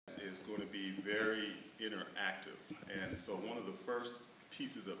is going to be very interactive. And so one of the first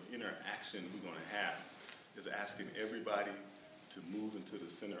pieces of interaction we're going to have is asking everybody to move into the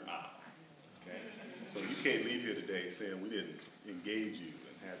center aisle. Okay? So you can't leave here today saying we didn't engage you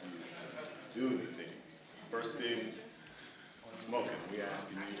and have you do anything. First thing, smoking. We're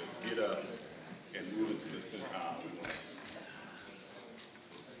asking you to get up and move into the center aisle.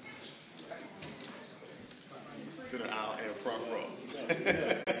 Center aisle and front row.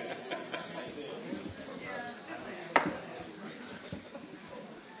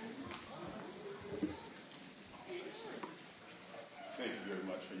 Thank you very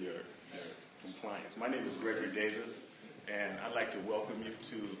much for your compliance. My name is Gregory Davis, and I'd like to welcome you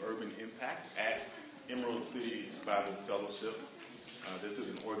to Urban Impact at Emerald City Bible Fellowship. This is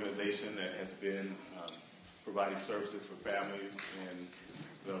an organization that has been providing services for families in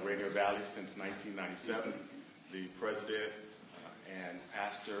the Rainier Valley since 1997. The president and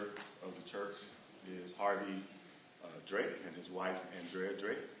pastor of the church is Harvey Drake, and his wife, Andrea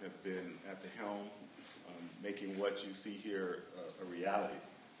Drake, have been at the helm making what you see here a reality.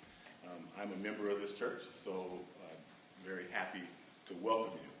 I'm a member of this church, so I'm very happy to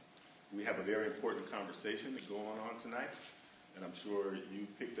welcome you. We have a very important conversation going on tonight, and I'm sure you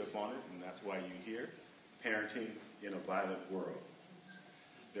picked up on it, and that's why you're here, parenting in a violent world.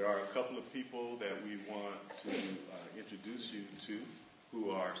 There are a couple of people that we want to introduce you to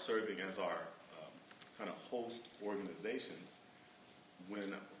who are serving as our kind of host organizations.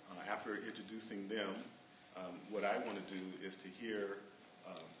 When after introducing them, what I want to do is to hear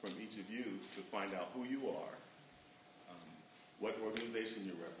from each of you to find out who you are, what organization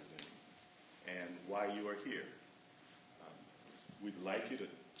you're representing, and why you are here. We'd like you to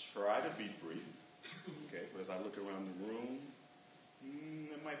try to be brief, okay? But as I look around the room,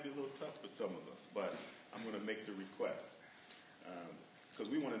 it might be a little tough for some of us, but I'm going to make the request because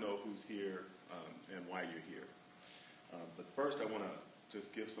we want to know who's here and why you're here. But first, I want to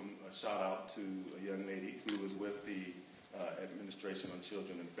just give a shout out to a young lady who was with the Administration on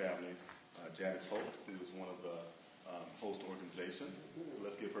Children and Families, Janice Holt, who is one of the host organizations. So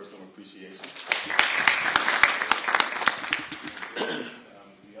let's give her some appreciation.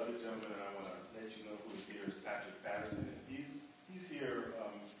 The other gentleman that I want to let you know who is here is Patrick Patterson. He's here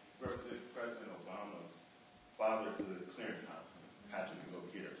representing President Obama's father to the clearinghouse. Patrick is over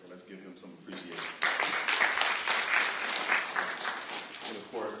here, so let's give him some appreciation. And of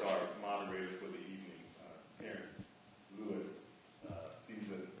course, our moderator for the evening, Terrence Lewis,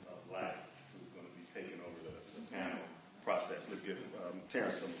 Season of Life, who's going to be taking over the panel process. Let's give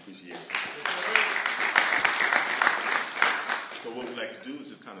Terrence some appreciation. So what we'd like to do is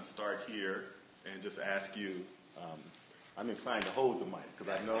just kind of start here and just ask you, I'm inclined to hold the mic because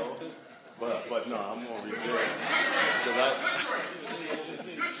I know, but no, I'm going to resist because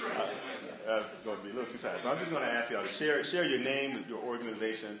that's going to be a little too fast. So I'm just going to ask y'all to share your name, your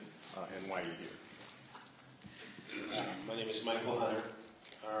organization, and why you're here. My name is Michael Hunter.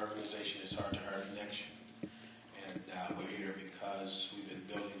 Our organization is Heart to Heart Connection, and we're here because we've been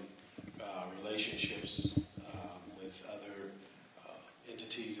building relationships with other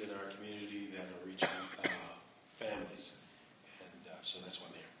entities in our community that are reaching families, and so that's why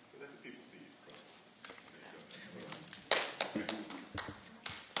I'm here. Let the people see you. You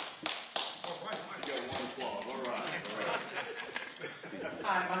got one applause. All right.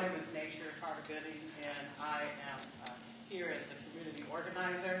 Hi, my name is Nature Carter-Benning, and I am here as a community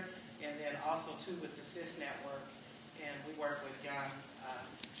organizer, and then also too with the CIS Network, and we work with young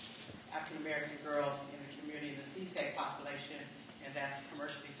African American girls in the community, the CSEC population, and that's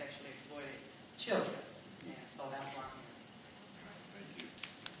commercially sexually exploited children. And so that's why I'm here. Thank you.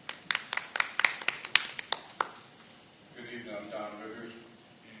 Good evening, I'm Don Rivers.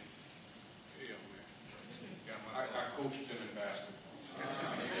 I coached him in basketball.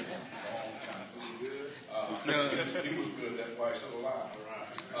 Long time. He was good, that's why he's still alive.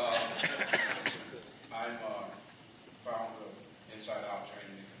 I'm founder of Inside Out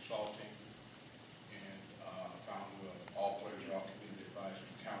Training and Consulting, and founder of All Players All Community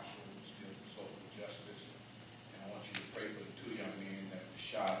Advisory Council, which deals with social justice. And I want you to pray for the two young men that were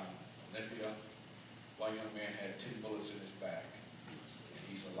shot in Olympia. One young man had 10 bullets in his back, and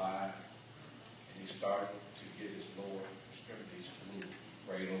he's alive. And he started to get his lower extremities to move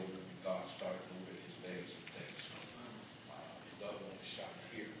right over, and God started moving his legs and things. The other one was shot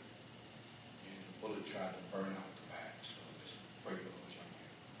here, and the bullet tried to burn out the back. So just pray for those young men.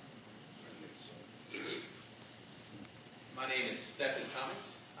 My name is Stephen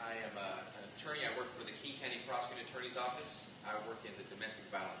Thomas. I am an attorney. I work for the King County Prosecuting Attorney's Office. I work in the domestic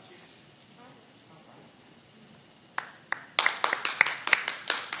violence unit.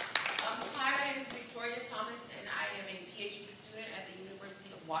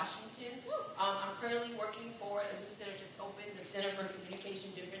 Washington. I'm currently working for a new center just opened, the Center for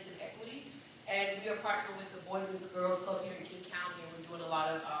Communication, Difference, and Equity. And we are partnering with the Boys and Girls Club here in King County, and we're doing a lot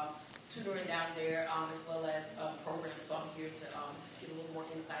of tutoring down there, as well as programs. So I'm here to get a little more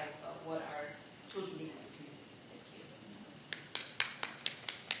insight of what our children need in this community. Thank you.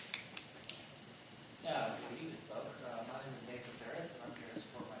 Good evening, folks. My name is Nathan Ferris, and I'm here to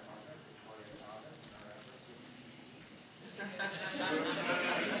support my partner, Victoria Thomas, in our efforts with the CCD.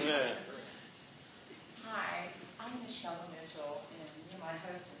 Hi, I'm Michelle Mitchell, and me and my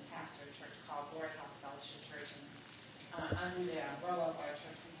husband pastor a church called Glory House Fellowship Church. And under the umbrella of our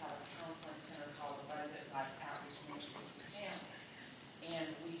church, we have a counseling center called Abundant Life Outreach Ministries for Families. And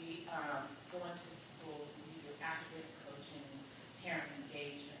we go into the schools and we do academic coaching and parent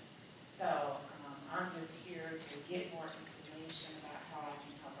engagement. So I'm just here to get more information about how I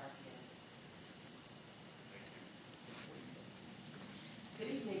can help our kids. Good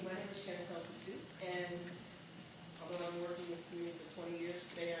evening. My name is Chantal Coutu, and although I've been working in this community for 20 years,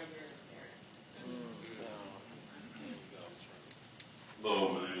 today I'm here as a parent.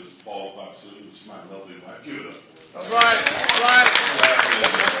 Hello, my name is Paul Batu. This is my lovely wife. Give it up for her. All right, all right.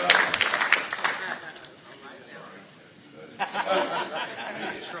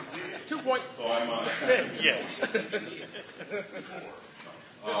 2 points. So I'm yeah.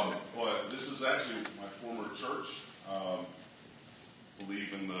 But this is actually my former church.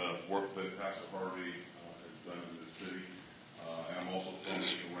 Believe in the work that Pastor Harvey has done in this city. And I'm also from the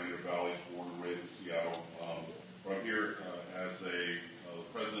Rainier Valley, born and raised in Seattle. But I'm here as a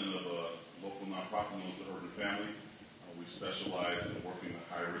president of a local nonprofit known as the Urban Family. We specialize in working in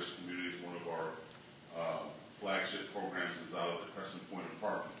high-risk communities. One of our flagship programs is out of the Crescent Point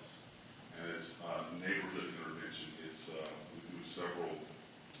Apartments, and it's neighborhood intervention. It's we do several.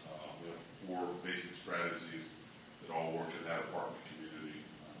 We have 4 basic strategies that all work in that apartment community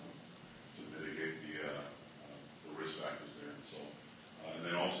to mitigate the risk factors there. And so, and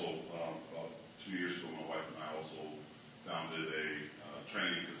then also about 2 years ago, my wife and I also founded a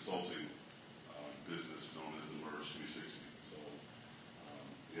training and consulting business known as Emerge 360. So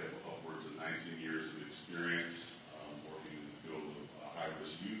we have upwards of 19 years of experience working in the field of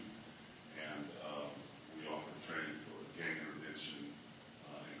high-risk youth, and we offer training for gang intervention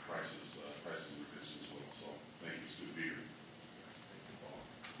and crisis intervention as well. So thank you. It's good to be here.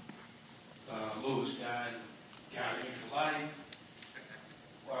 Lewis Guy for life.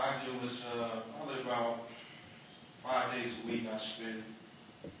 What I do is probably about 5 days a week I spend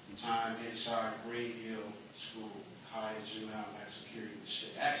time inside Green Hill School, highest juvenile maximum security in the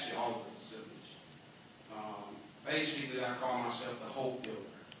state. Actually, all of the facilities. Basically, I call myself the hope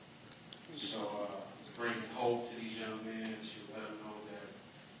builder. So, bringing hope to these young men to let them know that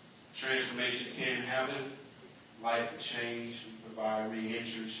transformation can happen, life can change. We provide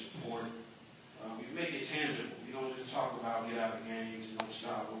re-entry support. We make it tangible. We don't just talk about get out of gangs and don't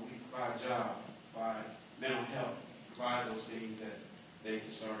stop, but we provide jobs, provide mental health, provide those things that they can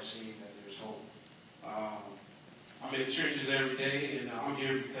start seeing that there's hope. I'm in the trenches every day, and I'm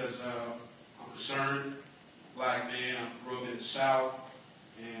here because I'm concerned. Black man, I grew up in the South,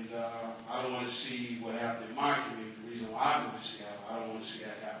 and I don't want to see what happened in my community. The reason why I moved to Seattle, I don't want to see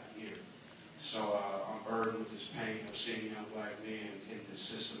that happen here. So I'm burdened with this pain of seeing young black men in the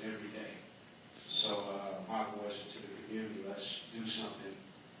system every day. So my voice to the community, let's do something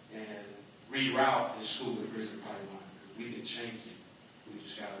and reroute this school to prison pipeline. We can change it. We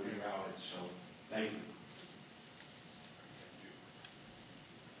just got to reroute it. So thank you.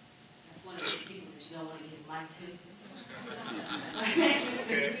 That's one of those people that you don't want to give mic to. My name is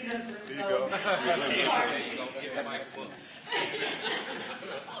Tamika Briscoe.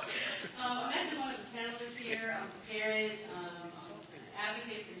 I'm actually one of the panelists here. I'm a parent,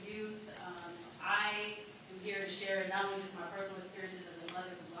 advocate for youth. I am here to share not only just my personal experiences as a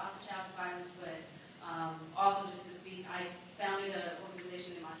mother who lost a child to violence, but also just to speak. I founded an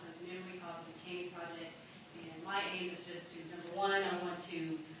organization in my son's memory called the Canes Project, and my aim is just to, number one, I want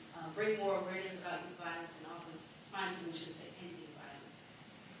to bring more awareness about youth violence and also find solutions to ending violence.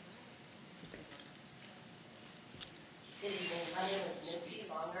 Good evening. My name is Minty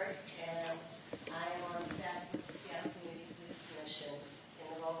Longer, and I am on staff with the Seattle Community Police Commission in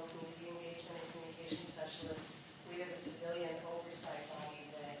the role of community engagement and communication specialist. We have a civilian oversight body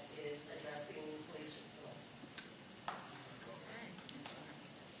that is addressing police reform.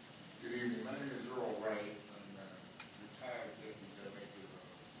 Good evening. My name is Earl Wright. I'm retired deputy director of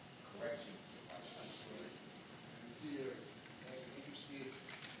corrections in Washington State. I'm here as an interested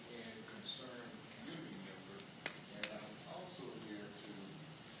and concerned community member, and I'm also here to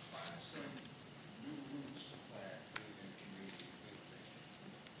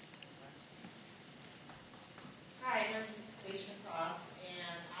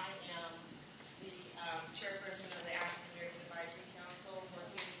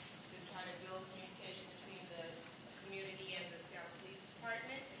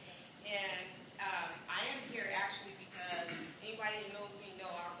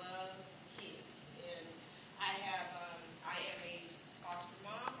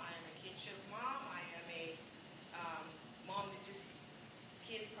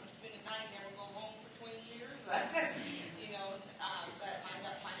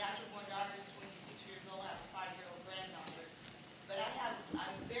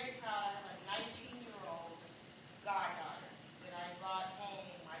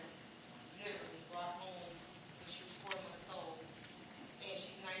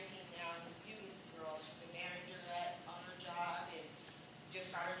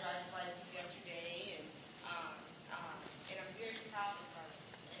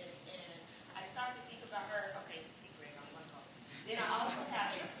start to think about her. Okay, Greg, I'm going to go. Then I also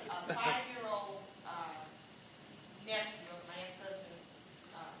have a 5-year-old nephew of my ex-husband's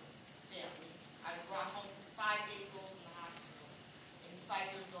family. I brought home 5 days old from the hospital, and he's 5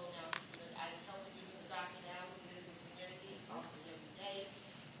 years old now. I helped to give him a doctor now. He lives in the community, also every day,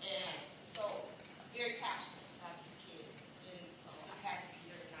 and so I'm very passionate about these kids, and so I had to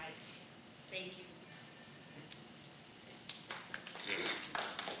be here tonight. Thank you.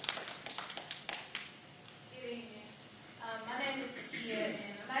 Good evening. My name is Takia,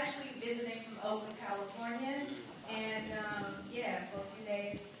 and I'm actually visiting from Oakland, California, and for a few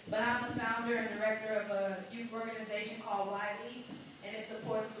days. But I'm a founder and director of a youth organization called Wiley, and it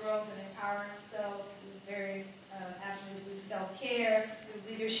supports girls in empowering themselves through various avenues, through self-care, through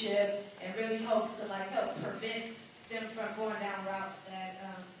leadership, and really hopes to help prevent them from going down routes that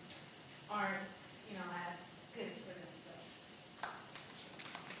aren't, as good for themselves.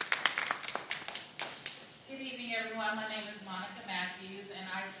 Good evening, everyone. My name is Monica Matthews, and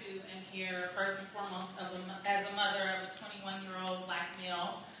I too am here first and foremost as a mother of a 21-year-old black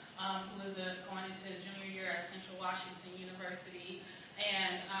male who is going into his junior year at Central Washington University,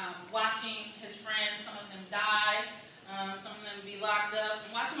 and watching his friends, some of them die, some of them be locked up,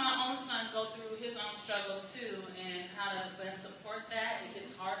 and watching my own son go through his own struggles too, and how to best support that. It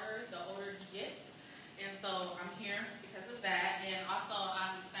gets harder the older he gets. And so I'm here because of that. And also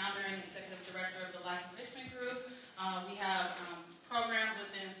I'm founder and executive director of the Life Enrichment Group. We have programs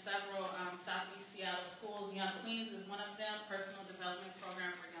within several Southeast Seattle schools. Young Queens is one of them, personal development program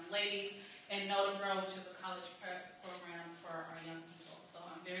for young ladies, and Know to Grow, which is a college prep program for our young people. So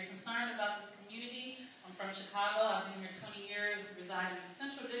I'm very concerned about this community. I'm from Chicago. I've been here 20 years, residing in the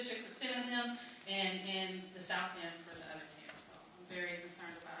Central District for 10 of them, and in the South End for the other 10. So I'm very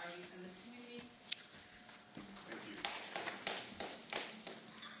concerned about our youth in this community.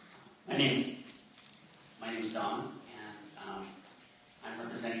 My name is Don, and I'm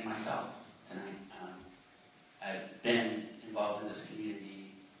representing myself tonight. I've been involved in this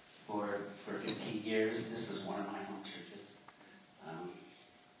community for 15 years. This is one of my home churches.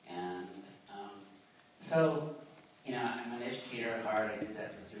 So, I'm an educator at heart. I did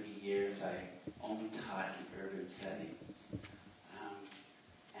that for 30 years. I only taught in urban settings.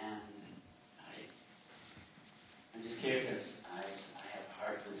 I'm just here because I have a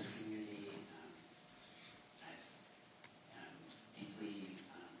heart for this community. I'm deeply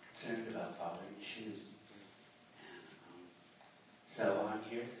concerned about fathering issues. And so I'm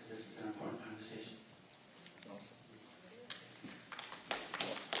here because this is an important conversation.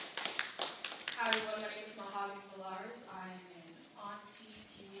 Hi everyone, my name is Mahogany Polaris. I am an auntie,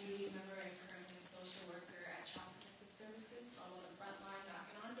 community member, and currently a social worker at Child Protective Services. So I'm on the front line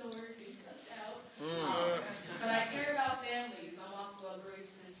knocking on doors, getting cussed out. But I care about families. I'm also a bereaved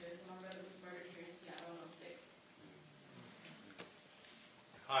sister, so my brother was murdered here in Seattle in 06.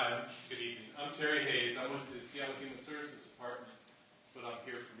 Hi, good evening. I'm Terry Hayes. I'm with the Seattle Human Services Department, but I'm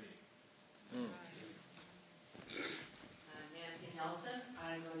here for me. I'm Nancy Nelson.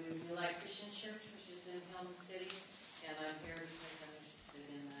 I go to New Life Christian Church, which is in Helmand City, and I'm here because I'm interested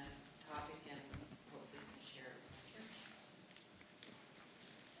in the topic and hopefully can share it with my church.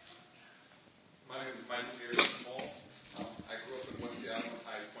 My name is Michael Smalls. I grew up in West Seattle and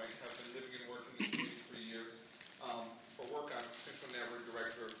High Point. I've been living and working in the community for years. For work, I'm Central Network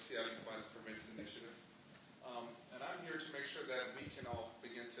Director of the Seattle Violence Prevention Initiative. And I'm here to make sure that we can all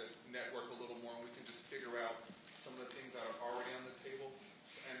begin to network a little more and we can just figure out some of the things that are already on the table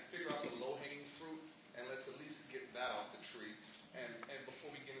and figure out the low-hanging fruit, and let's at least get that off the tree and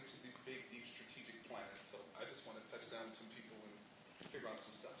before we get into these big, deep strategic plans. So I just want to touch down with some people and figure out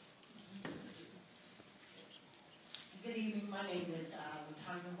some stuff. Good evening. My name is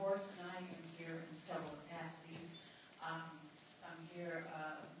Tanya Horst, and I am here in several capacities. I'm here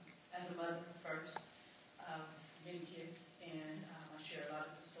as a mother first of many kids, and I share a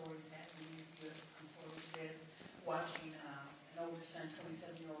lot of the stories that many of you have come forward with. Watching an older son,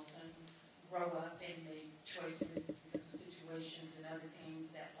 27-year-old son, grow up and make choices because of situations and other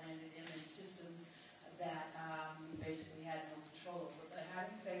things that landed him in systems that we basically had no control over. But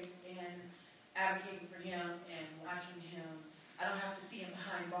having faith in advocating for him and watching him, I don't have to see him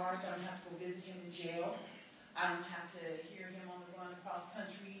behind bars. I don't have to go visit him in jail. I don't have to hear him on the run across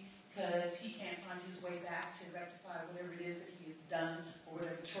country because he can't find his way back to rectify whatever it is that he has done or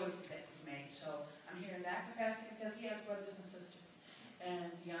whatever choices that he's made. So I'm here in that capacity because he has brothers and sisters.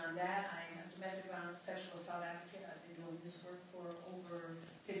 And beyond that, I am a domestic violence sexual assault advocate. I've been doing this work for over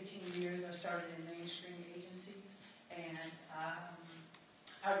 15 years. I started in mainstream agencies, and I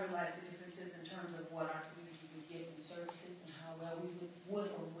realized the differences in terms of what our community would get in services and how well we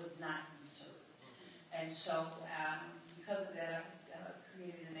would or would not be served. And so because of that, I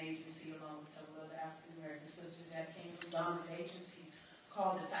created an agency along with several other African American sisters that came from dominant agencies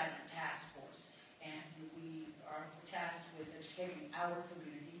called the Silent Task Force. And we are tasked with educating our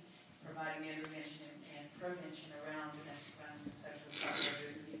community, providing intervention and prevention around domestic violence and sexual assault,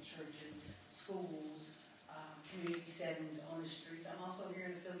 whether it be in churches, schools, community settings, on the streets. I'm also here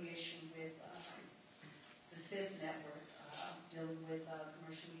in affiliation with the CIS network, dealing with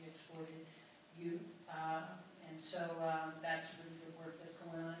commercially exploited youth. And so that's really good work that's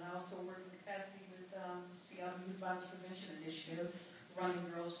going on. And I also work in capacity with Seattle Youth Violence Prevention Initiative, running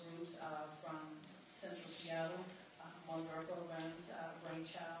girls groups from Central Seattle. One of our programs,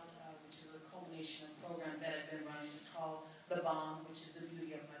 Brainchild, which is a culmination of programs that have been running, is called The Bond, which is the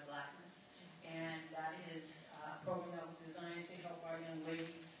beauty of my blackness. And that is a program that was designed to help our young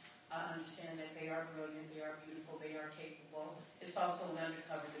ladies understand that they are brilliant, they are beautiful, they are capable. It's also an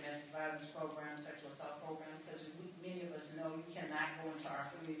undercover domestic violence program, sexual assault program, because many of us know you cannot go into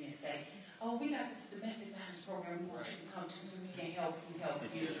our community and say, oh, we got this domestic violence program we want you to come to so we can help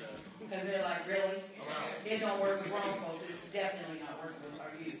you. Because they're like, really? It don't work with grown folks. It's definitely not working with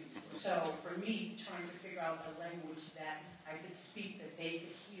our youth. So for me, trying to figure out a language that I could speak, that they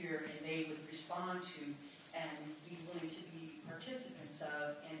could hear, and they would respond to, and be willing to be participants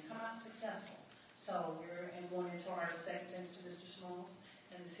of, and come out successful. So we're going into our second, thanks to Mr. Smalls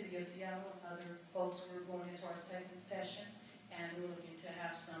and the City of Seattle and other folks, we're going into our second session, and we're looking to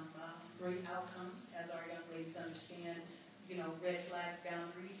have some great outcomes as our young ladies understand, red flags,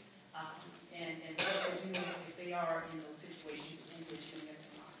 boundaries, and what to do if they are in those situations in which you have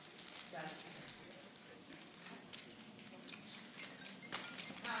to mark. Got it.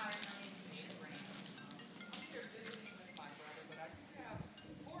 Hi, my name is Nita Grant. I'm here visiting with my brother, but I do have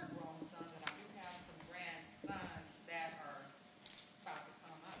 4 grown sons, and I do have some grandsons that are about to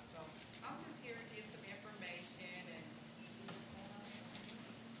come up. So I'm just here to get some information and see what's going on.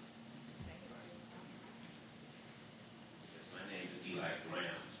 Thank you. Yes, my name is Eli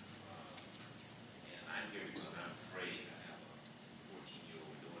Graham, and I'm here because I'm afraid. I have a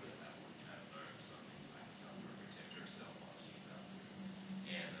 14-year-old daughter that I want to learn something like help her protect herself while she's out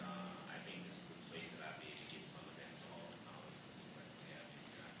there. And I think this is the place that I'll be able to get some of that knowledge and see what we have.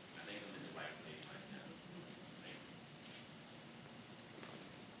 I think I'm in the right place right now. Thank you.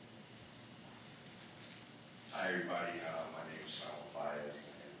 Hi, everybody. My name is Sean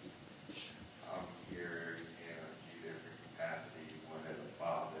Bias, and I'm here in a few different capacities. One as a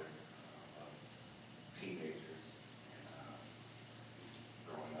father of teenagers. And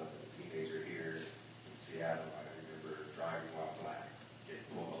growing up as a teenager here in Seattle, I remember driving while black, getting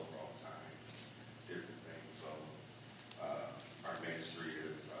pulled over all the time, different things. So our ministry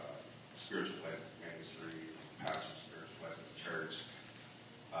is Spiritual Lessons Ministry, Pastor Spiritual Lessons Church.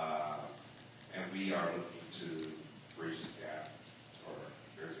 And we are looking to bridge the gap, or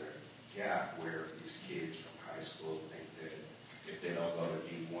there's a gap where these kids from high school think that if they don't go to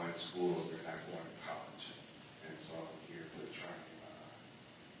D1 school, they're not going to college. And so I'm here to try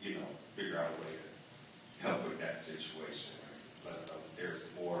and, figure out a way to help with that situation. Let them know that there's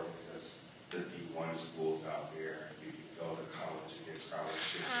more than just the D1 schools out there. You can go to college and get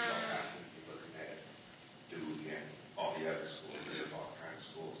scholarships. You don't have to be looking at Duke and all the other schools. There's all kinds of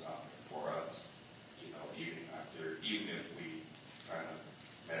schools out there for us. Even if we kind of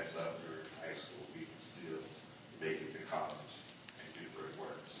mess up during high school, we can still make it to college and do great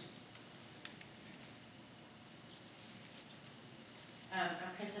works. I'm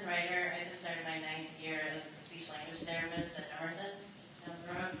Kristen Rainier. I just started my 9th year as a speech language therapist at Emerson, just down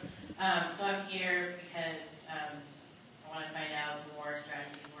the road. So I'm here because I want to find out more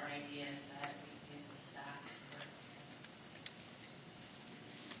strategies, more ideas that we can use as staff to support.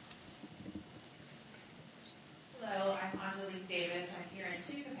 Hello, I'm Angelique Davis. I'm here in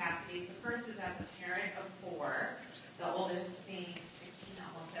 2 capacities. The first is as a parent of 4, the oldest being 16,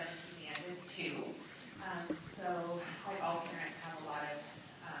 almost 17, the youngest 2. So, like all parents, have a lot of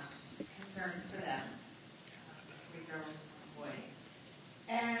concerns for them. 3 girls, 1 boy.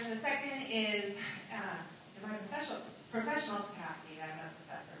 And the second is in my professional capacity. I'm a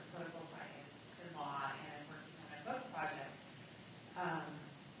professor of political science and law, and I'm working on a book project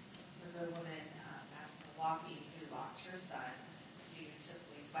with a woman at Milwaukee who lost her son due to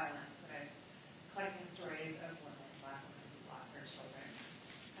police violence. But I'm collecting stories of women, Black women who lost their children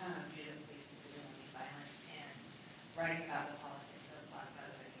due to police violence, and writing about the politics of Black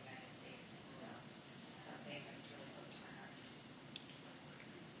motherhood in the United States. So something that's really close to my heart.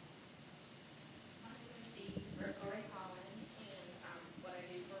 My name is Steve Briscoe Collins, and what I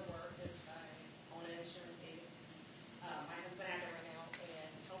do for work is I own an insurance agency. My husband and I went out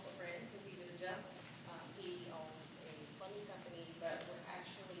and help a friend who needed a job.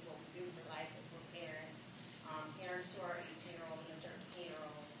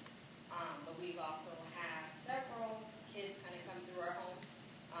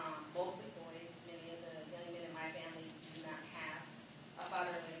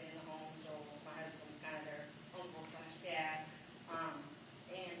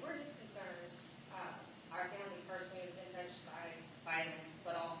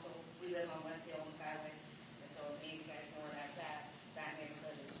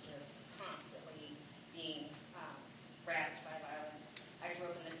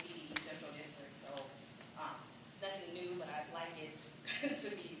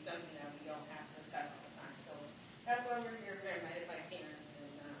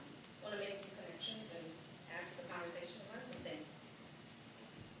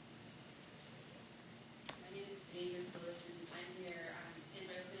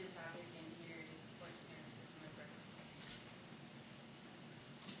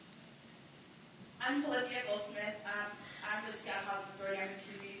 I'm Philippia Goldsmith. I'm with Seattle Housing Authority. I'm a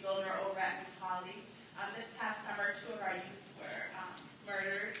community builder over at New Holly. This past summer, 2 of our youth were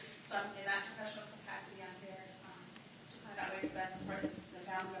murdered. So in that professional capacity, I'm here to find out ways to best support the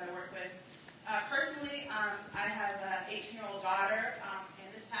families that I work with. Personally, I have an 18-year-old daughter, and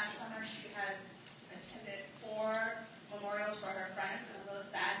this past summer she has attended 4 memorials for her friends, and I'm really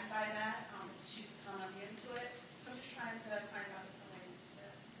saddened by that. She's become immune to it. So I'm just trying to find out different ways to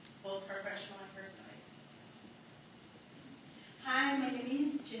both professionally and personally. Hi, my name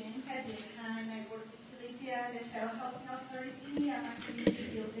is Jen Cadehan. I work with Philippia, the Seattle Housing Authority. I'm a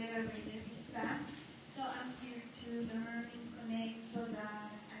community builder, Rainier. So I'm here to learn and connect so that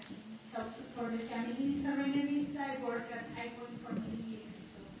I can help support the families of Rainier. I work at High Point for many years.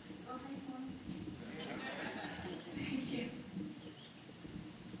 So go High Point. Thank you.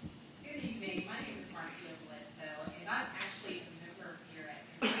 Good evening. My name is Marcia Bledsoe, and I'm actually a member here at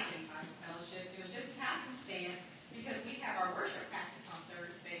Emerald City Bible Fellowship. It was just happenstance because we have our worship practice on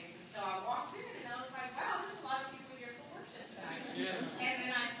Thursdays. And so I walked in and I was like, wow, there's a lot of people here for worship tonight. Yeah. And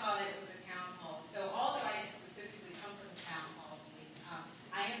then I saw that it was a town hall. So although I didn't specifically come from the town hall,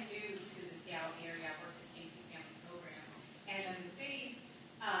 I am new to the Seattle area. I work with Casey Family Programs. And in the cities,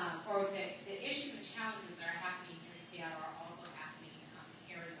 or the issues and challenges that are happening here in Seattle are also happening in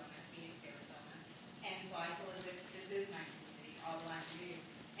Arizona, Phoenix, Arizona. And so I feel as if this is my community, although I'm new.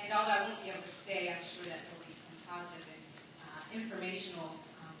 And although I won't be able to stay, I'm sure that there will be some positive and informational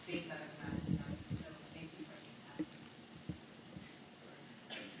things that have come out of this time. So thank you for that.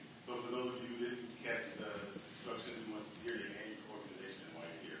 So for those of you who didn't catch the instructions, we want to hear your name, your organization, and why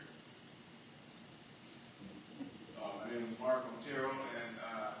you're here. My name is Mark Montero, and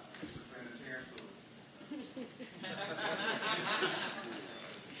this is a friend of Terrence Lewis.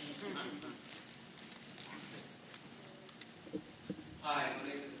 Hi, my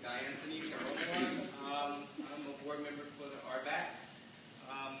name is Guy Anthony Carolan. I'm a board member for the RBAC.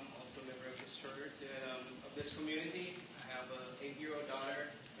 Also a member of this church and of this community. I have an 8-year-old daughter.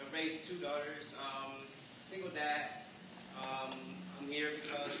 I've raised 2 daughters. Single dad. I'm here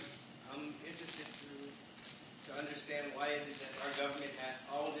because I'm interested to understand why is it that our government has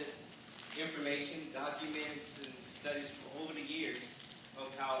all this information, documents, and studies for over the years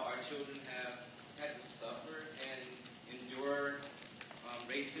of how our children have had to suffer and endure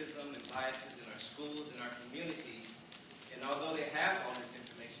racism and biases in our schools and our communities. And although they have all this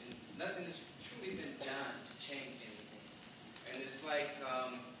information, nothing has truly been done to change anything. And it's like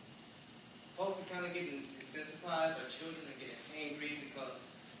folks are kind of getting desensitized. Our children are getting angry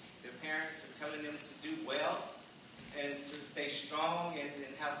because their parents are telling them to do well and to stay strong and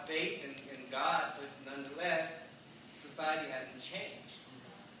have faith in God, but nonetheless, society hasn't changed.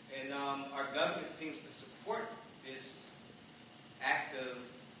 And our government seems to support this act of,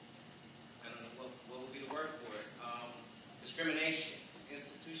 I don't know, what would be the word for it? Discrimination,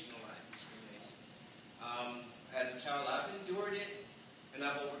 institutionalized discrimination. As a child, I've endured it, and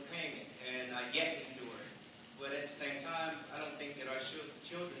I've overcame it, and I yet endure it. But at the same time, I don't think that our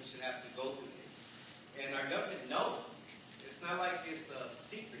children should have to go through this. And our government knows. It's not like it's a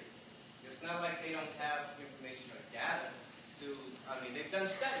secret. It's not like they don't have information or data to, they've done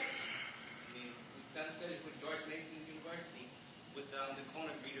studies. We've done studies with George Mason University with the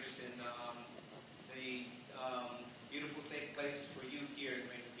corner greeters and the beautiful safe places for youth here in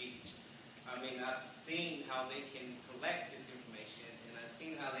Rainier Beach. I've seen how they can collect this information, and I've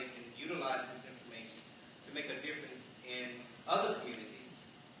seen how they can utilize this information to make a difference in other communities.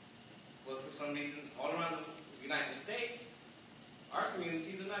 But for some reason, all around the United States, our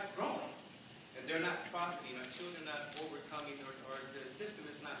communities are not growing. And they're not profiting. Our children are not overcoming, or the system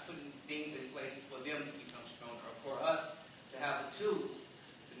is not putting things in place for them to become stronger, or for us to have the tools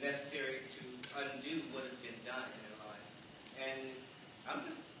necessary to undo what has been done in their lives. And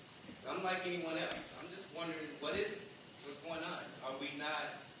I'm like anyone else. I'm just wondering, what is it? What's going on? Are we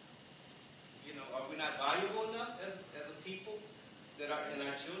not valuable enough as a people? And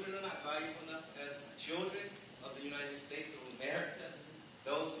our children are not valuable enough as children of the United States of America?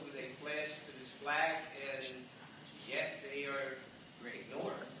 Those who they pledge to this flag, and yet they are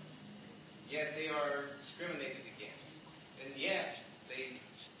ignored. Yet they are discriminated against. And yet they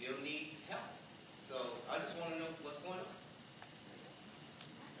still need help. So I just want to know what's going on.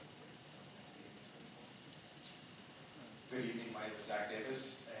 Good evening, my name is Zach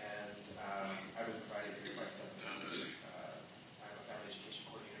Davis, and I was invited here by Stephen Thomas. I'm a family education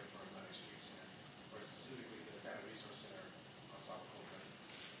coordinator for Atlantic Streets, and more specifically the Family Resource Center on South Coleman.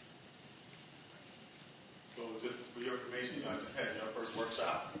 So just for your information, I just had your first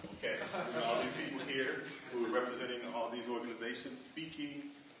workshop. Okay, all these people here who are representing all these organizations,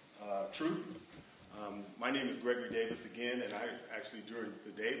 speaking truth My name is Gregory Davis again, and I actually during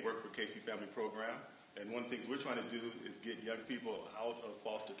the day work for Casey Family Program. And one of the things we're trying to do is get young people out of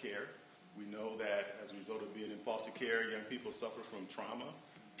foster care. We know that as a result of being in foster care, young people suffer from trauma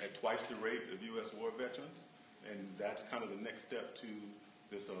at twice the rate of U.S. war veterans. And that's kind of the next step to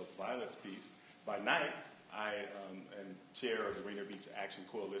this violence piece. By night, I am chair of the Rainier Beach Action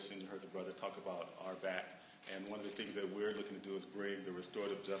Coalition. You heard the brother talk about our back. And one of the things that we're looking to do is bring the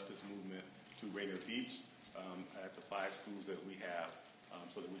restorative justice movement to Rainier Beach at the 5 schools that we have,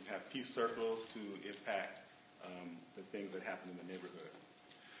 so that we can have peace circles to impact the things that happen in the neighborhood.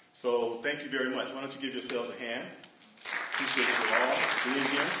 So thank you very much. Why don't you give yourselves a hand? Appreciate you all being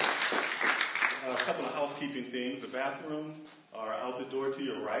here. A couple of housekeeping things. The bathrooms are out the door to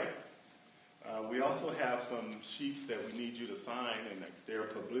your right. We also have some sheets that we need you to sign, and they're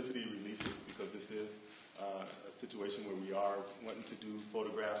publicity releases because this is a situation where we are wanting to do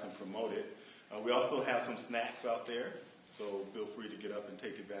photographs and promote it. We also have some snacks out there, so feel free to get up and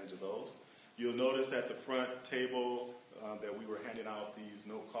take advantage of those. You'll notice at the front table that we were handing out these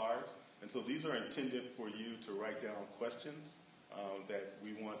note cards, and so these are intended for you to write down questions that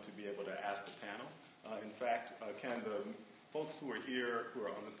we want to be able to ask the panel. In fact, can the folks who are here, who are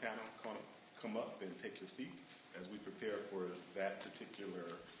on the panel, come up and take your seat as we prepare for that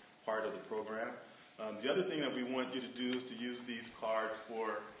particular part of the program. The other thing that we want you to do is to use these cards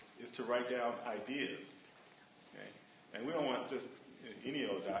is to write down ideas. Okay? And we don't want just any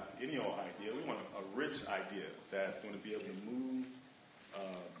old idea. We want a rich idea that's going to be able to move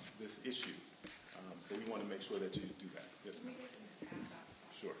this issue. So we want to make sure that you do that. Yes, ma'am.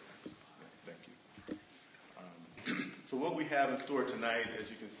 Sure. Thank you. So what we have in store tonight,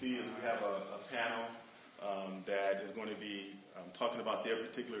 as you can see, is we have a panel that is going to be talking about their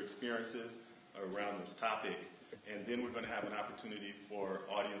particular experiences around this topic. And then we're going to have an opportunity for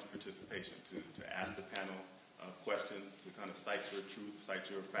audience participation to ask the panel questions, to kind of cite your truth, cite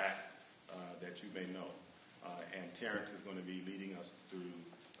your facts that you may know. And Terrence is going to be leading us through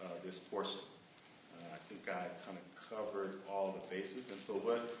this portion. I think I kind of covered all the bases. And so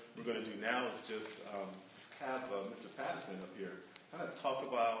what we're going to do now is just have Mr. Patterson up here kind of talk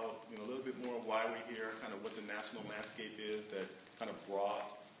about a little bit more why we're here, kind of what the national landscape is that kind of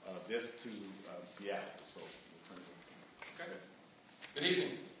brought this to Seattle. So we'll turn it over. Okay. Good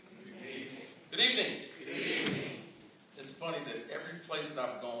evening. Good evening. Good evening. Good evening. It's funny that every place that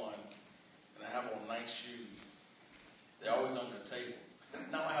I've gone and I have on nice shoes, they're always on the table.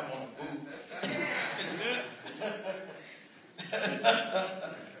 Now I have on a boot. That's a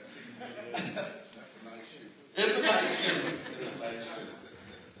nice shoe. It's a nice shoe. It's a nice shoe.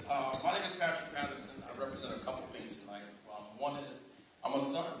 My name is Patrick Patterson. I represent a couple things tonight. One is I'm a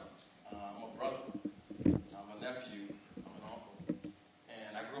son. I'm a brother. I'm a nephew. I'm an uncle.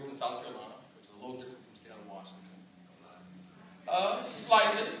 And I grew up in South Carolina, which is a little different from Seattle, Washington.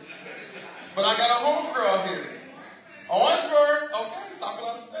 Slightly. But I got a homegirl here. Orangeburg. Okay, stop it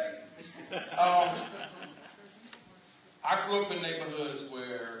on the state. I grew up in neighborhoods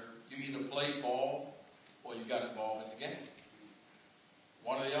where you either played ball or you got involved in the game.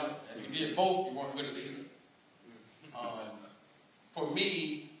 One or the other. If you did both, you weren't good at either. For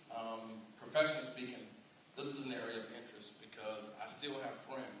me, professionally speaking, this is an area of interest because I still have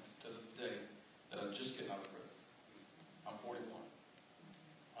friends to this day that are just getting out of prison. I'm 41.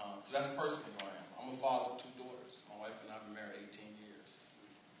 So that's personally who I am. I'm a father of 2 daughters. My wife and I have been married 18 years.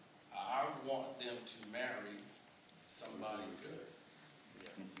 I want them to marry somebody good.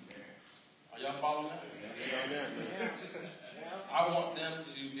 Are y'all following that? I want them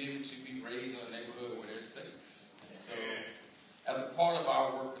to be able to be raised in a neighborhood where they're safe. And so, as a part of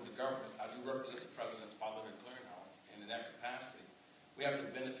our work with the government, I do represent the President's Fatherhood Clearinghouse, and in that capacity, we have the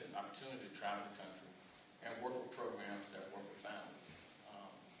benefit and opportunity to travel the country and work with programs that work with families.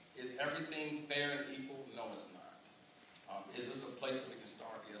 Is everything fair and equal? No, it's not. Is this a place that we can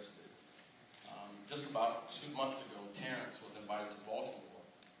start? Yes, it is. Just about 2 months ago, Terrence was invited to Baltimore,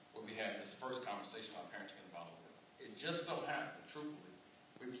 where we had this first conversation about parents getting involved with it. It just so happened, truthfully,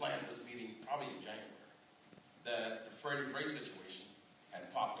 we planned this meeting probably in January, that the Freddie Gray situation had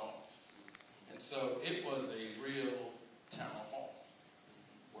popped off. And so it was a real town hall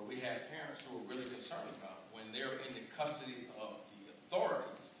where we had parents who were really concerned about when they're in the custody of the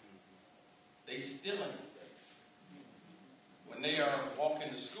authorities, they still ain't safe. When they are walking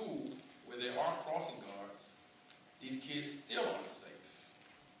to school where there are crossing guards, these kids still aren't safe.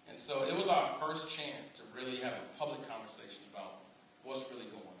 And so it was our first chance to really have a public conversation about what's really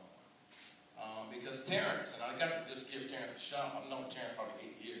going on. Because Terrence, and I got to just give Terrence a shout, I've known Terrence probably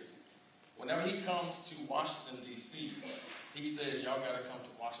 8 years. Whenever he comes to Washington, D.C., he says, y'all got to come to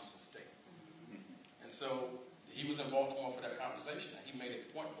Washington State. And so he was in Baltimore for that conversation, and he made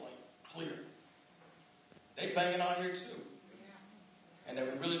it point blank clear. They banging out here too. And that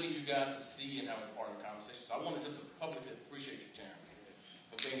we really need you guys to see and have a part of the conversation. So I want to just publicly appreciate you, Terrence,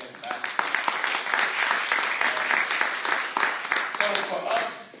 for being an ambassador. So for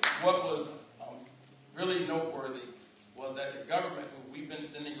us, what was really noteworthy was that the government, who we've been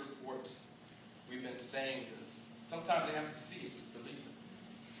sending reports, we've been saying this, sometimes they have to see it to believe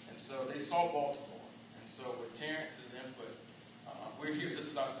it. And so they saw Baltimore. And so with Terrence's input, we're here. This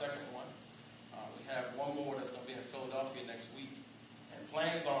is our second one. We have one more that's going to be in Philadelphia next week. And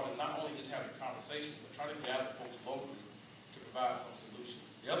plans are to not only just have the conversations, but try to gather folks locally to provide some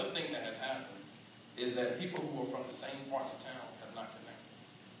solutions. The other thing that has happened is that people who are from the same parts of town have not connected.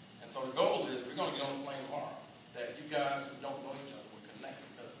 And so the goal is we're going to get on the plane tomorrow, that you guys who don't know each other will connect,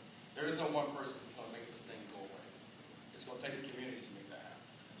 because there is no one person who's going to make this thing go away. It's going to take a community to make that happen.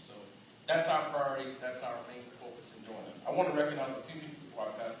 So that's our priority. That's our main focus in doing it. I want to recognize a few people before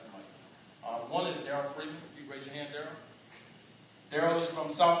I pass the mic. One is Daryl Freeman. If you raise your hand, Daryl. Daryl is from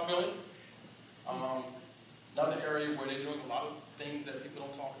South Philly, another area where they're doing a lot of things that people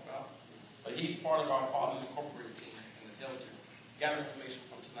don't talk about. But he's part of our Fathers Incorporated team and is helping to gather information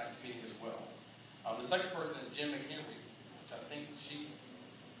from tonight's meeting as well. The second person is Jen McHenry, which I think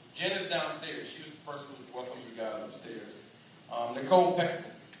Jen is downstairs. She was the person who welcomed you guys upstairs. Nicole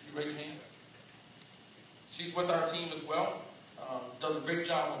Pexton, you raise your hand. She's with our team as well. Does a great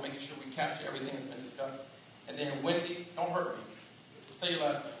job of making sure we capture everything that's been discussed. And then Wendy, don't hurt me. Say your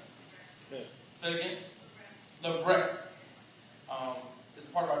last name. Yeah. Say it again. LeBret is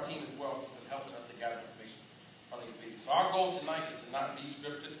part of our team as well, who's been helping us to gather information from these meetings. So our goal tonight is to not be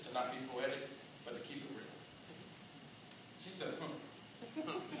scripted, to not be poetic, but to keep it real. She said,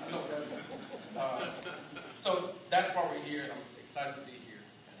 I know that. So that's why we're here, and I'm excited to be here,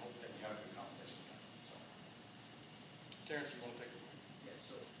 and hope that we have a good conversation tonight. So, Terrence, you want to take it? Yes,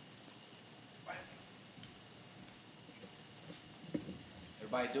 sir.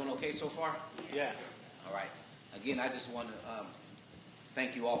 Everybody doing okay so far? Yeah. All right. Again, I just want to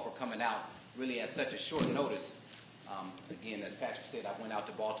thank you all for coming out really at such a short notice. Again, as Patrick said, I went out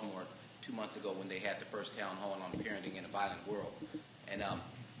to Baltimore 2 months ago when they had the first town hall on parenting in a violent world. And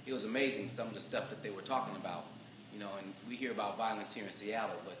it was amazing, some of the stuff that they were talking about. You know, and we hear about violence here in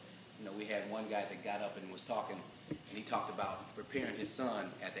Seattle, but, you know, we had one guy that got up and was talking, and he talked about preparing his son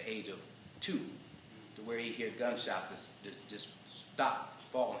at the age of 2 to where he heard gunshots just stop,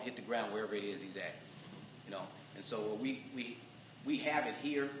 fall, and hit the ground wherever it is he's at. You know, and so we have it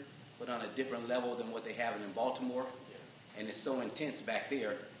here, but on a different level than what they have it in Baltimore. And it's so intense back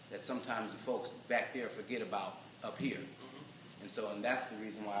there that sometimes the folks back there forget about up here. And so, and that's the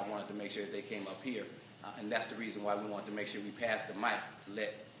reason why I wanted to make sure that they came up here. And that's the reason why we wanted to make sure we passed the mic to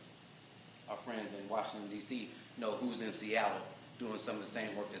let our friends in Washington, D.C. know who's in Seattle doing some of the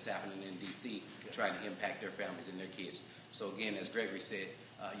same work that's happening in D.C., trying to impact their families and their kids. So again, as Gregory said,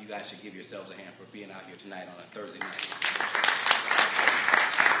 you guys should give yourselves a hand for being out here tonight on a Thursday night.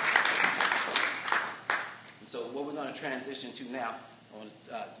 And so what we're going to transition to now,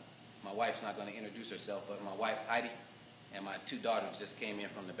 my wife's not going to introduce herself, but my wife, Heidi, and my 2 daughters just came in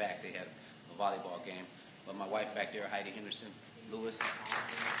from the back. They had a volleyball game. But my wife back there, Heidi Henderson Lewis.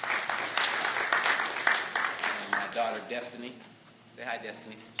 And my daughter, Destiny. Say hi,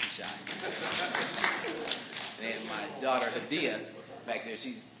 Destiny. She's shy. And then my daughter, Hadia, back there,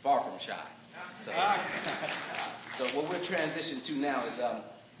 she's far from shy. So what we're transitioning to now is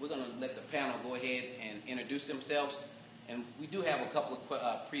we're going to let the panel go ahead and introduce themselves. And we do have a couple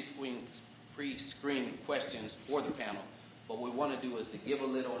of pre-screened questions for the panel. What we want to do is to give a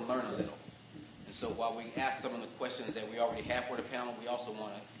little and learn a little. And so while we ask some of the questions that we already have for the panel, we also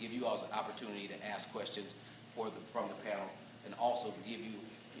want to give you all an opportunity to ask questions from the panel, and also give you,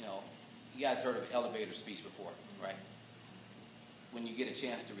 you know, you guys heard of elevator speech before, right? When you get a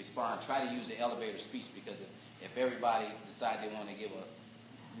chance to respond, try to use the elevator speech, because if everybody decide they want to give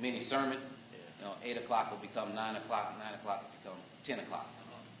a mini sermon, you know, 8 o'clock will become 9 o'clock, 9 o'clock will become 10 o'clock.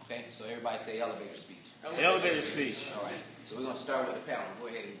 Okay, so everybody say elevator speech. Elevator speech. All right, so we're going to start with the panel. Go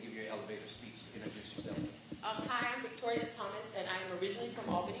ahead and give your elevator speech. Introduce yourself. Hi, I'm Victoria Thomas, and I am originally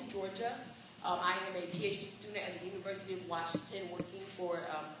from Albany, Georgia. I am a PhD student at the University of Washington, working for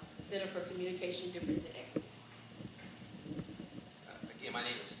the Center for Communication, Difference, and Equity. Again, my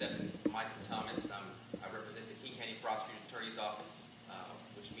name is Stephen Michael Thomas. I represent the King County Prosecuting Attorney's Office,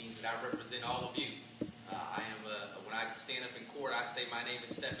 which means that I represent all of you. When I stand up in court, I say my name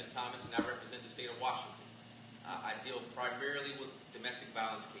is Stephen Thomas, and I represent the state of Washington. I deal primarily with domestic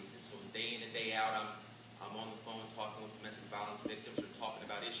violence cases, so day in and day out, I'm on the phone talking with domestic violence victims or talking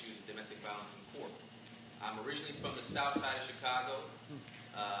about issues of domestic violence in court. I'm originally from the south side of Chicago,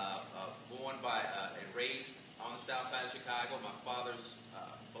 born and raised on the south side of Chicago. My father's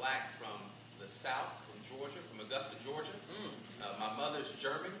black from the south, from Georgia, from Augusta, Georgia. My mother's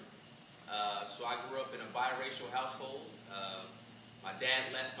German, so I grew up in a biracial household. My dad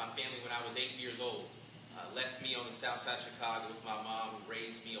left my family when I was 8 years old. Left me on the south side of Chicago with my mom, who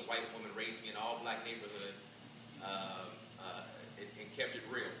raised me, a white woman, raised me in an all-black neighborhood, and kept it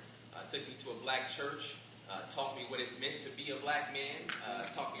real. Took me to a black church, taught me what it meant to be a black man,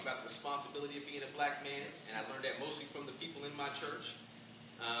 taught me about the responsibility of being a black man, and I learned that mostly from the people in my church.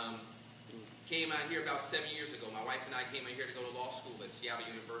 Came out here about 7 years ago. My wife and I came out here to go to law school at Seattle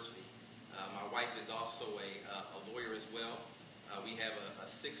University. My wife is also a lawyer as well. We have a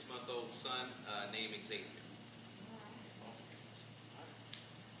 6-month-old son named Xavier.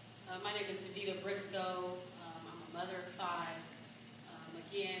 My name is Davita Briscoe. I'm a mother of 5.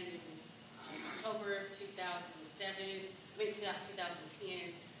 Again, in October 2010,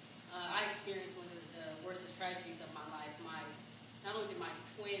 I experienced one of the worst tragedies of my life. Not only did my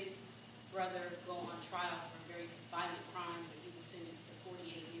twin brother go on trial for a very violent crime, but he was sentenced to 48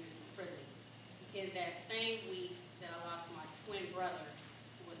 years in prison. In that same week that I lost my twin brother,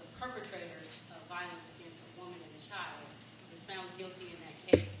 who was a perpetrator of violence against a woman and a child, he was found guilty in that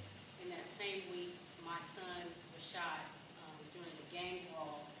case. In that same week, my son was shot during a gang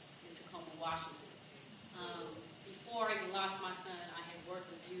brawl in Tacoma, Washington. Before I even lost my son, I had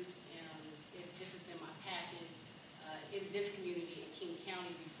worked with youth, and this has been my passion in this community in King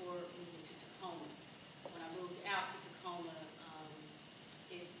County before moving to Tacoma. When I moved out to Tacoma,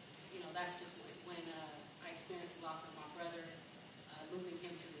 that's just when I experienced the loss of my brother, losing him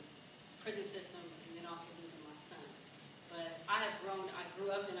to the prison system, and then also losing my son. But I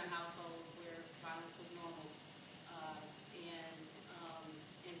grew up in a household where violence was normal,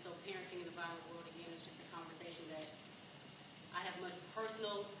 and so parenting in the violent world, again, is just a conversation that I have much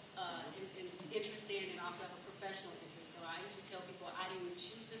personal interest in, and also have a professional interest. So I used to tell people I didn't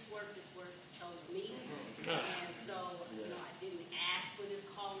choose this work chose me. And so, I didn't ask for this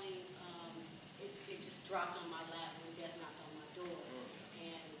calling. It just dropped on my lap when death knocked on my door.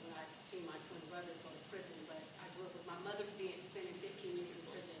 And when I see my twin brother go to prison, but I grew up with my mother spending 15 years in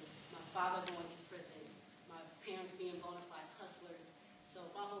prison, my father going to prison, my parents being bona fide hustlers. So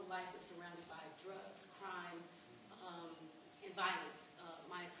my whole life was surrounded by drugs, crime, and violence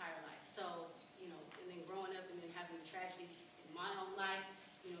my entire life. So, and then growing up and then having a tragedy in my own life,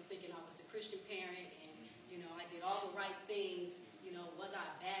 thinking I was the Christian parent and, I did all the right things. Was I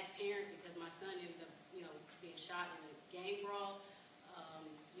a bad parent because my son ended up, being shot in a gang brawl?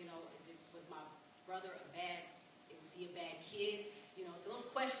 Was my brother was he a bad kid? So those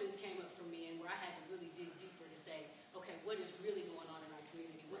questions came up for me, and where I had to really dig deeper to say, okay, what is really going on in our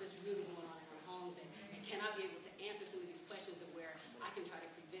community? What is really going on in our homes? And can I be able to answer some of these questions to where I can try to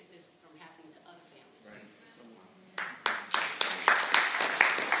prevent this from happening to other families? Right.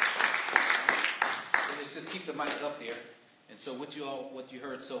 Let's just keep the mic up there. And so what you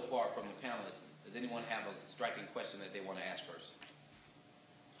heard so far from the panelists, does anyone have a striking question that they want to ask first?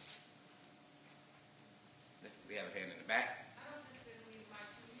 We have a hand in the back. I don't necessarily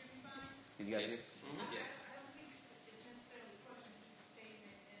like to hear me fine. Can you guys hear? Yes. I don't think it's necessarily a question, it's just a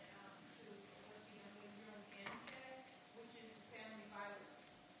statement to what the young lady from the end said, which is the family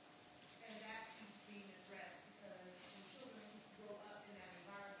violence. And that piece being addressed because when children grow up in that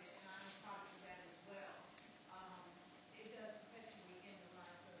environment, and I'm a product of that as well, it does perpetuate in the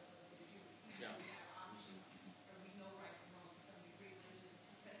lives of the youth. We have options, or we know right from wrong to some degree, but it is a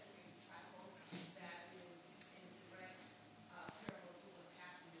perpetuating cycle that is in direct parallel to what's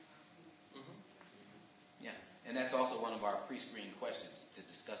happening in our community. Yeah, and that's also one of our pre-screen questions, to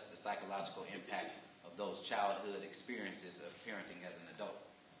discuss the psychological impact of those childhood experiences of parenting as an adult.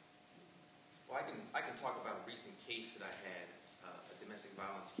 Well, I can talk about a recent case that I had, a domestic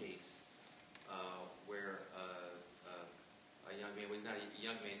violence case, where a young man, well, he's not a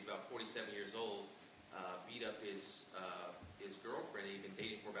young man, he's about 47 years old, beat up his girlfriend. He'd been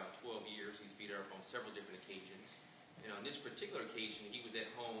dating for about 12 years. He's beat her up on several different occasions. And on this particular occasion, he was at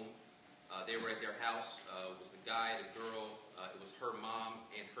home. They were at their house. It was the guy, the girl, it was her mom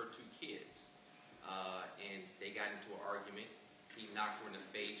and her 2 kids. And they got into an argument. He knocked her in the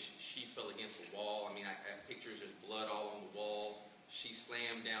face. She fell against the wall. I mean, I have pictures, there's blood all on the wall. She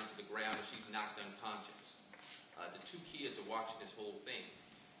slammed down to the ground and she's knocked unconscious. The 2 kids are watching this whole thing.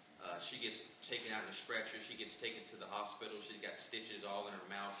 She gets taken out in a stretcher. She gets taken to the hospital. She's got stitches all in her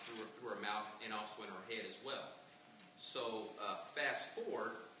mouth, through her mouth, and also in her head as well. So fast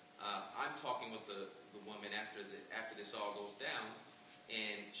forward, I'm talking with the woman after this all goes down,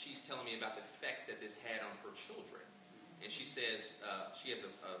 and she's telling me about the effect that this had on her children. And she says she has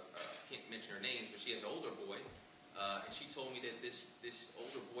I can't mention her names, but she has an older boy, and she told me that this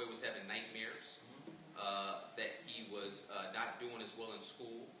older boy was having nightmares, that he was not doing as well in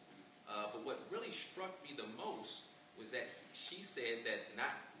school. But what really struck me the most was that she said that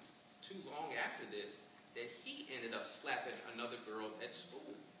not too long after this, that he ended up slapping another girl at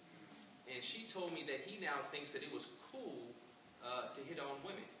school. And she told me that he now thinks that it was cool to hit on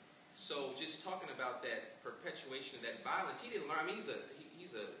women. So just talking about that perpetuation of that violence, he didn't learn. I mean, I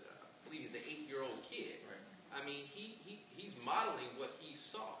believe he's an 8-year-old kid. Right. I mean, he's modeling what he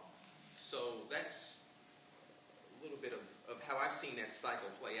saw. So that's a little bit of how I've seen that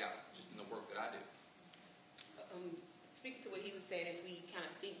cycle play out, just in the work that I do. Speaking to what he was saying, if we kind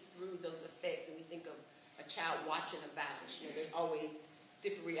of think through those effects and we think of a child watching a violence, there's always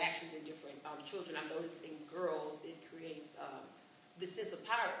different reactions in different children. I've noticed in girls, it creates this sense of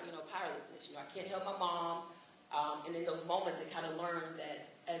power, powerlessness. I can't help my mom. And in those moments, they kind of learn that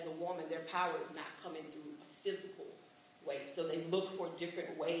as a woman, their power is not coming through a physical way. So they look for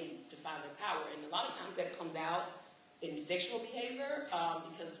different ways to find their power. And a lot of times that comes out in sexual behavior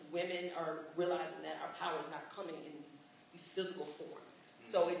because women are realizing that our power is not coming in these physical forms.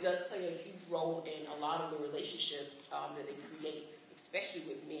 So it does play a huge role in a lot of the relationships that they create, especially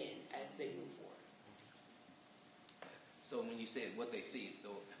with men as they move forward. So when you said what they see, so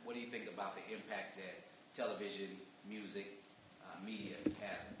what do you think about the impact that television, music, media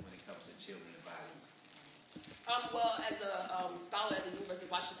has when it comes to children and violence? Well, as a scholar at the University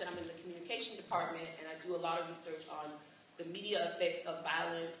of Washington, I'm in the communication department, and I do a lot of research on the media effects of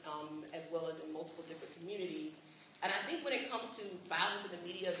violence, as well as in multiple different communities. And I think when it comes to violence in the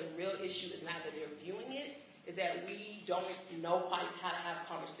media, the real issue is not that they're viewing it, is that we don't know quite how to have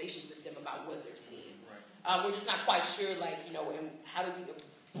conversations with them about what they're seeing. Right. We're just not quite sure, and how do we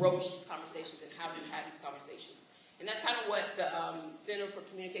broach these conversations and how do we have these conversations. And that's kind of what the Center for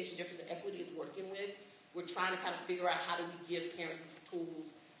Communication Difference and Equity is working with. We're trying to kind of figure out how do we give parents these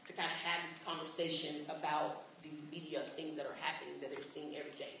tools to kind of have these conversations about these media things that are happening that they're seeing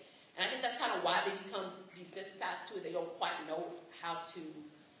every day. And I think that's kind of why they become desensitized to it. They don't quite know how to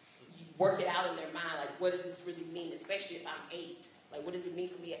work it out in their mind, like what does this really mean, especially if I'm 8. Like what does it mean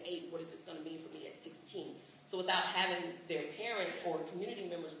for me at 8? What is this going to mean for me at 16? So without having their parents or community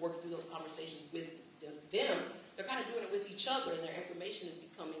members work through those conversations with them, they're kind of doing it with each other, and their information is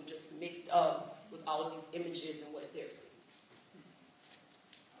becoming just mixed up with all of these images and what they're seeing.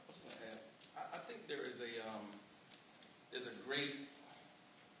 I think there's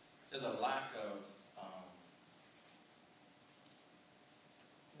a lack of,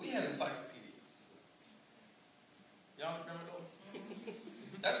 we had encyclopedias. Y'all remember those?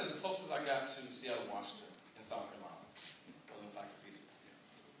 That's as close as I got to Seattle, Washington, in South Carolina. Those encyclopedias.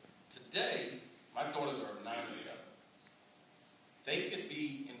 Today, my daughters are 9 and 7. They could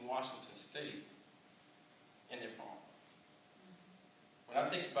be in Washington State in their phone. When I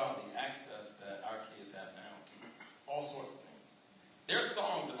think about the access that our kids have now to all sorts of things, there's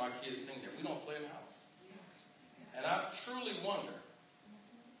songs that my kids sing that we don't play in the house. And I truly wonder,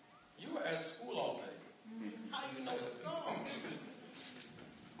 you were at school all day. How do you know the song?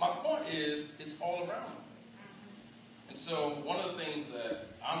 My point is, it's all around them. And so one of the things that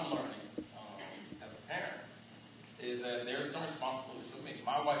I'm learning as a parent is that there's some responsibilities for me.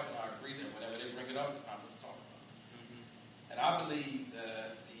 My wife and I agree that whenever they bring it up, it's time for us to talk about it. And I believe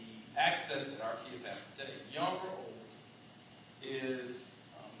that the access that our kids have today, young or old, is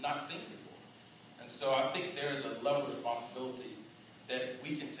not seen before. And so I think there is a level of responsibility that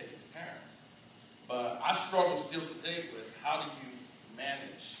we can take as parents. But I struggle still today with how do you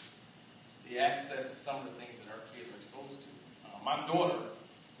manage the access to some of the things that our kids are exposed to. My daughter,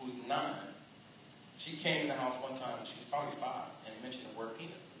 who's 9, she came in the house one time, she's probably 5, and mentioned the word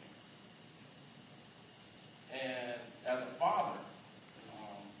penis to me. And as a father,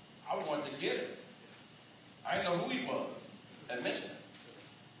 I wanted to get it. I didn't know who he was that mentioned it.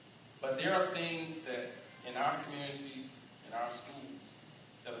 But there are things that in our communities, in our schools,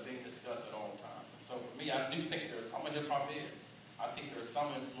 that are being discussed at all times. And so for me, I do think I'm a hip-hop head. I think there's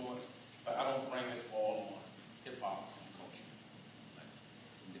some influence, but I don't bring it all on hip-hop and culture.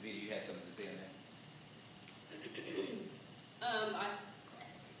 Davida, you had something to say on that?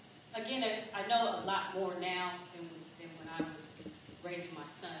 I know a lot more now than when I was raising my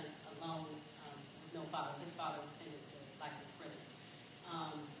son alone with no father. His father was sentenced to life in prison.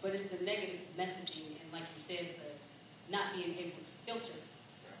 But it's the negative messaging and, like you said, the not being able to filter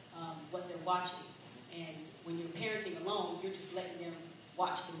what they're watching. And when you're parenting alone, you're just letting them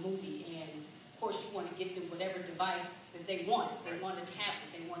watch the movie. And, of course, you want to get them whatever device that they want. They want a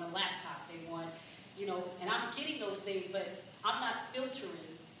tablet, they want a laptop, they want, you know, and I'm getting those things, but I'm not filtering,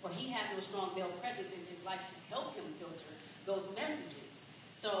 or he has no strong male presence in his life to help him filter those messages.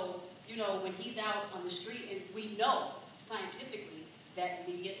 So, you know, when he's out on the street, and we know scientifically that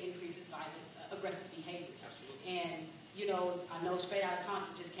media increases violent, aggressive behaviors. Absolutely. And, you know, I know Straight Outta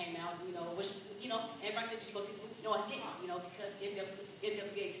Compton just came out, you know, which, you know, everybody said, did you go see the movie? No, I didn't, you know, because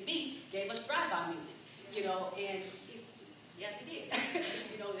NWA TV gave us drive-by music, you know, and yeah, they did.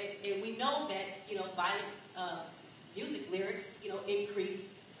 You know, and we know that, you know, violent music lyrics, you know, increase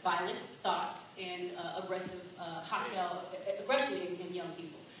violent thoughts and aggressive, hostile aggression in young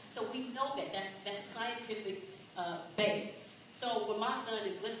people. So we know that. That's scientific based. So when my son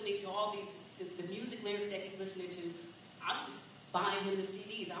is listening to all these, the music lyrics that he's listening to, I'm just buying him the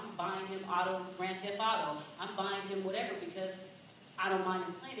CDs. I'm buying him Grand Theft Auto. I'm buying him whatever because I don't mind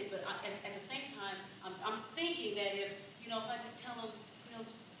him playing it. But at the same time, I'm thinking that if I just tell him, you know,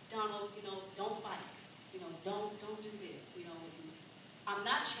 Donald, you know, don't fight. You know, don't do this. You know, I'm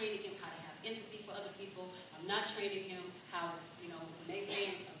not training him how to have empathy for other people. I'm not training him how, you know, when they say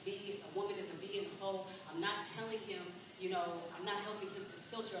a woman is a bee in the hole, I'm not telling him, you know, I'm not helping him to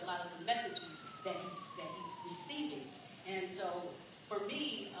filter a lot of the messages that he's receiving. And so for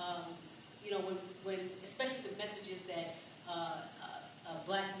me, you know, when especially the messages that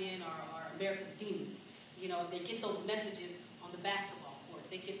black men are America's demons, you know, they get those messages on the basketball court.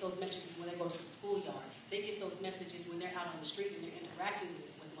 They get those messages when they go to the schoolyard. They get those messages when they're out on the street and they're interacting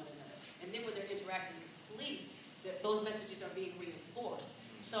with one another. And then when they're interacting with the police, those messages are being reinforced.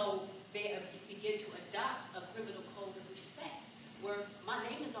 So they begin to adopt a criminal code of respect, where my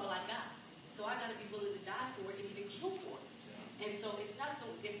name is all I got. So I got to be willing to die for it and even kill for it. And so it's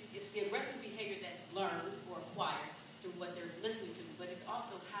the aggressive behavior that's learned or acquired through what they're listening to, but it's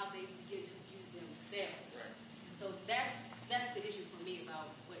also how they begin to view themselves. Right. So that's the issue for me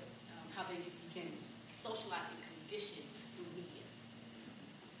about how they can socialize and condition through media.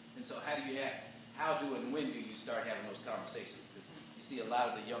 And so how do and when do you start having those conversations? Because you see a lot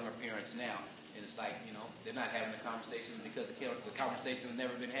of the younger parents now, and it's like, you know, they're not having the conversation because the conversation has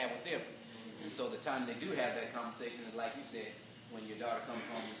never been had with them. And so the time they do have that conversation is like you said, when your daughter comes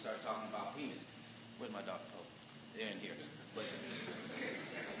home and starts talking about penis. Where's my daughter? Oh, they're in here. But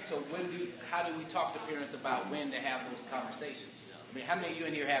so how do we talk to parents about when to have those conversations? I mean, how many of you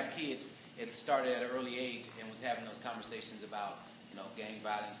in here have kids and started at an early age and was having those conversations about, you know, gang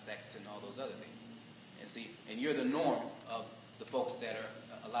violence, sex, and all those other things? And see, and you're the norm of the folks that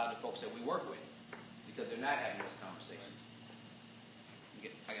are, a lot of the folks that we work with, because they're not having those conversations.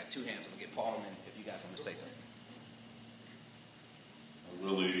 I got two hands. I'm going to get Paul, and then if you guys want to say something. I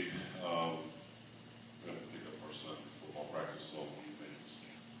really have to pick up our son in football practice, so I'm going to make this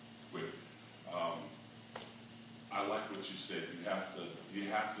quick. I like what you said. You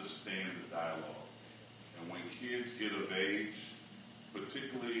have to stay in the dialogue. And when kids get of age,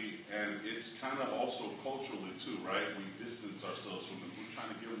 particularly, and it's kind of also culturally too, right? We distance ourselves from them. We're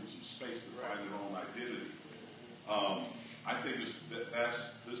trying to give them some space to find their own identity. I think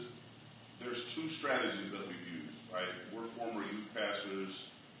there's two strategies that we've used, right? We're former youth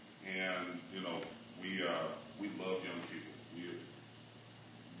pastors, and you know, we love young people. We have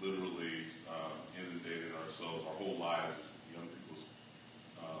literally inundated ourselves our whole lives as young people's,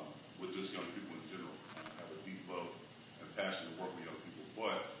 with just young people in general. Have a deep love and passion to work with young people.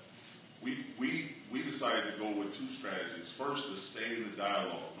 But we decided to go with two strategies. First, to stay in the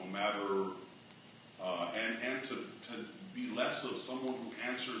dialogue, no matter, and to be less of someone who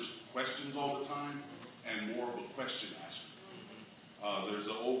answers questions all the time and more of a question asker. There's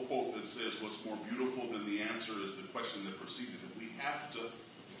an old quote that says, what's more beautiful than the answer is the question that preceded it. We have to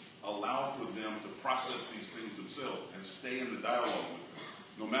allow for them to process these things themselves and stay in the dialogue with them,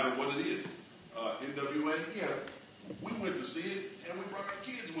 no matter what it is. NWA, yeah, we went to see it, and we brought our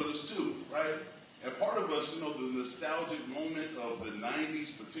kids with us too, right? And part of us, you know, the nostalgic moment of the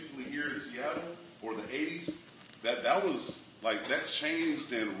 90s, particularly here in Seattle, or the 80s, that was like, that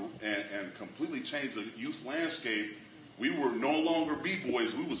changed and completely changed the youth landscape. We were no longer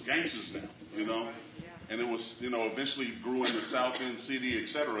B-boys, we was gangsters now, you know? And it was, you know, eventually grew into South End City, et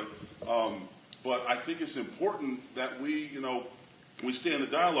cetera. But I think it's important that we, you know, we stay in the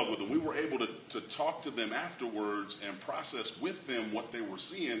dialogue with them. We were able to talk to them afterwards and process with them what they were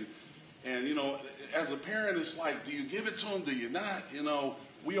seeing. And, you know, as a parent, it's like, do you give it to them? Do you not? You know,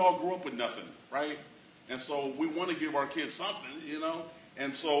 we all grew up with nothing, right? And so we want to give our kids something, you know?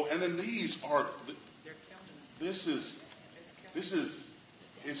 And so, and then this is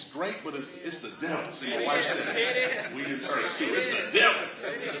it's great, but it's a devil. See, my wife said we in church too. It's a devil.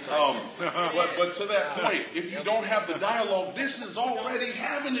 But to that point, if you don't have the dialogue, this is already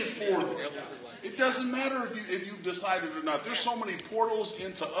having it for them. It doesn't matter if you decided or not. There's so many portals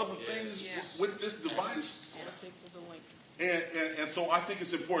into other things with this device. And so I think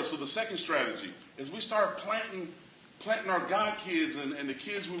it's important. So the second strategy is we start planting our God kids and the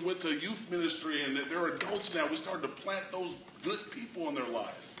kids we went to youth ministry and they're adults now. We started to plant those good people in their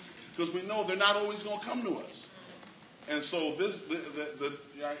lives because we know they're not always going to come to us. And so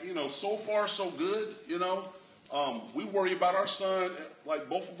so far so good. We worry about our son. Like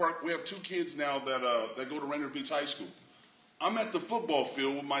we have 2 kids now that go to Rainier Beach High School. I'm at the football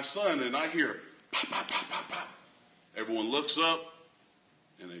field with my son and I hear pop, pop, pop, pop, pop. Everyone looks up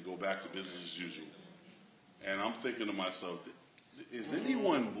and they go back to business as usual. And I'm thinking to myself, is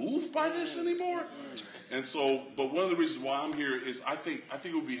anyone moved by this anymore? And so, but one of the reasons why I'm here is I think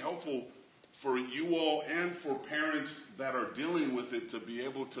it would be helpful for you all and for parents that are dealing with it to be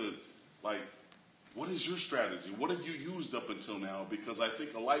able to, what is your strategy? What have you used up until now? Because I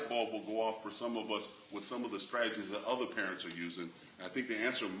think a light bulb will go off for some of us with some of the strategies that other parents are using. And I think the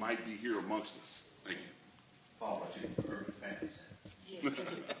answer might be here amongst us. Thank you. Follow to urban families.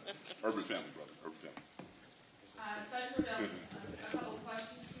 Urban family, brother. Urban family. So I just wrote down a couple of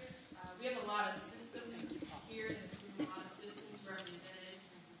questions here. We have a lot of systems here in this room, a lot of systems represented.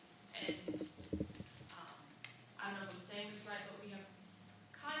 And I don't know if I'm saying this right, but we have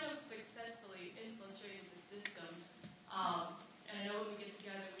kind of successfully infiltrated the system. And I know when we get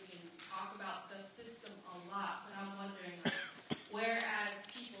together, we can talk about the system a lot, but I'm wondering, whereas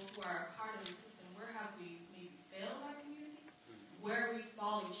people who are a part of the system, where have we maybe failed our community? Where are we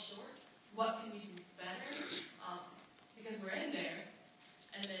falling short? What can we do better? Because we're in there,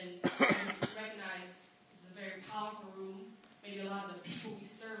 and then just recognize this is a very powerful room. Maybe a lot of the people we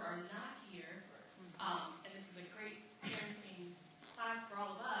serve are not here, and this is a great parenting class for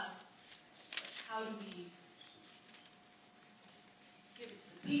all of us. But how do we give it to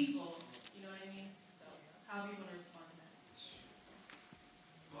the people? You know what I mean? So, how do you want to respond to that?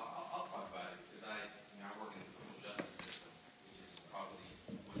 Well, I'll talk about it because I work in the criminal justice system, which is probably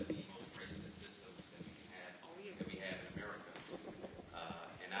one of the most racist systems that we have in America.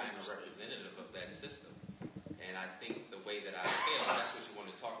 And I'm a representative of that system. And I think the way that I fail, that's what you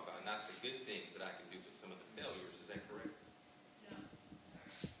want to talk about, not the good things that I can do, but some of the failures. Is that correct?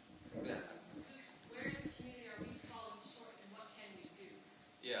 Yeah. Where as a community are we falling short, and what can we do?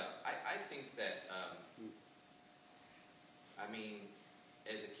 Yeah, I think that,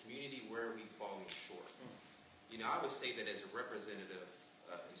 as a community, where are we falling short? I would say that as a representative,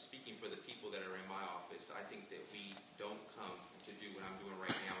 and speaking for the people that are in my office, I think that we don't come to do what I'm doing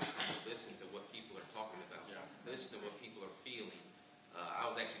right now and kind of listen to what people are talking about, listen to what people are feeling. I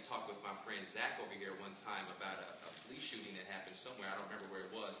was actually talking with my friend Zach over here one time about a police shooting that happened somewhere. I don't remember where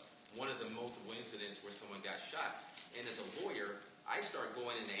it was. One of the multiple incidents where someone got shot. And as a lawyer, I start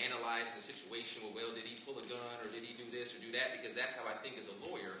going in to analyze the situation. Well, did he pull a gun or did he do this or do that? Because that's how I think as a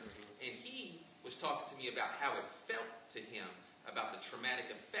lawyer. And he was talking to me about how it felt to him, about the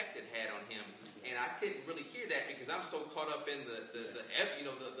traumatic effect it had on him. And I couldn't really hear that because I'm so caught up in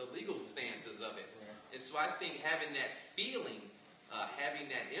the legal stances of it. And so I think having that feeling, having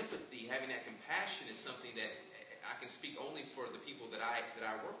that empathy, having that compassion is something that I can speak only for the people that I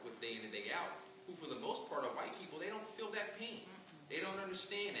work with day in and day out, who for the most part are white people. They don't feel that pain. They don't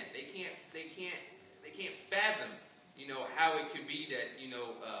understand that. They can't fathom, how it could be that,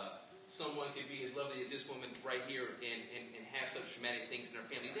 someone could be as lovely as this woman right here and have such traumatic things in her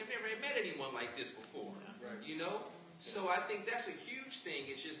family. They've never met anyone like this before, So I think that's a huge thing.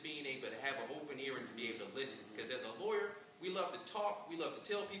 It's just being able to have an open ear and to be able to listen. Because as a lawyer, we love to talk. We love to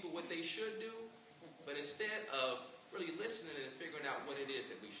tell people what they should do. But instead of really listening and figuring out what it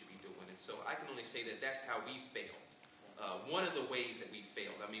is that we should be doing. And so I can only say that that's how we fail. One of the ways that we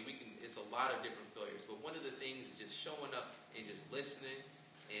failed. It's a lot of different failures. But one of the things is just showing up and just listening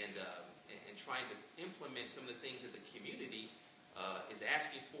and trying to implement some of the things that the community is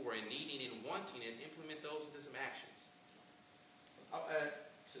asking for and needing and wanting, and implement those into some actions. I'll add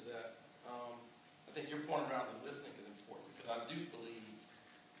to that. I think your point around the listening is important because I do believe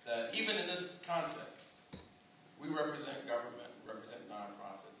that even in this context, we represent government, we represent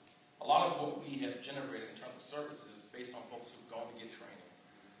nonprofit. A lot of what we have generated in terms of services is based on folks who've gone to get training.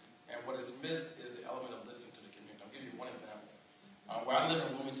 And what is missed is the element of listening to the community. I'll give you one example. Where I live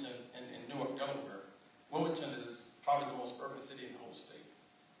in Wilmington, in Newark, Delaware, Wilmington is probably the most urban city in the whole state.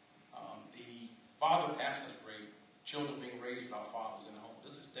 The father absence rate, children being raised without fathers in the home,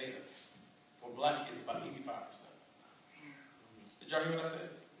 this is data. For black kids, about 85%. The Did y'all hear what I said?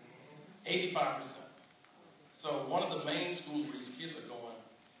 85%. So one of the main schools where these kids are going,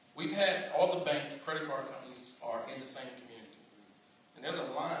 we've had all the banks, credit card companies are in the same community. And there's a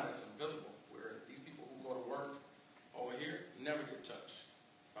line that's invisible where these people who go to work over here never get touched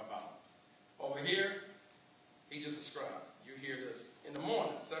by violence. Over here, he just described, you hear this in the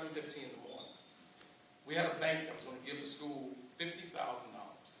morning, 7:15 in the mornings. We had a bank that was going to give the school $50,000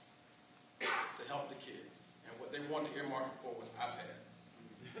 to help the kids. And what they wanted to earmark it for was iPads.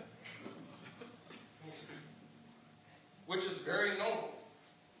 Which is very noble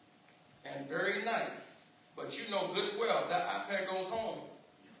and very nice. But you know good and well, that iPad goes home.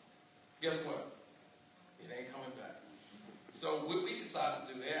 Guess what? It ain't coming back. So what we decided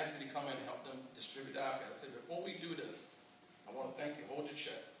to do, they asked me to come in and help them distribute the iPad. I said, before we do this, I want to thank you. Hold your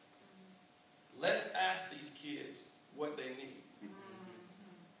check. Let's ask these kids what they need.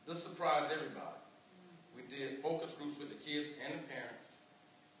 This surprised everybody. We did focus groups with the kids and the parents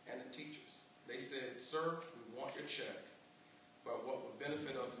and the teachers. They said, sir, we want your check. But what would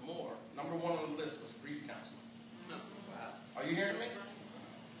benefit us more, number one on the list was grief counseling. Are you hearing me?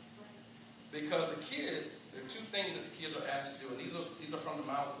 Because the kids, there are two things that the kids are asked to do, and these are from the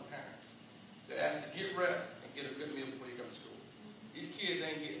mouths of the parents. They're asked to get rest and get a good meal before you come to school. These kids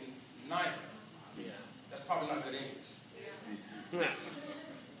ain't getting neither. That's probably not good English.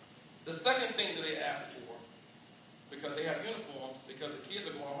 The second thing that they ask for, because they have uniforms, because the kids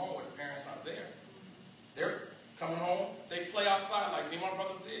are going home where the parents aren't there. They're coming home, they play outside like me and my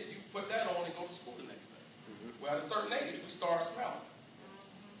brothers did. You put that on and go to school the next day. Well, at a certain age, we start smelling.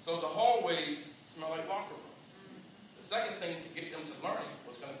 So the hallways smell like locker rooms. The second thing to get them to learning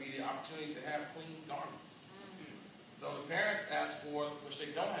was going to be the opportunity to have clean garments. So the parents asked for, which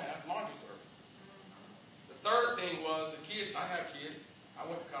they don't have, laundry services. The third thing was the kids, I have kids, I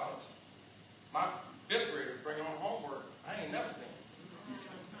went to college. My fifth graders bring home homework I ain't never seen.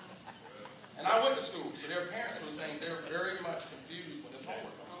 And I went to school, so their parents were saying they're very much confused when this homework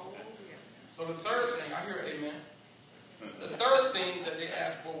comes home. So the third thing, I hear amen. The third thing that they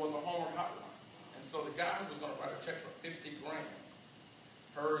asked for was a homework hotline. And so the guy who was going to write a check for $50,000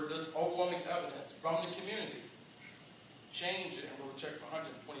 heard this overwhelming evidence from the community, changed it, and wrote a check for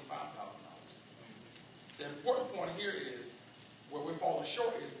 $125,000. The important point here is, where we're falling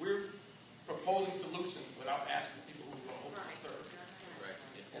short is we're proposing solutions without asking people who are going to serve.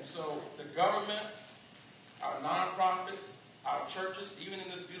 And so the government, our nonprofits, our churches, even in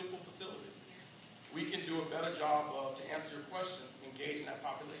this beautiful facility, we can do a better job of, to answer your question, engaging that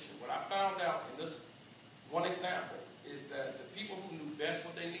population. What I found out in this one example is that the people who knew best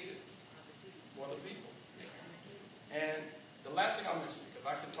what they needed were the people. And the last thing I'll mention, because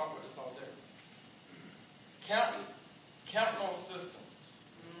I can talk about this all day, counting on systems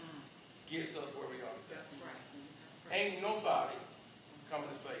gets us where we are today. That's right. Ain't nobody coming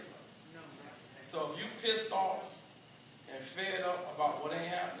to save us. So if you pissed off and fed up about what ain't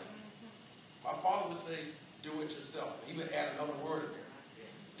happening, my father would say, do it yourself. And he would add another word in there.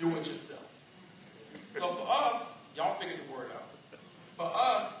 Do it yourself. So for us, y'all figure the word out. For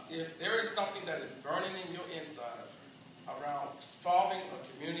us, if there is something that is burning in your inside around solving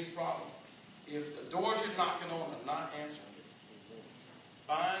a community problem, if the doors you're knocking on are not answering it,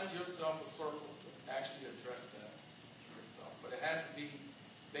 find yourself a circle to actually address that yourself. But it has to be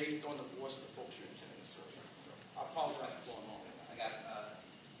based on the voice of the folks you're intending to serve. So I apologize for going long. I got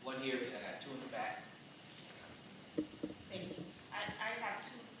one here, and I got two in the back. Thank you. I have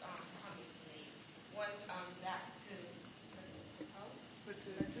two comments to make. One, back to,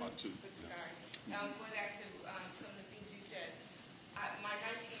 sorry. Going back to some of the things you said. My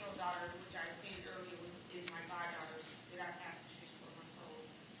 19-year-old daughter, which I stated earlier, is my goddaughter that I passed when she was 4 months old.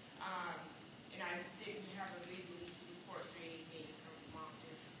 And I didn't have her legally report or anything. Her mom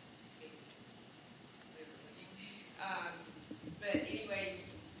just gave it, literally. But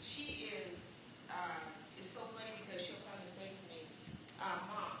anyways, she is, it's so funny because she'll come and say to me,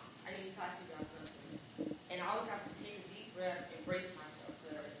 Mom, I need to talk to you about something. And I always have to take a deep breath and brace myself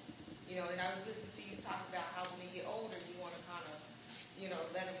because, and I was listening to you talk about how when they get older, you want to kind of,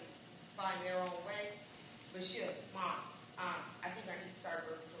 let them find their own way. But Mom, I think I need to start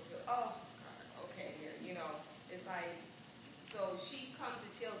working for real. Oh, God, okay, it's like, so she comes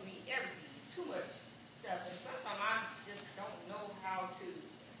and tells me everything, too much stuff. And sometimes I just don't know how to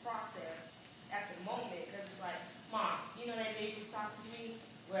process at the moment because it's like, Mom, that day you was talking to me?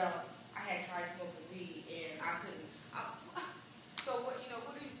 Well, I had tried smoking weed and I couldn't. So what,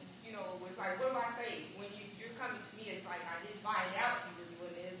 what do it's like, what do I say? When you're coming to me, it's like I didn't find out you were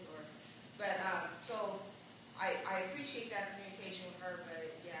doing this so I appreciate that communication with her, but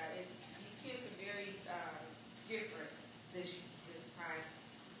yeah, these kids are very different this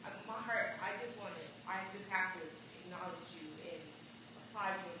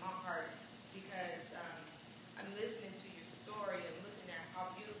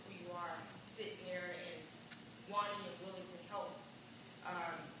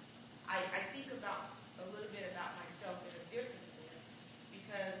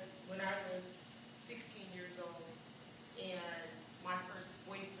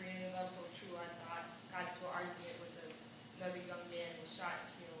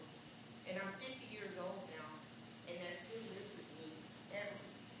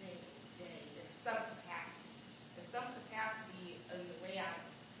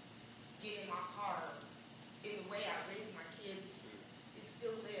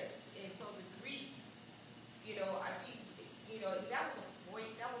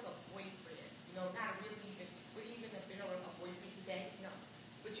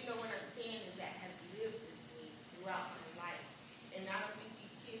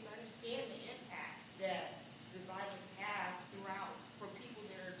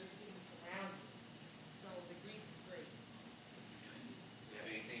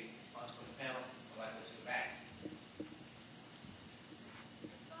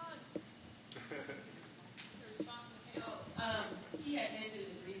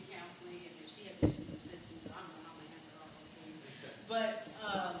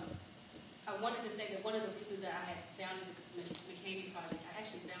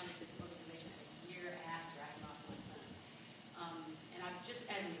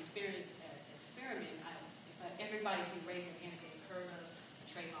everybody can raise their hand if they've heard of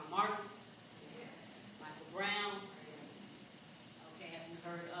Trayvon Martin, Michael Brown. Okay, have you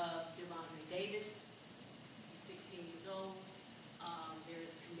heard of Devontae Davis? He's 16 years old.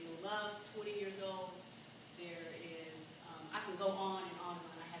 There's Camille Love, 20 years old. There is, I can go on and on and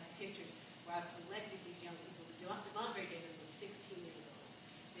on. I have pictures where I've collected these young people. Devontae Davis was 16 years old.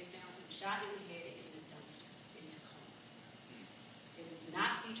 They found him shot in the head in a dumpster in Tacoma. It was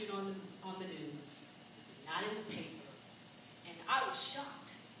not featured on the news. It was not in the paper. And I was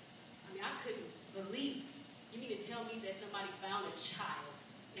shocked. I mean, I couldn't believe. You mean to tell me that somebody found a child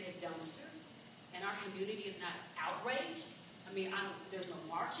in a dumpster and our community is not outraged? I mean, there's no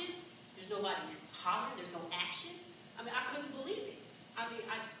marches. There's nobody hollering. There's no action. I mean, I couldn't believe it. I mean,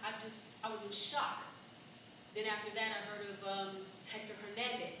 I was in shock. Then after that, I heard of Hector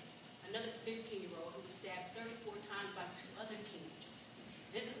Hernandez, another 15-year-old who was stabbed 34 times by 2 other teenagers.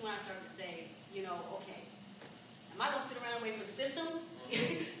 This is when I started to say, you know, okay, am I going to sit around and wait for the system?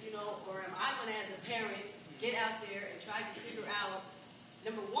 You know, or am I going to, as a parent, get out there and try to figure out,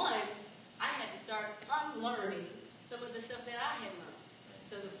 number one, I had to start unlearning some of the stuff that I had learned.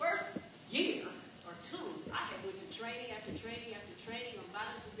 So the first year or 2, I had went to training after training after training on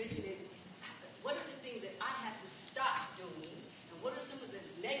violence prevention and what are the things that I have to stop doing and what are some of the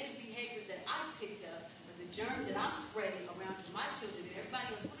negative behaviors that I picked up or the germs that I'm spreading around to my children and everybody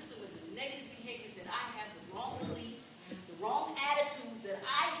else. What are some of the negative behaviors that I have, the wrong beliefs, the wrong attitudes that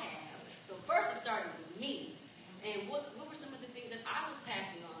I have? So first it started with me. And what were some of the things that I was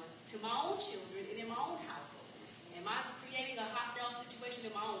passing on to my own children and in my own household? Am I creating a hostile situation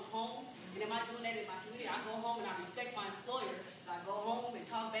in my own home? And am I doing that in my community? I go home and I respect my employer. And I go home and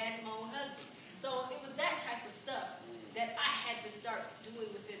talk bad to my own husband. So it was that type of stuff that I had to start doing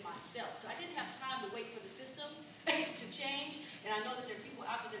within myself. So I didn't have time to wait for the system to change. And I know that there are people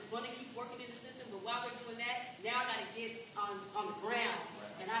out there that's going to keep working in the system. But while they're doing that, now I got to get on the ground.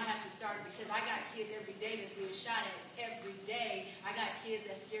 And I have to start because I got kids every day that's being shot at every day. I got kids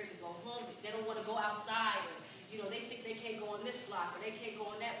that's scared to go home. They don't want to go outside. Or, you know, they think they can't go on this block or they can't go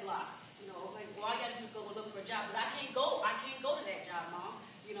on that block. You know, like, well, all you got to do is go look for a job. But I can't go to that job, Mom.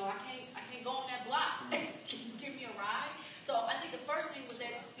 You know, I can't go on that block. Can you give me a ride? So I think the first thing was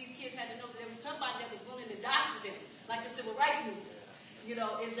that these kids had to know that there was somebody that was willing to die for them, like the Civil Rights Movement. You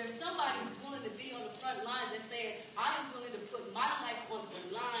know, is there somebody who's willing to be on the front line that's saying, I am willing to put my life on the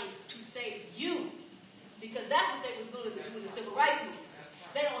line to save you? Because that's what they was willing to do in the Civil Rights Movement.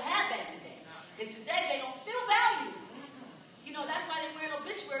 They don't have that today. And today they don't feel valued. You know, that's why they're wearing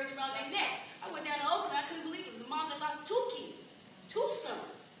obituaries around their necks. I went down to Oakland, I couldn't believe it. It was a mom that lost 2 kids, 2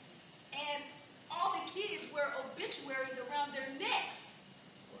 sons. And all the kids wear obituaries around their necks.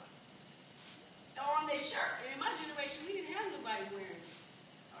 Or on their shirt. And in my generation, we didn't have nobody wearing,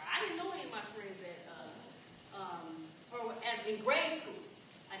 or I didn't know any of my friends that, or as in grade school,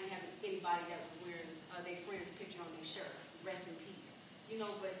 I didn't have anybody that was wearing their friend's picture on their shirt. Rest in peace. You know,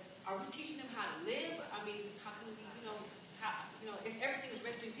 but are we teaching them how to live? I mean, how can we, it's everything is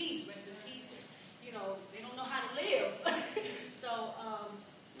rest in peace. And, you know, they don't know how to live.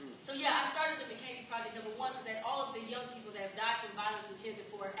 So yeah, I started the McCamey Project, number 1, so that all of the young people that have died from violence intended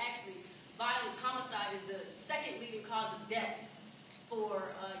for, actually, violence, homicide is the 2nd leading cause of death for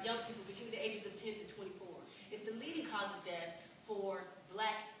young people between the ages of 10 to 24. It's the leading cause of death for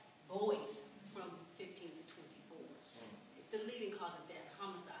black boys from 15 to 24. It's the leading cause of death,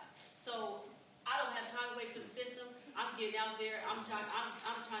 homicide. So I don't have time to wait for the system. I'm getting out there. And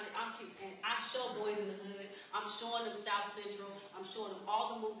I show boys in the hood. I'm showing them South Central. I'm showing them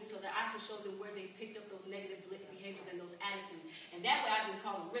all the movies so that I can show them where they picked up those negative behaviors and those attitudes. And that way I just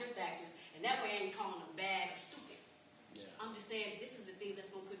call them risk factors. And that way I ain't calling them bad or stupid. Yeah. I'm just saying this is the thing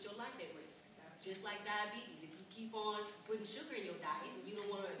that's going to put your life at risk. Just like diabetes. If you keep on putting sugar in your diet and you don't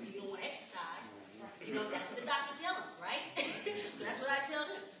want to exercise, you know, that's what the doctor tell them, right? So that's what I tell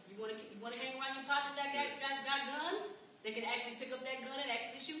them. You want to hang around your partners that got guns? They can actually pick up that gun and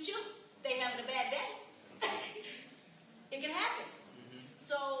actually shoot you. If they having a bad day. It can happen.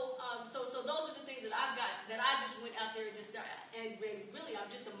 So those are the things that I've got, that I just went out there and just started. And really, I'm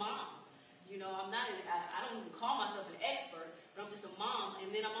just a mom. You know, I don't even call myself an expert, but I'm just a mom. And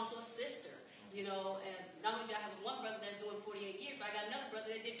then I'm also a sister. You know, and not only do I have one brother that's doing 48 years, but I got another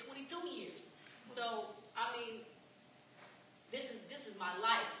brother that did 22 years. So, I mean, this is my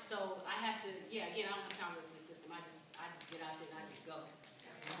life. So I have to, again, I don't have time to wait for the system. I just get out there and I just go.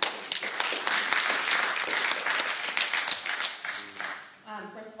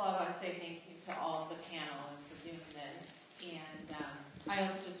 First of all, I want to say thank you to all of the panel for doing this. And I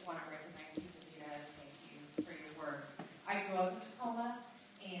also just want to recognize you, Davida, and thank you for your work. I grew up in Tacoma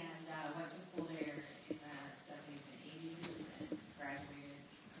and went to school there in the 70s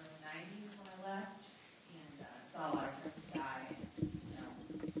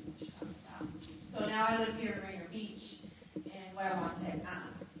So now I live here in Rainier Beach, and what I want to,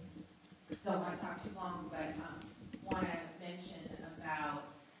 don't want to talk too long, but want to mention about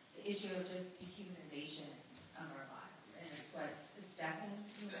the issue of just dehumanization of our lives. And it's what Stephen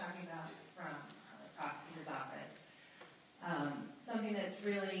was talking about from the prosecutor's office. Something that's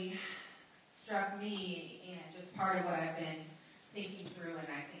really struck me, and just part of what I've been thinking through, and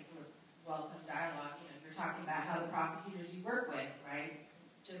I think would welcome dialogue. You know, you're talking about how the prosecutors you work with, right,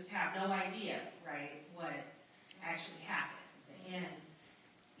 just have no idea, right, what actually happens. And,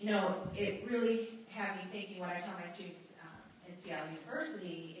 you know, it really had me thinking, what I tell my students in Seattle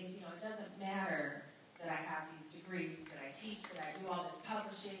University is, you know, it doesn't matter that I have these degrees, that I teach, that I do all this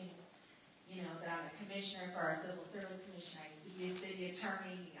publishing, you know, that I'm a commissioner for our Civil Service Commission. I used to be a city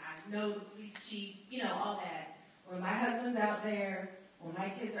attorney. I know the police chief, you know, all that. When my husband's out there, when my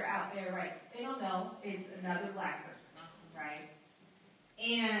kids are out there, right, they don't know it's another black person, right?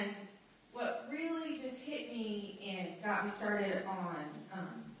 And what really just hit me and got me started on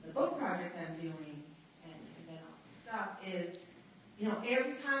the book project I'm doing, and then I'll stop, is, you know,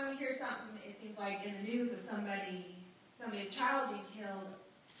 every time we hear something, it seems like in the news of somebody's child being killed,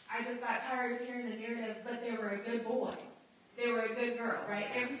 I just got tired of hearing the narrative, but they were a good boy. They were a good girl, right?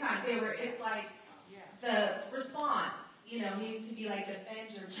 Every time it's like the response, you know, needing to be like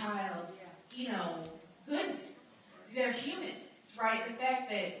defend your child's, you know, goodness. They're humans, right? The fact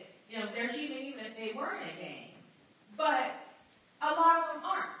that, you know, they're human even if they weren't a gang. But a lot of them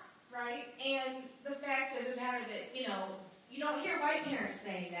aren't, right? And the fact of the matter that, you know, you don't hear white parents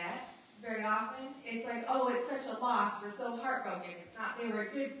saying that very often. It's like, oh, it's such a loss. We're so heartbroken. It's not, they were a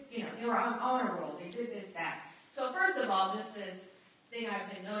good, you know, they were on honor roll. They did this, that. So first of all, just this thing I've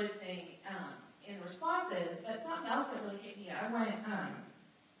been noticing in responses, but something else that really hit me. I went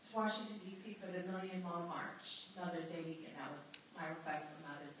to Washington, D.C. for the Million Mom March, Mother's Day weekend. That was my request for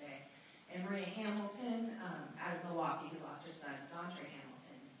Mother's Day. And Maria Hamilton, out of Milwaukee, who lost her son, Dontre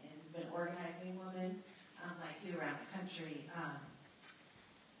Hamilton, and has been organizing women like you around the country.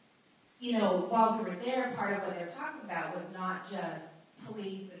 You know, while we were there, part of what they were talking about was not just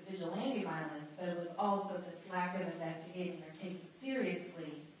police and vigilante violence, but it was also this lack of investigating or taking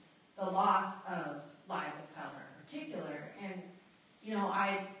seriously the loss of lives of color in particular. And, you know,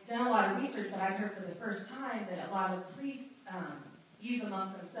 I've done a lot of research, but I've heard for the first time that a lot of police use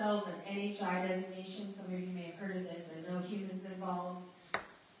amongst themselves an NHI designation. Some of you may have heard of this, a no humans involved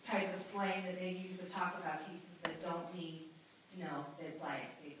type of slang that they use to talk about cases that don't need, you know, that's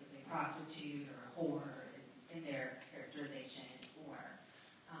like basically prostitute or a whore in their characterization, or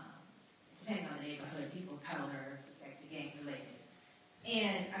depending on the neighborhood, people of color, suspected gang related.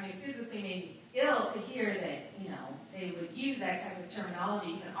 And I mean, physically made me ill to hear that, you know, they would use that type of terminology.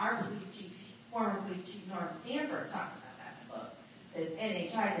 Even our police chief, former police chief Norm Stanford, talks about that in the book, this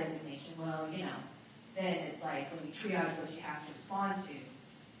NHI designation. Well, you know, then it's like when you triage what you have to respond to,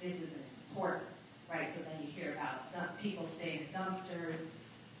 this isn't as important, right? So then you hear about people staying in dumpsters,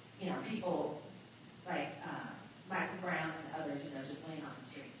 you know, people like Michael Brown and others, you know, just laying on the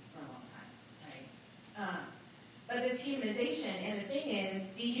street for a long time, right? But this humanization, and the thing is,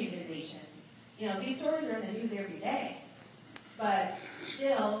 dehumanization. You know, these stories are in the news every day, but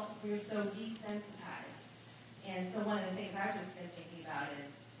still, we're so desensitized. And so one of the things I've just been thinking about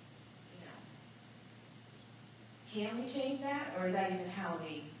is, you know, can we change that, or is that even how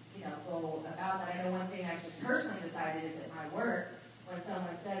we, you know, go about that? I know one thing I've just personally decided is at my work, when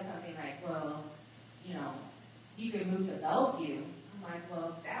someone says something like, well, you know, you could move to Bellevue, I'm like,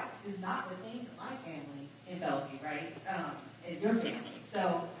 well, that is not the same to my family in Bellevue, right, as your family.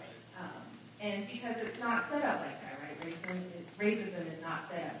 So, and because it's not set up like that, right? Racism is not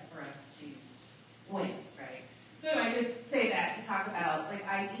set up for us to win, right? So I just say that to talk about like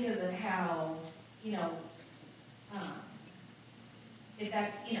ideas of how, you know, if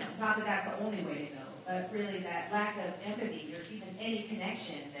that's, you know, not that that's the only way to go, but really that lack of empathy or even any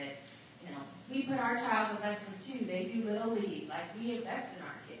connection that, you know, we put our child in lessons too. They do Little League, like we invest in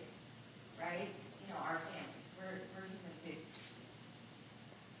our kids, right? You know, our families. We're human too.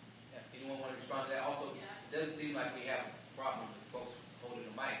 Yeah. Anyone want to respond to that? Also, it doesn't seem like we have a problem with folks holding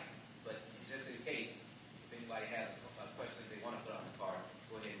the mic, but just in case, if anybody has a question they want to put on the card,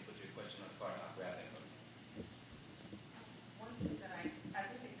 go ahead and put your question on the card and I'll grab that one. One thing that I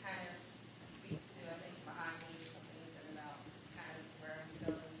think it kind of speaks to, I think behind me is something you said about kind of where I'm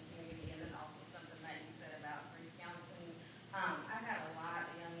going in the community, and then also something that you said about grief counseling. I've had a lot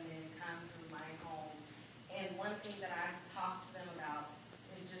of young men come through my home,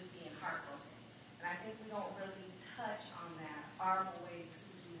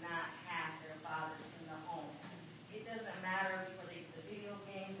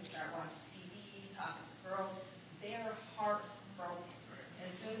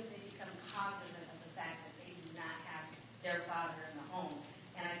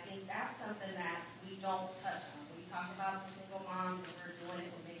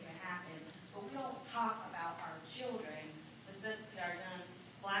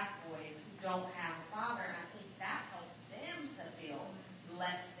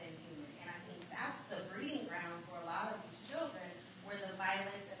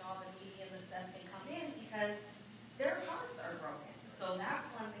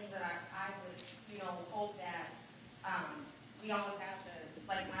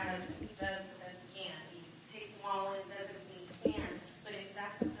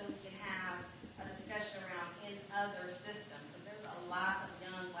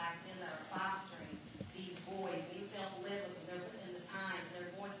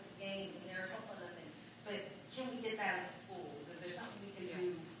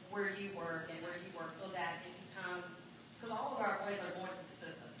 work and where you work so that it becomes, because all of our boys are going through the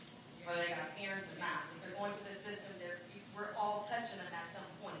system, whether they got parents or not. If they're going through the system, we're all touching them at some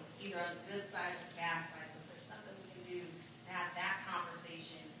point, either on the good side or the bad side. So if there's something we can do to have that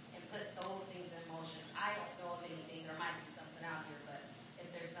conversation and put those things in motion, I don't know of anything. There might be something out here, but if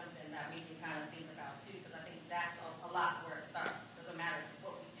there's something that we can kind of think about too, because I think that's a lot where it starts. It doesn't matter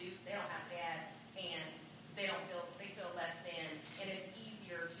what we do. They don't have dad, and they feel less than, and it's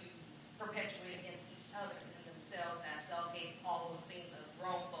easier to perpetuate against each other and themselves, that self-hate, all those things as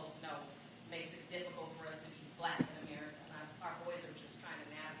grown folks know makes it difficult for us to be black in America. And our boys are just trying to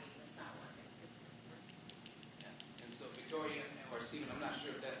navigate, and it's not working. And so Victoria or Stephen, I'm not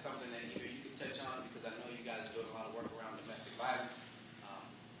sure if that's something that either you could touch on, because I know you guys are doing a lot of work around domestic violence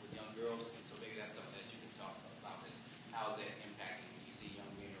with young girls, and so maybe that's something that you can talk about. Is how is that impacting when you see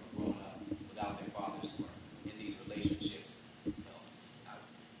young men who are growing up without their fathers or in these relationships?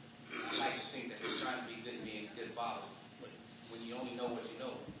 I like to think that they're trying to be good men, good fathers, but when you only know what you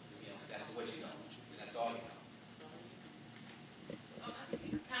know, that's what you know, and that's all you know.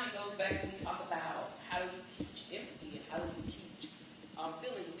 It kind of goes back when we talk about how do we teach empathy and how do we teach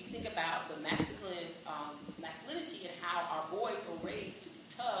feelings. If we think about the masculinity and how our boys were raised to be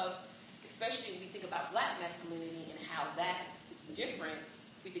tough, especially when we think about black masculinity and how that is different.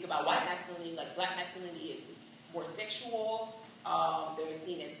 We think about white masculinity, like black masculinity is more sexual. They're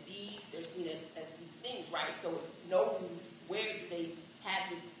seen as beasts. They're seen as these things, right? So where do they have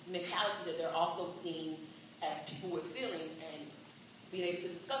this mentality that they're also seen as people with feelings and being able to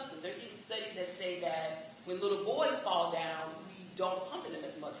discuss them. There's even studies that say that when little boys fall down, we don't comfort them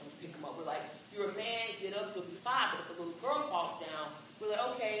as much when we pick them up. We're like, you're a man, get up, you'll be fine. But if a little girl falls down, we're like,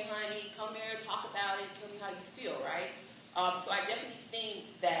 okay, honey, come here, talk about it, tell me how you feel, right? So I definitely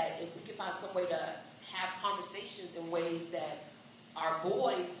think that if we can find some way to have conversations in ways that our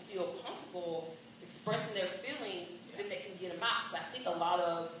boys feel comfortable expressing their feelings, then they can get them out. Because I think a lot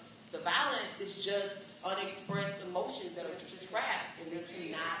of the violence is just unexpressed emotions that are trapped, and they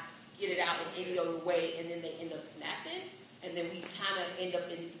cannot get it out in any other way, and then they end up snapping, and then we kind of end up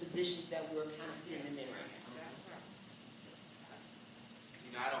in these positions that we're kind of seeing them in right now.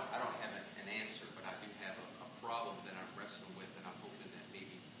 You know, I don't have an answer, but I do have a problem that I'm wrestling with, and I'm hoping that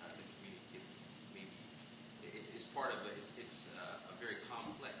maybe the community can maybe it's part of it's a very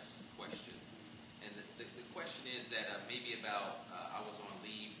complex question, and the question is that maybe about I was on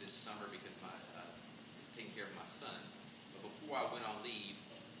leave this summer because taking care of my son, but before I went on leave,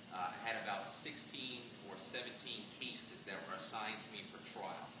 I had about 16 or 17 cases that were assigned to me for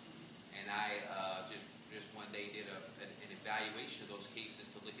trial, and I just one day did an evaluation of those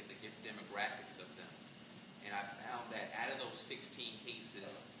cases to look at the demographics of them. And I found that out of those 16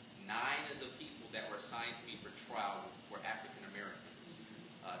 cases, 9 of the people that were assigned to me for trial were African Americans.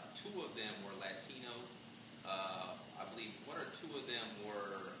 2 of them were Latino. I believe 1 or 2 of them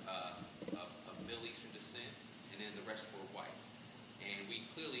were of Middle Eastern descent, and then the rest were white. And we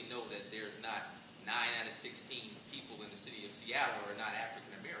clearly know that there's not 9 out of 16 people in the city of Seattle are not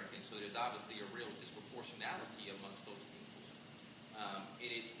African American, so there's obviously a real disproportionality amongst those people. And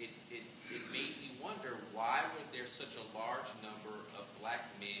it made me wonder, why were there such a large number of black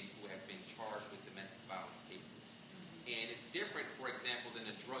men who have been charged with domestic violence cases? And it's different, for example, than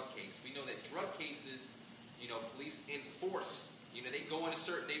a drug case. We know that drug cases, police enforce. They go into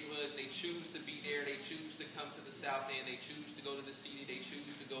certain neighborhoods, they choose to be there, they choose to come to the South End, they choose to go to the city, they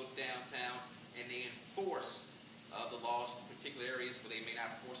choose to go downtown, and they enforce the laws in particular areas where they may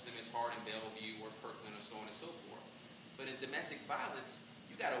not enforce them as hard in Bellevue or Kirkland or so on and so forth. But in domestic violence,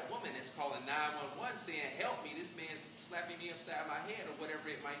 you got a woman that's calling 911 saying, help me, this man's slapping me upside my head, or whatever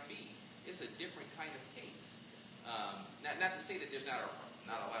it might be. It's a different kind of case. Not to say that there's not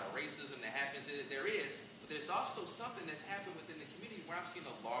a lot of racism that happens, there is, but there's also something that's happened within the community where I've seen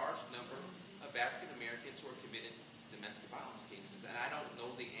a large number of African Americans who are committed domestic violence cases. And I don't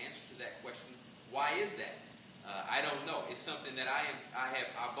know the answer to that question. Why is that? I don't know. It's something that I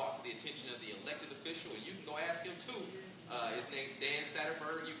brought to the attention of the elected official, and you can go ask him too. His name is Dan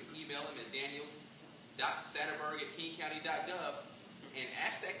Satterberg. You can email him at daniel.satterberg@kingcounty.gov and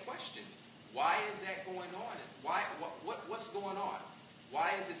ask that question. Why is that going on? What's going on?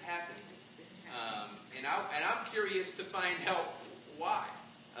 Why is this happening? And I'm curious to find out why.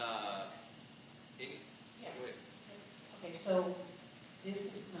 Okay, so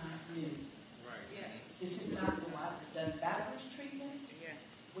this is not new. Right. Yeah. This is not new. I've done batterers treatment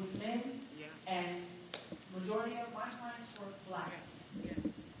with men, and majority of my clients were black.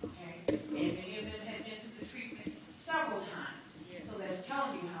 Okay, and many of them had been through the treatment several times. So that's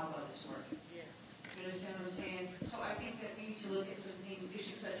telling you how well it's working. You understand what I'm saying? So I think that we need to look at some things,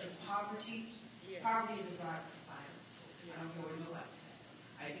 issues such as poverty. poverty is a driver of violence. I don't care what nobody says.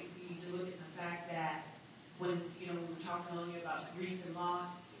 I think we need to look at the fact that when, we were talking earlier about grief and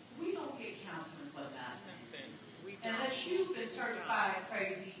loss, we don't get counseling for nothing. Unless you've been certified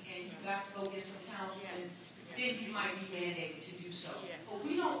crazy and you got to go get some counseling, then you might be mandated to do so. But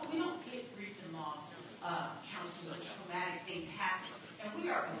we don't get grief and loss counseling when traumatic things happen. And we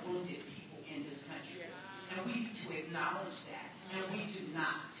are a wounded people in this country. And we need to acknowledge that. And we do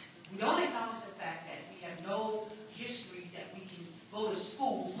not. We don't acknowledge the fact that we have no history that we can go to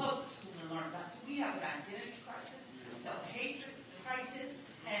school, public school, and learn about. So we have an identity crisis, a self-hatred crisis,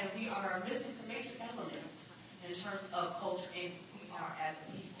 and we are missing some major elements in terms of culture, and we are as a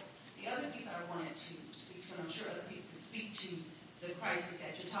people. The other piece I wanted to speak to, and I'm sure other people can speak to the crisis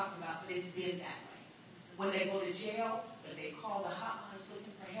that you're talking about, but it's been that way. When they go to jail, when they call the hotlines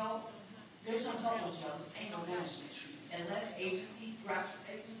looking for help, there's no help in jail. There's ain't no management treatment. Unless agencies, grassroots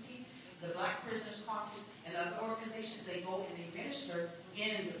agencies, the Black Prisoners Caucus, and other organizations, they go and they minister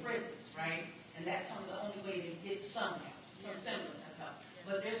in the prisons, right? And that's some of the only way they get some help, some semblance of help.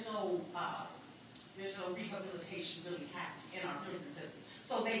 But there's no rehabilitation really happening in our prison system.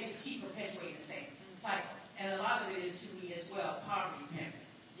 So they just keep perpetuating the same cycle. And a lot of it is, to me as well, poverty pimping.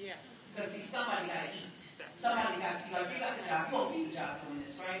 Yeah. Because, see, somebody got to eat. Somebody got to, if you got the job, you won't keep the job doing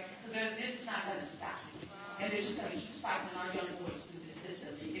this, right? Because this is not going to stop. And they're just going to keep cycling our young boys through this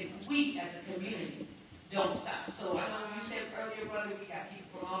system if we, as a community, don't stop. So I know you said earlier, brother, we got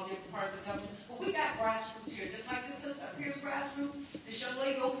people from all different parts of the government, but we got grassroots here. Just like this sister up here's grassroots, this young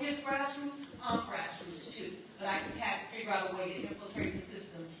lady over here's grassroots, I'm grassroots too. But I just had to figure out a way to infiltrate the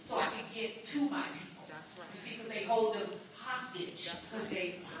system so I could get to my people. That's right. You see, because they hold them hostage. Because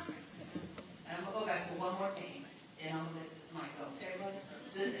they, and I'm going to go back to one more thing, and I'm going to let this mic go. Okay, brother?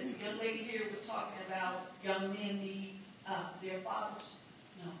 The young lady here was talking about young men need their fathers.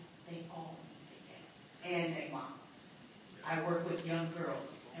 No, they all need their dads and their mamas. I work with young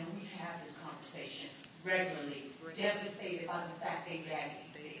girls, and we have this conversation regularly, devastated by the fact they daddy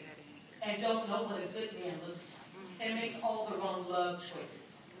and don't know what a good man looks like, and makes all the wrong love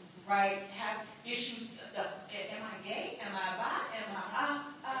choices, right? Have issues, am I gay? Am I bi? Am I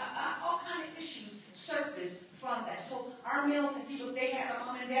all kind of issues surface from that. So our males and females, they had a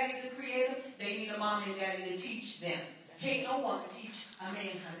mom and daddy to create them. They need a mom and daddy to teach them. Can't no one teach a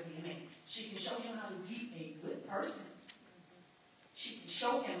man how to be a man. She can show him how to be a good person. She can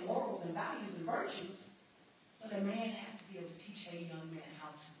show him morals and values and virtues. But a man has to be able to teach a young man how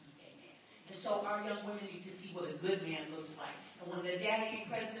to be a man. And so our young women need to see what a good man looks like. And when the daddy is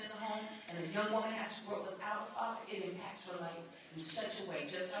present in the home and a young woman has to grow without a father, it impacts her life in such a way,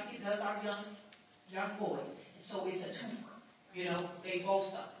 just like it does our young boys. And so it's a twofer. They both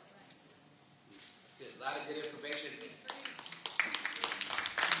suffer. That's good. A lot of good information.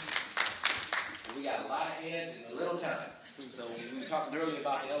 And we got a lot of heads in a little time. So we were talking earlier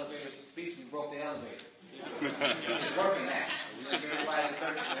about the elevator speech. We broke the elevator. It's working now. We're going to give everybody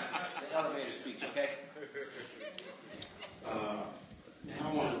the elevator speech, okay? I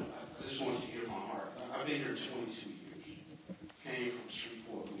just want you to hear my heart. I've been here 22 years. Came from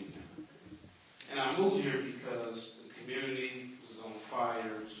Shreveport, Louisiana. And I moved here because the community was on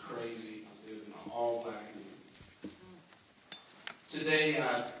fire. It was crazy. I lived in an all-black community. Today,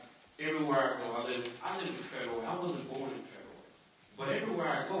 everywhere I go, I live in Federal. I wasn't born in Federal. But everywhere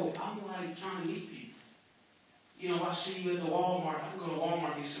I go, I'm like trying to meet people. I see you at the Walmart. I can go to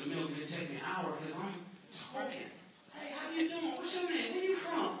Walmart and get some milk, and it take me an hour because I'm talking. Hey, how you doing? What's your name? Where you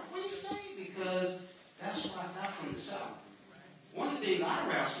from? What you say? Because that's what I got from the South. One of the things I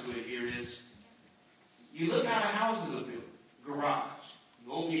wrestle with here is you look how the houses are built. Garage.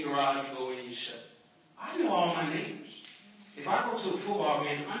 You open your garage, you go in, you shut. I know all my neighbors. If I go to a football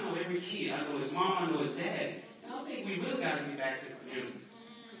game, I know every kid. I know his mom, I know his dad. And I think we really got to get back to the community.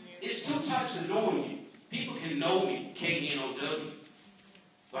 It's two types of knowing you. People can know me, K-N-O-W.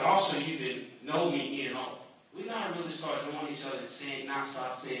 But also you can know me, N-O. We got to really start knowing each other and not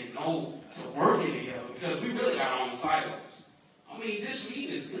stop saying no to working together because we really got on the sidelines. I mean, this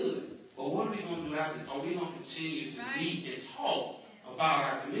meeting is good, but what are we going to do after this? Are we going to continue to meet and talk about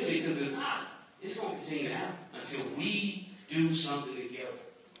our community? Because if not, it's going to continue to happen until we do something together.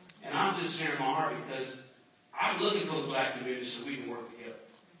 And I'm just sharing my heart because I'm looking for the black community so we can work together.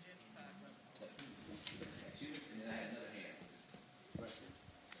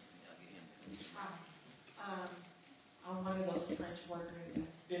 I'm one of those French workers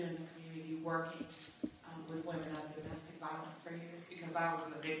that's been in the community working with women of domestic violence for years because I was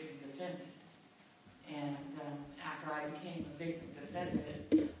a victim defendant. And after I became a victim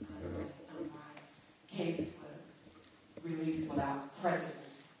defendant, my case was released without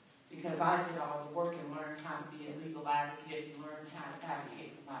prejudice because I did all the work and learned how to be a legal advocate and learned how to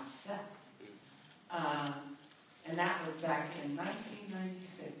advocate for myself. And that was back in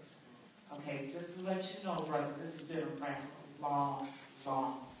 1996. Okay, just to let you know, brother, this has been around a long,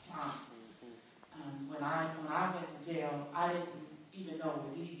 long time. When I went to jail, I didn't even know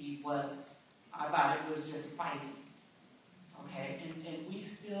what DV was. I thought it was just fighting. Okay, and we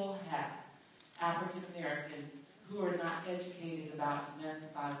still have African Americans who are not educated about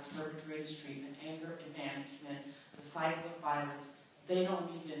domestic violence, perpetrator treatment, anger and management, the cycle of violence. They don't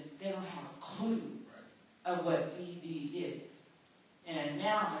have a clue of what DV is. And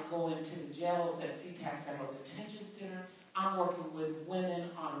now I go into the jails at SeaTac Federal Detention Center. I'm working with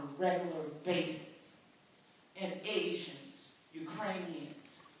women on a regular basis. And Asians,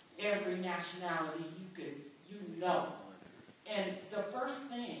 Ukrainians, every nationality you know. And the first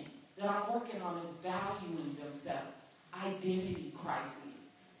thing that I'm working on is valuing themselves, identity crises,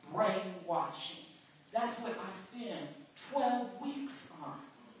 brainwashing. That's what I spend 12 weeks on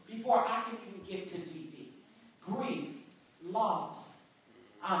before I can even get to DV. Grief, loss,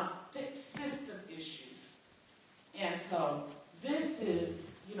 system issues. And so this is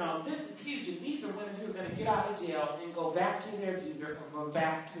huge. And these are women who are going to get out of jail and go back to their abuser or go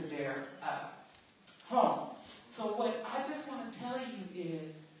back to their homes. So what I just want to tell you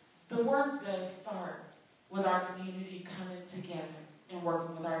is the work does start with our community coming together and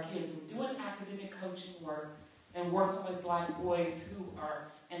working with our kids and doing academic coaching work and working with black boys who are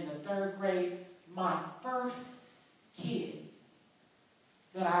in the 3rd grade. My first kid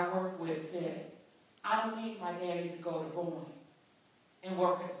that I work with said, I don't need my daddy to go to Boeing and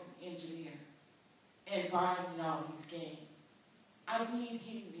work as an engineer and buy me all these games. I need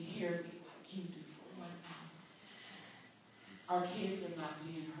him to hear me like you do for 1 hour. Our kids are not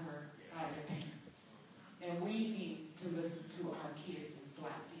being heard by their parents. And we need to listen to our kids as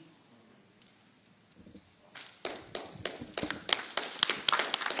black people.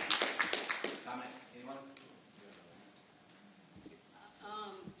 Comment? Anyone?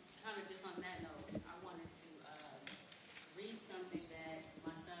 Kind of just on that note, I wanted to read something that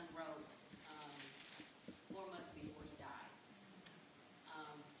my son wrote 4 months before he died,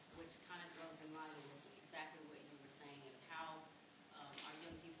 which kind of goes in line with exactly what you were saying and how our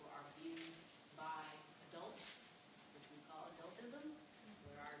young people are viewed by adults, which we call adultism,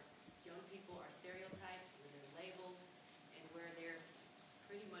 where our young people are stereotyped, where they're labeled, and where they're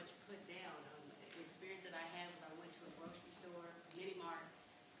pretty much put down. The experience that I had was I went to a grocery store, a mini mart,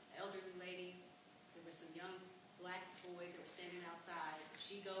 elderly lady, there were some young black boys that were standing outside.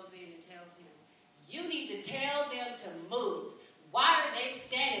 She goes in and tells him, you need to tell them to move. Why are they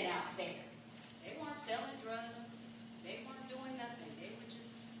standing out there? They weren't selling drugs. They weren't doing nothing. They were just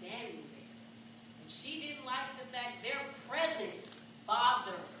standing there. And she didn't like the fact their presence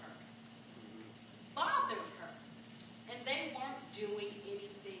bothered her. Bothered her. And they weren't doing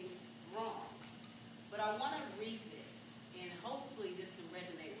anything wrong. But I want to read this, and hopefully this can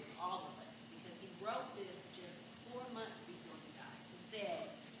resonate with all of us, because he wrote this just 4 months before he died. He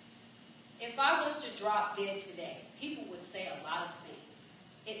said, if I was to drop dead today, people would say a lot of things.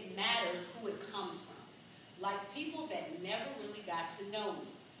 It matters who it comes from. Like people that never really got to know me.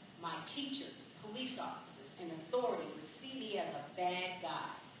 My teachers, police officers, and authority would see me as a bad guy.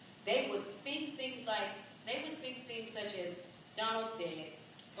 They would think things such as, Donald's dead.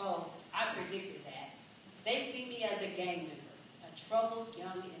 Oh, I predicted that. They see me as a gang member, a troubled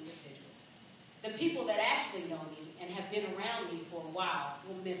young individual. The people that actually know me and have been around me for a while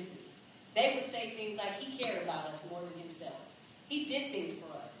will miss me. They would say things like he cared about us more than himself. He did things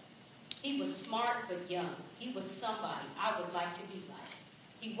for us. He was smart but young. He was somebody I would like to be like.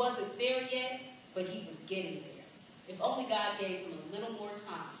 He wasn't there yet, but he was getting there. If only God gave him a little more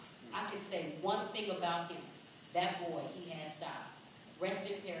time, I could say one thing about him. That boy, he has style. Rest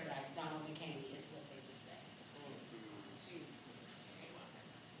in paradise, Donald McCaney is what they would say.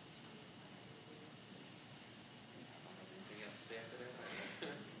 Anything else to say after that?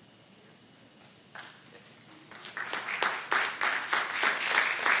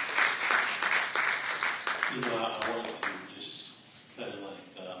 I wanted to just kind of like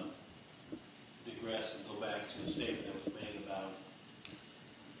digress and go back to a statement that was made about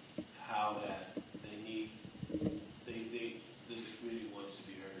how that the community wants to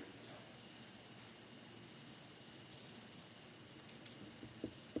be heard.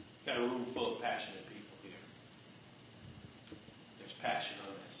 Got a room full of passionate people here. There's passion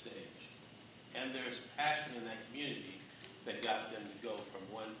on that stage. And there's passion in that community that got them to go from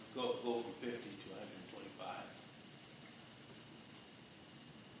 50 to 125.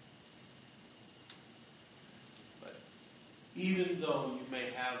 But even though you may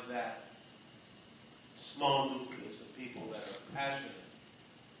have that small nucleus of people that are passionate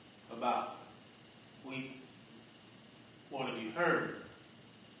about we want to be heard.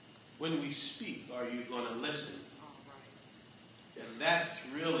 When we speak, are you going to listen? And that's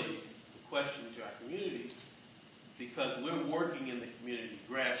really the question to our community, because we're working in the community,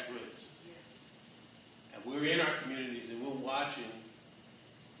 grassroots. And we're in our communities and we're watching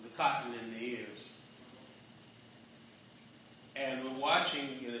the cotton in the ears. And we're watching,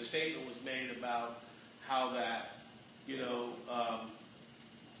 and a statement was made about how that,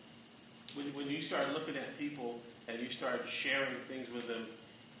 when you start looking at people and you start sharing things with them,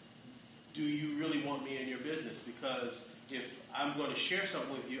 do you really want me in your business? Because if I'm going to share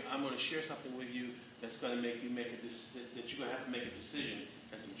something with you, I'm going to share something with you that's going to make you that you're going to have to make a decision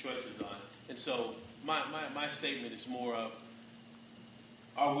and some choices on. And so my statement is more of,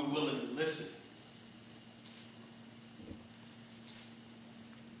 are we willing to listen?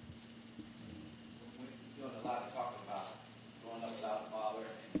 We're doing a lot of talking about growing up without a father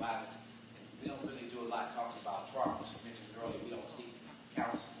and violence. And we don't really do a lot talking about trauma. As I mentioned earlier, we don't seek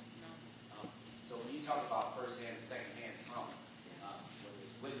counseling. So when you talk about first-hand and second-hand trauma, whether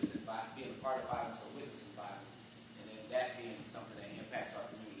it's witnessing, being a part of violence or witnessing violence, and then that being something that impacts our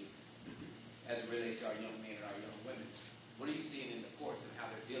community as it relates to our young men and our young women, what are you seeing in the courts and how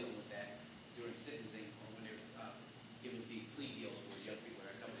they're dealing with that during sentencing or when they're giving these plea deals for young people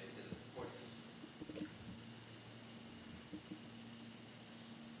that are coming into the court system?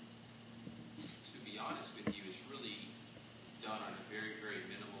 To be honest with you, it's really done on a very, very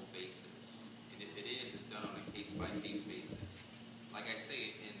minimal basis. And if it is, it's done on a case-by-case basis. Like I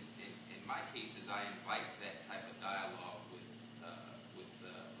say, in my cases, I invite that type of dialogue with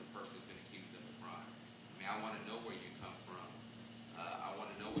the person who's been accused of a crime. I mean, I want to know where you come from. I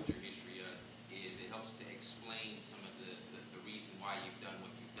want to know what your history is. It helps to explain some of the reason why you've done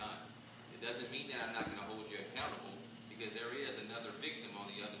what you've done. It doesn't mean that I'm not going to hold you accountable, because there is another victim on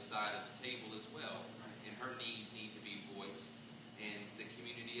the other side of the table as well, and her needs need to be voiced, and the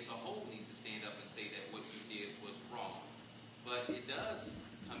community as a whole needs to stand up and say that what you did was wrong. But it does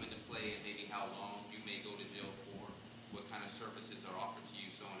come into play in maybe how long you may go to jail for, what kind of services are offered to you,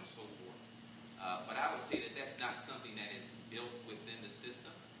 so on and so forth. But I would say that that's not something that is built within the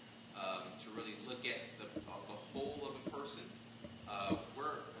system to really look at the whole of a person.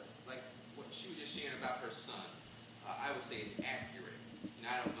 We're like what she was just sharing about her son. I would say it's accurate.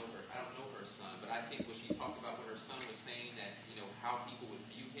 I don't know her son, but I think what she talked about, what her son was saying, that how people would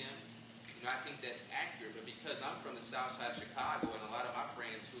view him. I think that's accurate, but because I'm from the south side of Chicago and a lot of my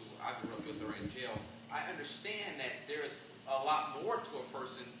friends who I grew up with are in jail, I understand that there's a lot more to a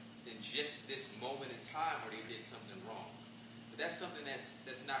person than just this moment in time where they did something wrong. But that's something that's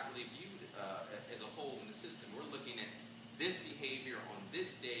not really viewed as a whole in the system. We're looking at this behavior on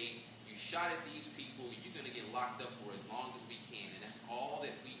this day. You shot at these people. You're going to get locked up for as long as we can, and that's all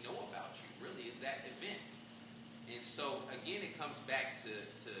that we know about you, really, is that event. And so, again, it comes back to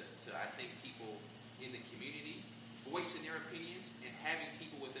I think, people in the community voicing their opinions and having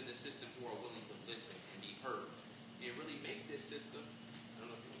people within the system who are willing to listen and be heard and really make this system, I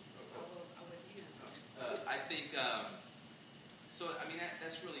don't know if you I think, so, I mean,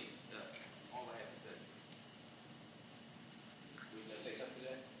 that's really all I have to say. Were you going to say something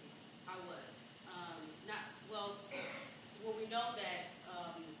to that? I was. Well, we know that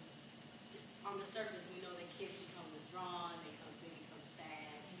on the surface, we know that kids become withdrawn, they become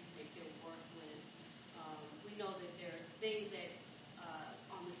sad, they feel worthless. We know that there are things that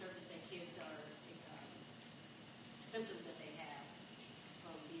on the surface that kids are symptoms that they have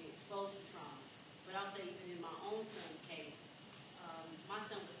from being exposed to trauma. But I'll say even in my own son's case, my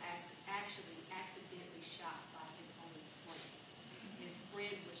son was actually accidentally shot by his own friend. His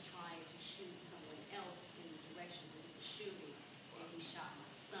friend was trying to shoot someone else in the direction where he was shooting, and he shot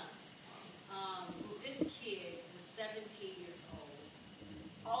my son. This kid was 17 years old.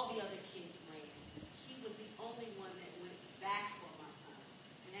 All the other kids ran. He was the only one that went back for my son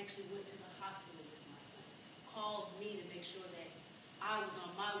and actually went to the hospital with my son. Called me to make sure that I was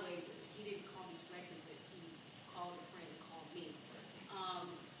on my way, but he didn't call me directly, but he called a friend and called me.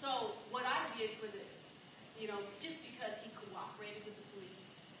 So what I did for just because he cooperated with the police,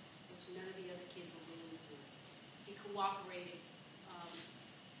 which none of the other kids were willing to do, he cooperated.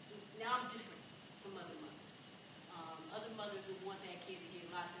 Now I'm different from other mothers. Other mothers would want that kid to get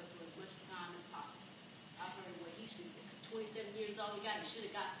locked up for as much time as possible. I've heard what he should do. 27 years old, he should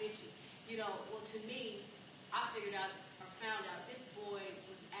have got 50. Well, to me, I figured out or found out this boy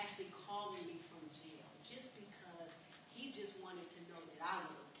was actually calling me from jail just because he just wanted to know that I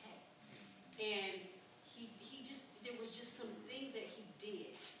was okay. And there was just some things that he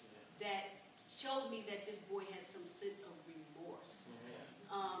did that showed me that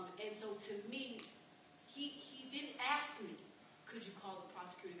to me, he didn't ask me, could you call the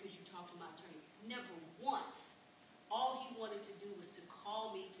prosecutor, could you talk to my attorney? Never once. All he wanted to do was to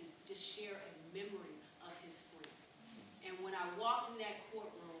call me to just share a memory of his friend. And when I walked in that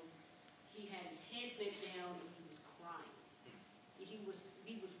courtroom, he had his head bent down and he was crying. He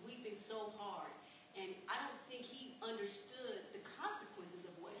was weeping so hard. And I don't think he understood the consequences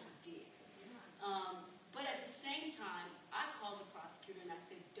of what he did. But at the same time, I called the prosecutor and I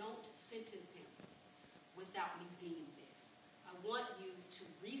said, don't sentence him without me being there. I want you to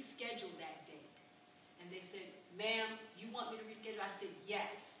reschedule that date. And they said, ma'am, you want me to reschedule? I said,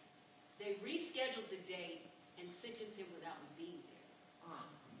 yes. They rescheduled the date and sentenced him without me being there.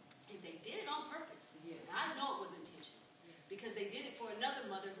 And they did it on purpose. And I know it was intentional. Because they did it for another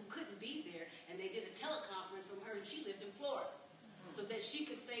mother who couldn't be there, and they did a teleconference from her, and she lived in Florida, so that she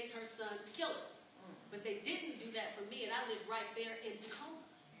could face her son's killer. But they didn't do that for me, and I lived right there in Tacoma.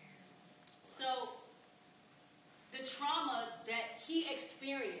 So the trauma that he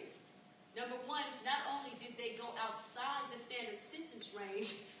experienced, number one, not only did they go outside the standard sentence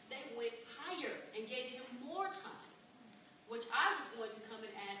range, they went higher and gave him more time, which I was going to come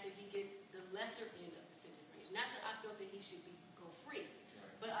and ask that he get the lesser end of the sentence range. Not that I felt that he should go free,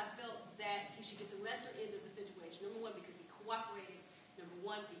 but I felt that he should get the lesser end of the situation. Number one, because he cooperated. Number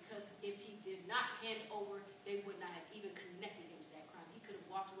one, because if he did not hand over, they would not have even connected him to that crime. He could have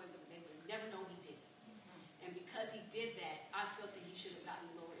walked away, but they would have never known he did it. And because he did that, I felt that he should have gotten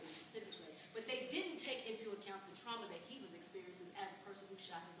lower end of the sentence range. But they didn't take into account the trauma that he was experiencing as a person who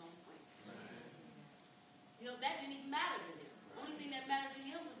shot his own friend. You know, that didn't even matter to them. The only thing that mattered to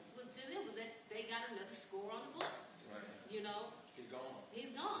him was that they got another score on the book. Right. You know? He's gone.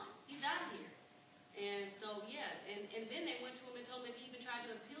 He's gone. He's out of here. And so, yeah, and then they went to him and told him if he even tried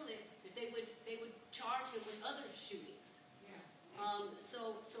to appeal it, that they would charge him with other shootings. Yeah.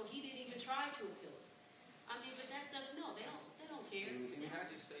 So he didn't even try to appeal it. I mean, but that stuff, no, they don't care. Can I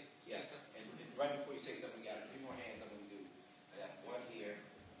just say something? And right before you say something, we got 3 more hands I'm going to do. I got one here,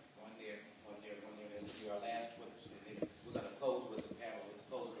 one there, one there, one there. That's going to be our last one. And then we're going to close with the panel, with the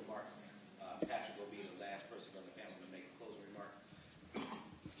closing remarks. Patrick will be the last person on the panel to make a closing remark.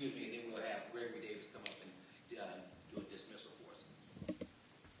 Excuse me, and then we'll have Gregory Davis come up and do a dismissal for us.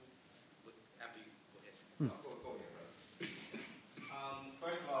 But after you, go ahead. Go ahead, brother.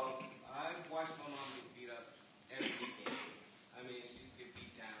 First of all, I watched my mom get beat up every weekend. I mean, she used to get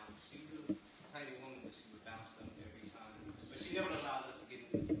beat down. She was a tiny woman, but she would bounce up every time. But she never allowed us to get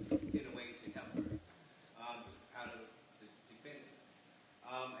in the way to help her, how to defend it.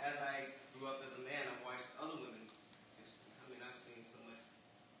 As I grew up as a man, I watched other women. I've seen so much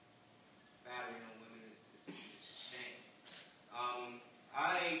battery on women. It's a shame.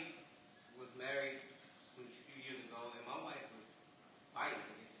 I was married a few years ago, and my wife was fighting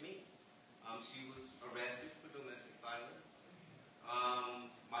against me. She was arrested for domestic violence.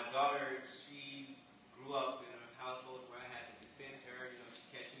 My daughter, she grew up in a household where I had to defend her. You know,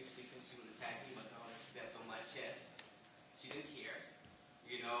 she'd catch me sleeping, she would attack me. My daughter stepped on my chest. She didn't care.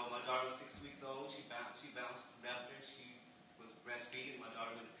 You know, my daughter was 6 weeks old. She bounced, left her. She was breastfeeding. My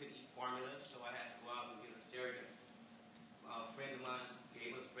daughter couldn't eat formula, so I had to go out and get a surrogate. A friend of mine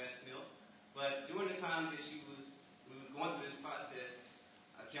gave us breast milk. But during the time that we was going through this process,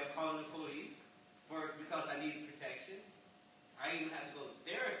 I kept calling the police because I needed protection. I even had to go to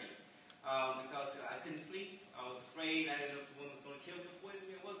therapy because I couldn't sleep. I was afraid. I didn't know if the woman was going to kill me or poison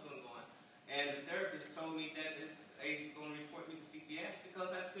me or what was going on. And the therapist told me that they were going to report me to CPS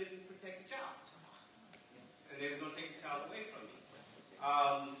because I couldn't protect the child. And they was going to take the child away from me.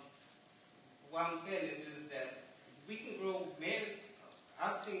 What I'm saying is that we can grow men.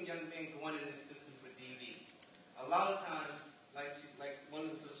 I've seen young men going in this system for DV. A lot of times, like one of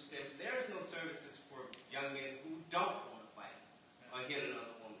the sisters said, there is no services for young men who don't want to fight or hit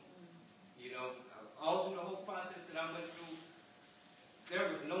another woman. You know, all through the whole process that I went through, there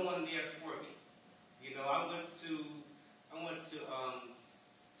was no one there for me. You know, I went to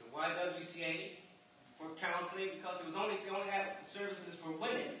the YWCA for counseling because they only had services for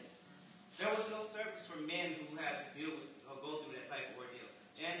women. There was no service for men who had to deal with or go through that type of ordeal.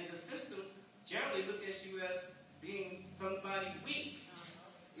 And the system generally looked at you as being somebody weak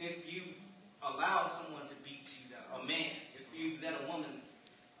if you allow someone to beat you down, a man, if you let a woman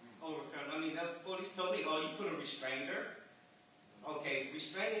overturn. I mean, that's what the police told me. Oh, you could have restrained her. Okay,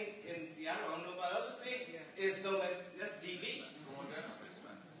 restraining in Seattle, I don't know about other states, is no, that's DV.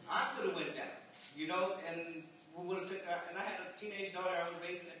 I could have went down, you know, and we would have took her, and I had a teenage daughter I was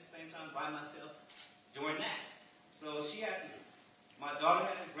raising at the same time by myself during that. So my daughter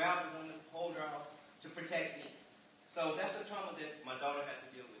had to grab the woman, hold her off to protect me. So that's the trauma that my daughter had to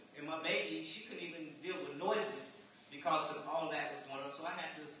deal with. And my baby, she couldn't even deal with noises because of all that was going on. So I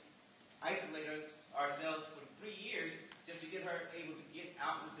had to isolate ourselves for 3 years just to get her able to get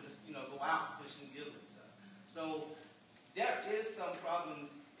out into the, go out so she can deal with stuff. So there is some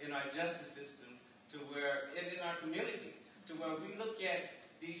problems in our justice system and in our community to where we look at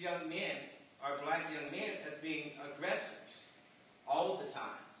these young men, our black young men, as being aggressors all the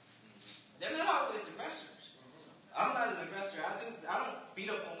time. They're not always aggressors. I'm not an aggressor. I don't beat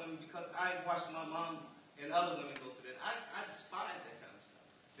up on women because I watched my mom and other women go through that. I despise that kind of stuff.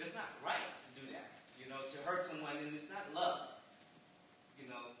 It's not right to do that, to hurt someone, and it's not love,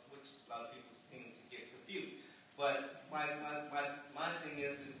 which a lot of people seem to get confused. But my thing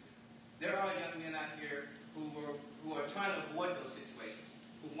is there are young men out here who are trying to avoid those situations,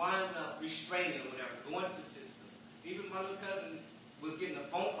 who wind up restraining or whatever, going to the system. Even my little cousin was getting a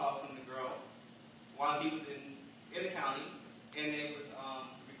phone call from the girl while he was in the county, and they was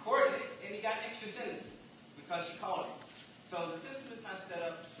recording it, and he got extra sentences because she called him. So the system is not set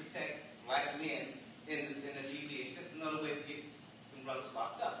up to protect black men in the DV. It's just another way to get some brothers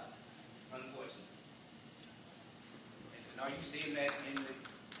locked up, unfortunately. And are you seeing that in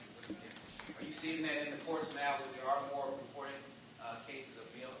the courts now, where there are more reported cases of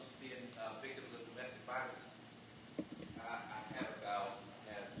males being victims of domestic violence? I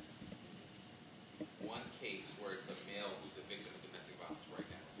have one case where it's a male who's a victim of domestic violence right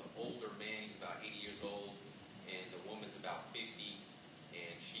now. It's an older man, he's about 80 years old, and the woman's about 50,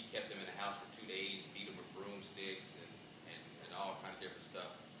 and she kept him in the house for 2 days, beat him with broomsticks and all kind of different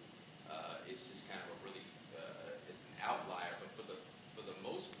stuff. It's just kind of a really, it's an outlier, but for the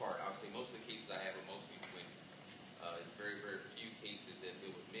most part, I would say most of the cases I have are mostly women. It's very, very few cases that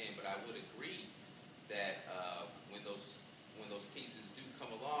deal with men, but I would agree that when those cases do come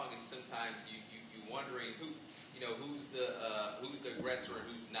along, it's sometimes you wondering who's the aggressor and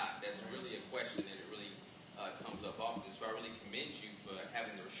who's not. That's really a question, and it really comes up often. So I really commend you for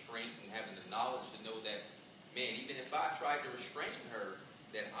having the restraint and having the knowledge to know that, man, even if I tried to restrain her,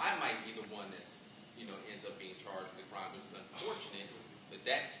 that I might be the one that's ends up being charged with the crime, which is unfortunate. But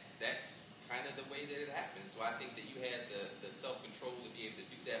that's kind of the way that it happens. So I think that you had the self-control to be able to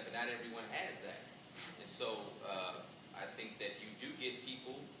do that, but not everyone has that. And so I think that you do get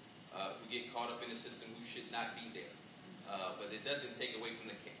people who get caught up in the system who should not be there. But it doesn't take away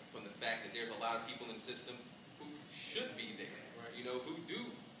from the fact that there's a lot of people in the system who should be there, who do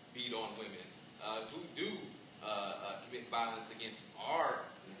beat on women, who do commit violence against our,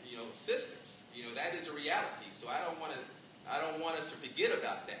 sisters. That is a reality. So I don't want us to forget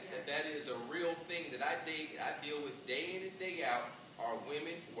about that. That is a real thing that I deal with day in and day out. Are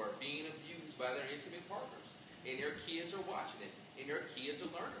women who are being abused by their intimate partners, and their kids are watching it, and their kids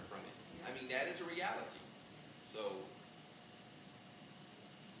are learning from it. I mean, that is a reality. So.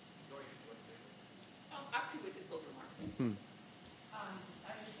 I agree with close remarks.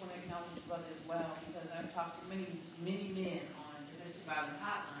 I just want to acknowledge the brother as well, because I've talked to many men on domestic violence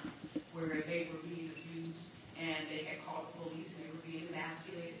hotlines where they were being abused and they had called the police and they were being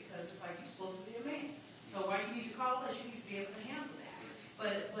emasculated because it's like, you're supposed to be a man. So why you need to call us? You need to be able to handle that.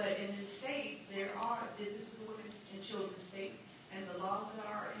 But in this state, this is a women and children state, and the laws that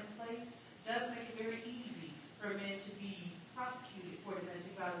are in place does make it very easy for men to be prosecuted for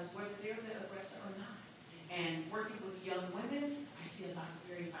domestic violence, whether they're the aggressor or not. And working with young women, I see a lot of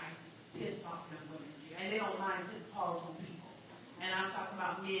very violent, pissed off young women, and they don't mind putting paws on people. And I'm talking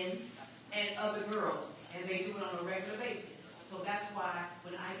about men and other girls, and they do it on a regular basis. So that's why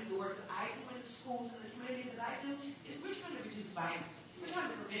when I do the work that I do in the schools and the community that I do, is we're trying to reduce violence. We're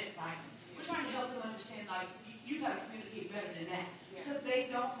trying to prevent violence. We're trying to help them understand, like, you got to communicate better than that. Because they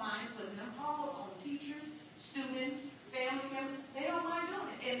don't mind putting them paws on teachers, students, family members. They don't mind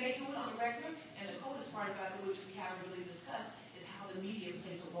doing it. And they do it on a regular. And the coolest part about it, which we haven't really discussed, is how the media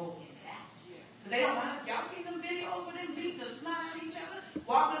plays a role in that. Because they don't mind. Y'all seen them videos where them beating the snot at each other?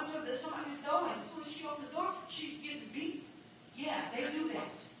 Walking up to somebody's door, and as soon as she opened the door, she's getting beat. Yeah, they do that.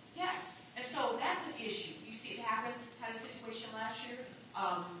 Yes. And so that's an issue. You see it happen. Had a situation last year.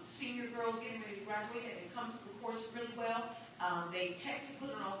 Senior girls getting ready to graduate, and they come through the course really well. They texted, put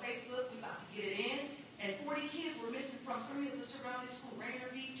it on Facebook, we're about to get it in. And 40 kids were missing from 3 of the surrounding schools, Rainier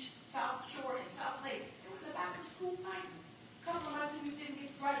Beach, South Shore, and South Lake. They were in the back of the school fighting. A couple of my seniors didn't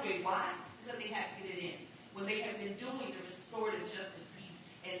get to graduate. Why? Because they had to get it in. When they have been doing the restorative justice piece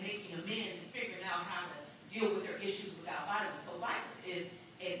and making amends and figuring out how to deal with their issues without violence. So violence is,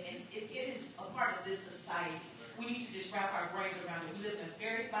 and it is a part of this society. We need to just wrap our brains around it. We live in a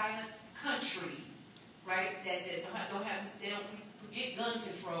very violent country, right? That they don't forget gun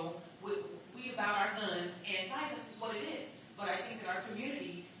control. We about our guns, and violence is what it is. But I think that our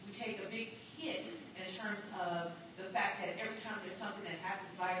community, we we take a big hit in terms of the fact that every time there's something that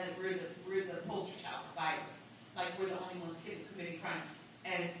happens violent, we're the poster child for violence. Like we're the only ones committing crime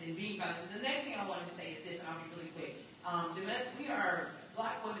and being violent. The next thing I want to say is this, and I'll be really quick. We are,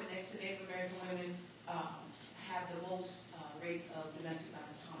 Black women next to Native American women have the most rates of domestic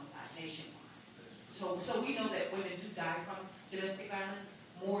violence homicide nationwide. So we know that women do die from domestic violence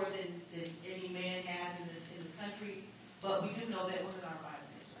more than any man has in this country, but we do know that women are violent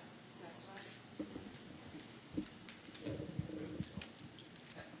as well. That's right.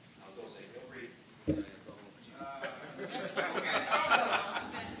 I'll go say, feel free.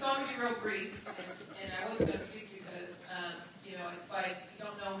 So I'm going to be real brief, and I wasn't going to speak because, it's like you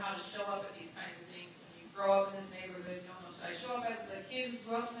don't know how to show up at these kinds of things. When you grow up in this neighborhood, you don't know, should I show up as the kid who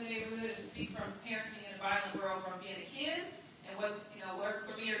grew up in the neighborhood and speak from parenting in a violent world from being a kid? And what,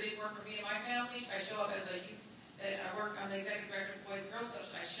 worked for me or didn't work for me and my family? Should I show up as a youth? I'm the executive director of Boys and Girls Club.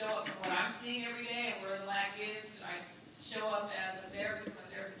 Should I show up from what I'm seeing every day and where the lack is? Should I show up as a therapist? I'm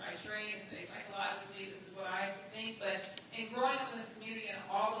a therapist by trade and say psychologically, this is what I think. But in growing up in this community and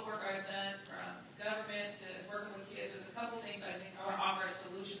all the work I've done from government to working with kids, there's a couple things I think I want to offer as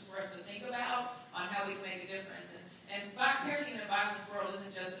solutions for us to think about on how we can make a difference. And parenting in a violence world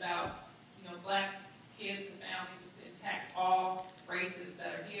isn't just about, Black kids and families. It impacts all races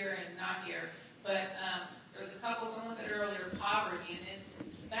that are here and not here. But there's a couple, someone said earlier, poverty. And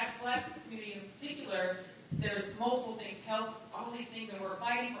in that Black community in particular, there's multiple things, health, all these things, and we're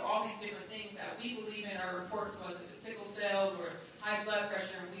fighting for all these different things that we believe in our report to us, if it's sickle cells or high blood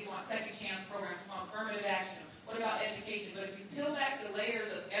pressure, and we want second chance programs, we want affirmative action. What about education? But if you peel back the layers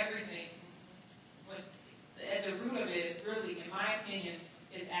of everything, the root of it is really, in my opinion,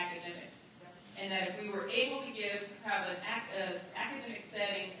 is academics. And that if we were able to have an academic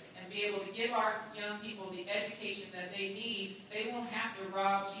setting and be able to give our young people the education that they need, they won't have to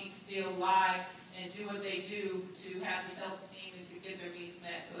rob, cheat, steal, lie, and do what they do to have the self-esteem and to get their needs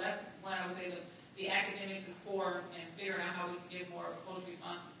met. So that's when I would say the academics is core and figuring out how we can give more of a culturally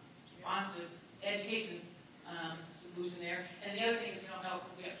responsive education solution there. And the other thing is mental health,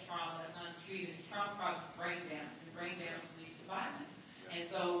 because we have trauma that's untreated. Trauma causes brain damage, and brain damage leads to violence. And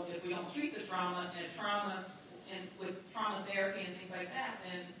so if we don't treat the trauma and with trauma therapy and things like that,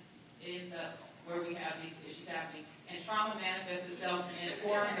 then it ends up where we have these issues happening. And trauma manifests itself in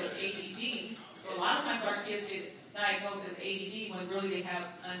forms of ADD. So a lot of times our kids get diagnosed as ADD when really they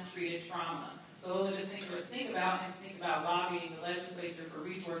have untreated trauma. So those are just things for us to think about, and to think about lobbying the legislature for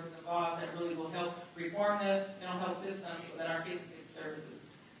resources and laws that really will help reform the mental health system so that our kids can get services.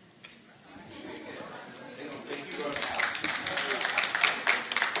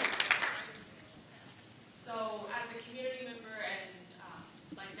 So as a community member and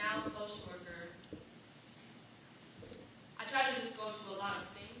now social worker, I try to just go to a lot of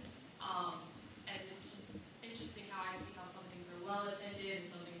things, and it's just interesting how I see how some things are well attended and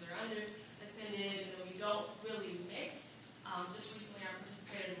some things are under attended, and we don't really mix. Just recently I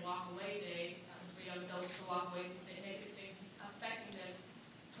participated in Walk Away Day. That was for young adults to walk away from the negative things affecting them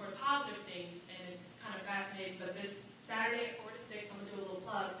toward positive things, and it's kind of fascinating. But this Saturday at 4 to 6, I'm going to do a little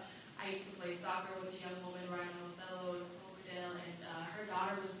plug. I used to play soccer with a young woman riding on Othello in Cloverdale, and her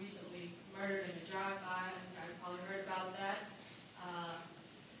daughter was recently murdered in a drive-by. You guys probably heard about that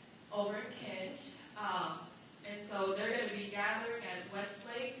over in Kent. And so they're going to be gathering at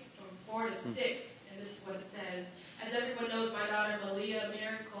Westlake from 4 to 6, and this is what it says. As everyone knows, my daughter Malia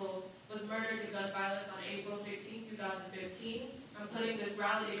Miracle was murdered in gun violence on April 16, 2015. I'm putting this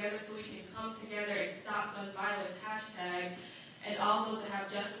rally together so we can come together and stop gun violence hashtag, and also to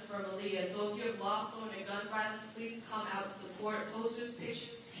have justice for Malia. So if you have lost someone in gun violence, please come out and support. Posters,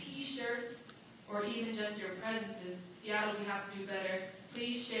 pictures, T-shirts, or even just your presences. Seattle, we have to do better.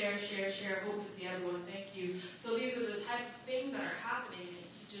 Please share, share, share. Hope to see everyone. Thank you. So these are the type of things that are happening. And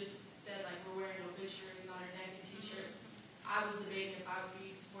you just said, like, we're wearing obituaries on our neck and T-shirts. I was debating if I would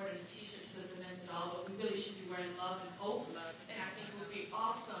be supporting a T-shirt to this event at all, but we really should be wearing love and hope. And I think it would be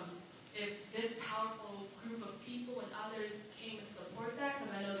awesome if this powerful group of people and others came and support that,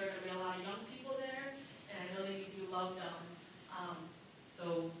 because I know there are going to be a lot of young people there, and I know they need to be loved on.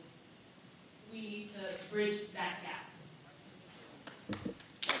 So we need to bridge that gap.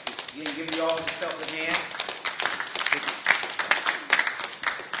 Thank you. Again, give you all yourself a hand.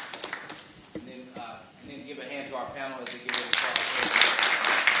 And then give a hand to our panel as they get ready to talk.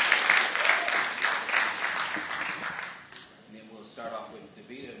 And then we'll start off with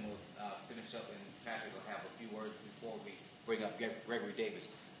Davida, and we'll finish up, and Patrick will have a few words before we bring up Gregory Davis.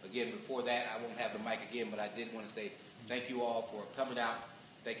 Again, before that, I won't have the mic again, but I did want to say thank you all for coming out.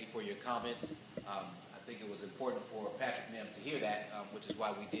 Thank you for your comments. I think it was important for Patrick and them to hear that, which is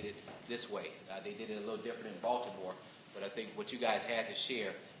why we did it this way. They did it a little different in Baltimore, but I think what you guys had to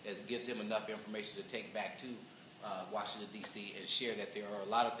share gives him enough information to take back to Washington, D.C. and share that there are a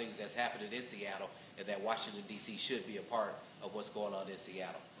lot of things that's happening in Seattle and that Washington, D.C. should be a part of what's going on in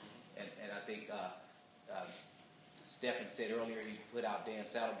Seattle. And I think Stephen said earlier he put out Dan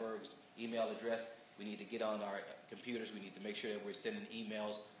Saddleberg's email address. We need to get on our computers. We need to make sure that we're sending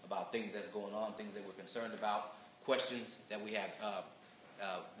emails about things that's going on, things that we're concerned about, questions that we have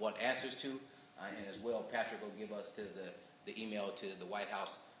want answers to. And as well, Patrick will give us to the email to the White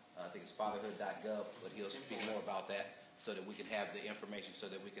House. I think it's fatherhood.gov, but he'll speak more about that so that we can have the information so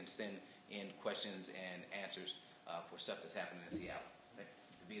that we can send in questions and answers for stuff that's happening in Seattle. Okay.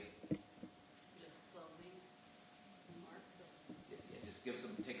 Just closing remarks. Yeah, just give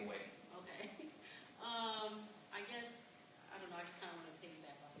some takeaway. Okay. I guess, I don't know, I just kind of want to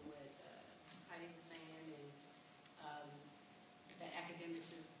piggyback off of what Heidi was saying, and that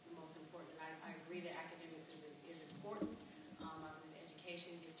academics is the most important. And I agree that academics is important. I believe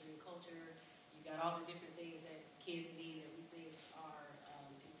education, history, and culture, you got all the different things that kids need that we think are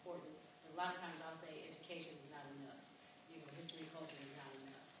important. And a lot of times I'll say education is not enough. You know, history and culture is not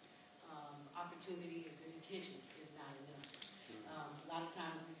enough. Opportunity and good intentions is not enough. A lot of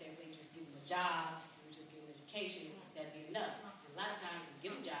times we say if they just give them a job, we just give them education, that'd be enough. And a lot of times we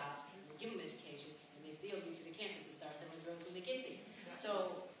give them jobs, we give them education, and they still get to the campus and start selling drugs when they get there.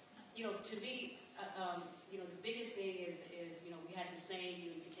 So, you know, to me, you know, the biggest thing is you know, we had the saying, you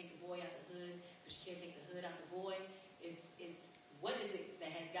know, you can take the boy out the hood, but you can't take the hood out the boy. It's what is it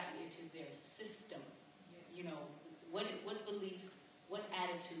that has gotten into their system? You know, what beliefs, what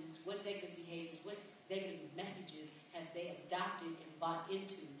attitudes, what negative behaviors, what negative messages have they adopted and bought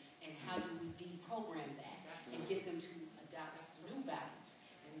into, and how do we deprogram that and get them to adopt new values?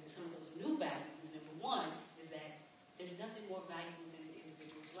 And some of those new values is, number one, is that there's nothing more valuable than an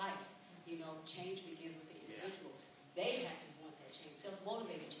individual's life. You know, change begins with the individual. They have to want that change,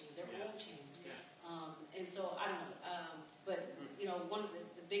 self-motivated change, their own change. And so, I don't know, but, you know, one of the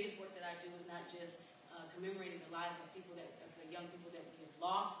biggest work that I do is not just commemorating the lives of people of the young people that we have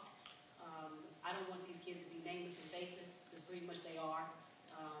lost. I don't want these kids to be nameless and faceless, because pretty much they are.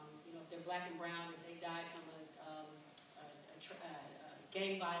 You know, if they're black and brown, if they died from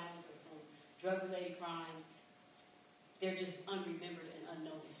gang violence or from drug-related crimes, they're just unremembered and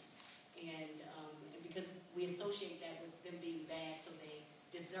unnoticed. And because we associate that with them being bad, so they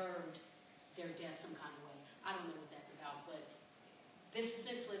deserved their death some kind of way. I don't know what that's about, but this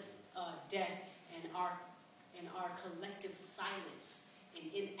senseless death and our collective silence and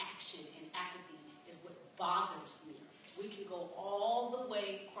inaction and apathy is what bothers me. We can go all the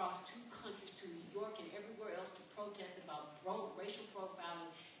way across 2 countries to New York and everywhere else to protest about racial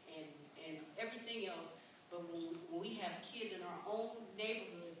profiling and everything else, but when we have kids in our own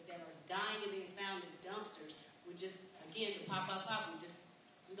neighborhood that are dying and being found in dumpsters, we just, again, the pop,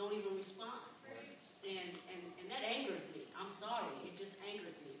 we don't even respond. And that angers me. I'm sorry. It just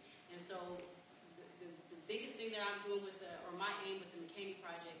angers me. And so the biggest thing that I'm doing or my aim with the McCaney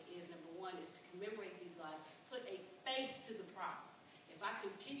Project is, number one, is to commemorate these lives, put a face to the problem. If I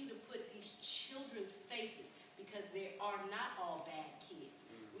continue to put these children's faces, because they are not all bad kids.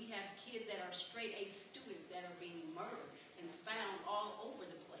 We have kids that are straight A students that are being murdered and found all over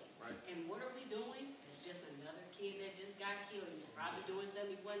the place. Right. And what are we doing? It's just another kid that just got killed. He was probably doing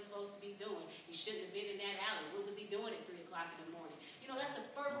something he wasn't supposed to be doing. He shouldn't have been in that alley. What was he doing at 3 o'clock in the morning? You know, that's the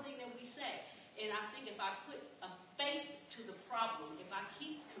first thing that we say. And I think if I put a face to the problem, if I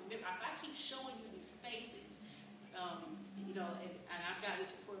keep showing you these faces, you know, and I've gotten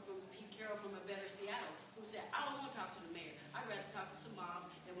support from Pete Carroll from A Better Seattle, who said, I don't want to talk to the mayor. I'd rather talk to some moms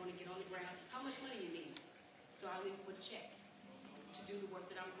that want to get on the ground. How much money you need? So I'll leave with a check to do the work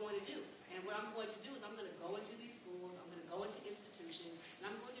that I'm going to do. And what I'm going to do is I'm going to go into these schools, I'm going to go into institutions,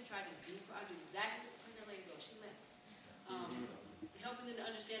 and I'm going to try to do exactly where that lady goes. She left. Helping them to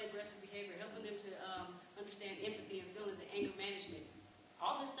understand aggressive behavior, helping them to understand empathy and feelings and anger management.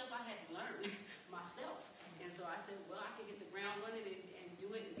 All this stuff I had to learn myself. And so I said, well, I can get the ground running and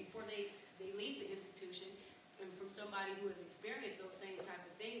do it before they leave the institution, and from somebody who has experienced those same type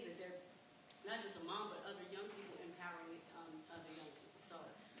of things, that they're not just a mom, but other young people empowering other young people. So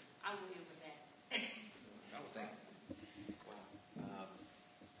I will end with that. Thank you. Wow.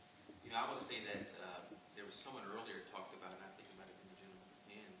 You know, I would say that there was someone earlier talked about, and I think it might have been the gentleman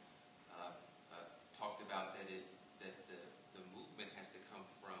again, talked about that the movement has to come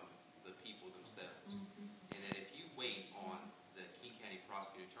from the people themselves. Mm-hmm. And that if you wait on the King County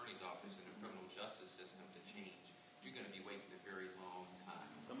Prosecutor Attorney's Office and the criminal justice system to change, you're going to be waiting a very long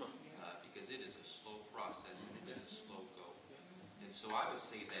time. Come on. Because it is a slow process.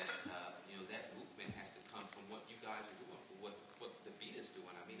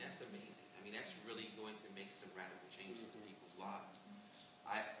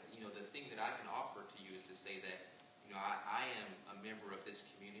 say that, I am a member of this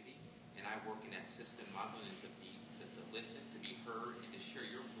community, and I work in that system. I'm willing to listen, to be heard, and to share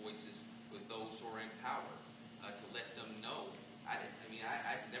your voices with those who are in power, to let them know.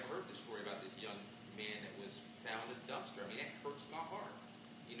 I've never heard the story about this young man that was found in a dumpster. That hurts my heart.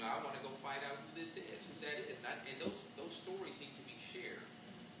 I want to go find out who this is, who that is. And those stories need to be shared.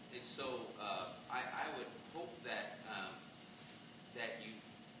 And so I would hope that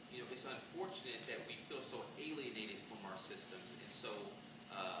it's unfortunate that we feel so alienated from our systems and so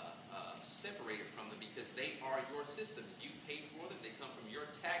separated from them, because they are your systems. You pay for them. They come from your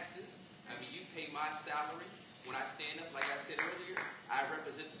taxes. You pay my salary. When I stand up, like I said earlier, I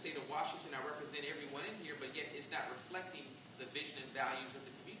represent the state of Washington. I represent everyone in here, but yet it's not reflecting the vision and values of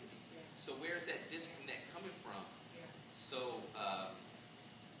the community. Yeah. So where's that disconnect coming from? Yeah. So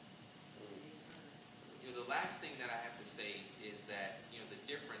the last thing that I have to say is that the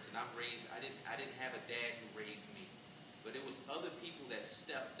difference. And I didn't have a dad who raised me, but it was other people that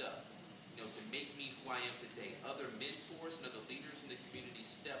stepped up, to make me who I am today. Other mentors and other leaders in the community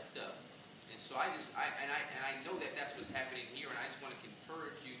stepped up. And so I know that that's what's happening here, and I just want to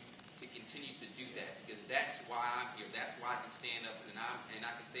encourage you to continue to do that, because that's why I'm here. That's why I can stand up and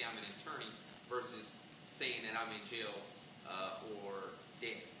I can say I'm an attorney versus saying that I'm in jail or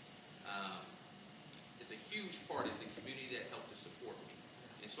dead. It's a huge part of the community that helped to support me.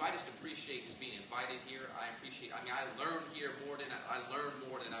 And so I just appreciate just being invited here. I learned here more than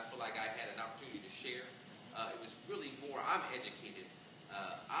I feel like I had an opportunity to share. It was really more, I'm educated.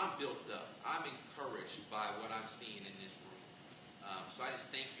 I'm built up. I'm encouraged by what I'm seeing in this room. So I just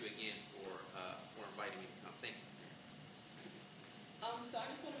thank you again for inviting me to come. Thank you. So I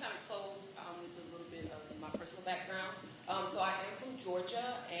just want to kind of close with a little bit of my personal background. So I am from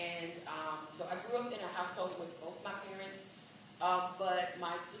Georgia, and so I grew up in a household with both my parents. But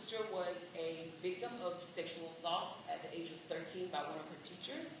my sister was a victim of sexual assault at the age of 13 by one of her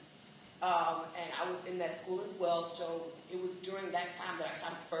teachers. And I was in that school as well, so it was during that time that I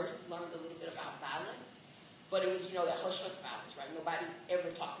kind of first learned a little bit about violence. But it was, that hush-hush violence, right? Nobody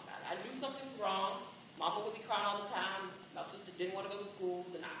ever talked about it. I knew something was wrong. Mama would be crying all the time. My sister didn't want to go to school.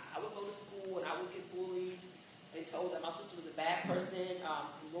 Then I would go to school, and I would get bullied and told that my sister was a bad person,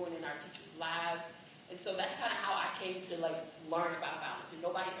 ruining our teachers' lives. And so that's kind of how I came to learn about violence, and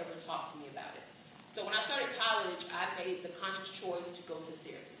nobody ever talked to me about it. So when I started college, I made the conscious choice to go to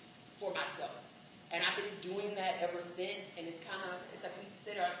therapy for myself. And I've been doing that ever since, and it's like we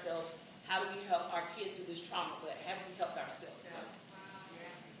say to ourselves, how do we help our kids through this trauma, but have we helped ourselves first?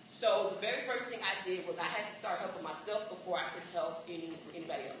 So the very first thing I did was I had to start helping myself before I could help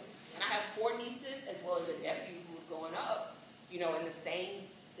anybody else. And I have 4 nieces as well as a nephew who are growing up, in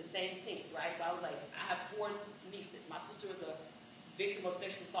the same things, right? So I was like, I have 4 nieces. My sister was a victim of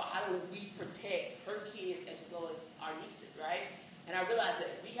sexual assault. How do we protect her kids as well as our nieces, right? And I realized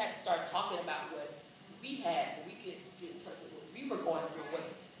that we had to start talking about what we had so we could get in touch with what we were going through, what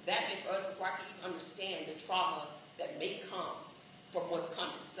that meant for us before I could even understand the trauma that may come from what's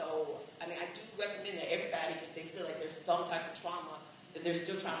coming. So, I do recommend that everybody, if they feel like there's some type of trauma that they're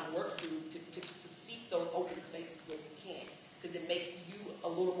still trying to work through, to seek those open spaces where you can. Because it makes you a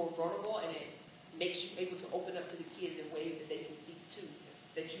little more vulnerable, and it makes you able to open up to the kids in ways that they can see too.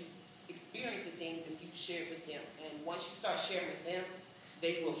 That you experience the things and you share with them. And once you start sharing with them,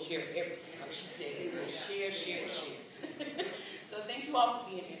 they will share everything. Like she said, they will share. So thank you all for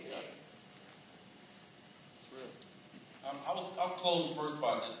being here today. That's real. I'll close first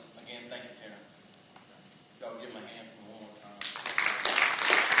by just, again, thank you, Terrence. Y'all give him a hand for one more time.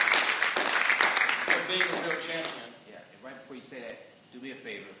 For being a real champion. Yeah, and right before you say that, do me a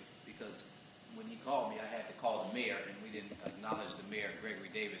favor, because when he called me, I had to call the mayor, and we didn't acknowledge the mayor, Gregory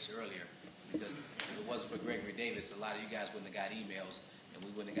Davis, earlier, because if it wasn't for Gregory Davis, a lot of you guys wouldn't have got emails, and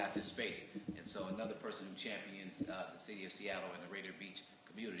we wouldn't have got this space. And so another person who champions the city of Seattle and the Rainier Beach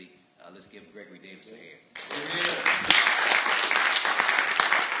community, let's give Gregory Davis a hand.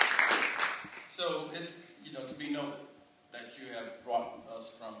 So it's, to be noted that you have brought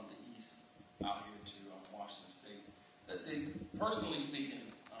us from the east out here to Washington State. Personally speaking,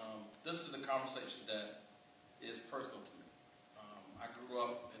 this is a conversation that is personal to me. I grew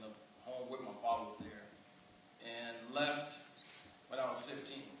up in a home where my father was there and left when I was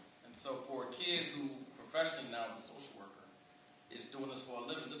 15. And so for a kid who professionally now is a social worker is doing this for a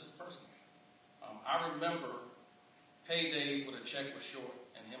living, this is personal. I remember paydays where the check was short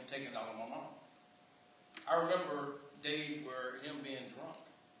and him taking it out on my mom. I remember days where him being drunk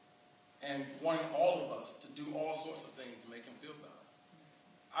and wanting all of us to do all sorts of things to make him feel better.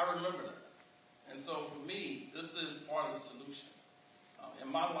 I remember that. And so for me, this is part of the solution.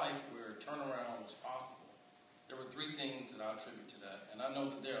 In my life where turnaround was possible, there were three things that I attribute to that, and I know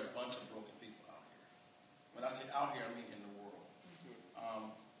that there are a bunch of broken people out here. When I say out here, I mean in the world.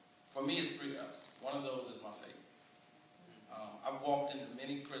 For me, it's three F's. One of those is my faith. I've walked into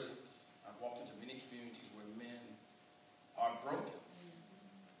many prisons. I've walked into many communities where men are broken.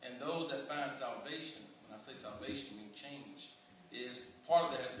 And those that find salvation, when I say salvation, mean change, is part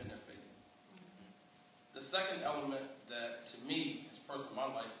of that has been their faith. The second element that to me is personal in my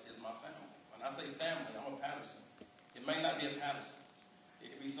life is my family. When I say family, I'm a Patterson. It may not be a Patterson.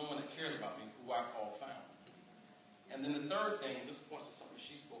 It could be someone that cares about me, who I call family. And then the third thing, this points to something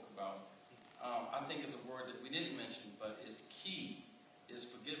she spoke about, I think is a word that we didn't mention, but is key, is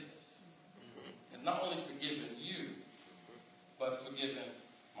forgiveness. And not only forgiving you, but forgiving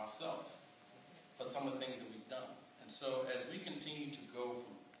myself for some of the things that we've done. And so as we continue to go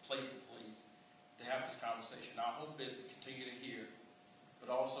from place to place to have this conversation, our hope is to continue to hear, but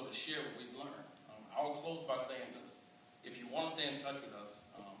also to share what we've learned. I'll close by saying this. If you want to stay in touch with us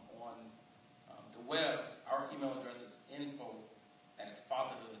on the web, our email address is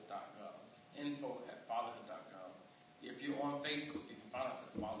info@fatherhood.gov. info@fatherhood.gov. If you're on Facebook, you can find us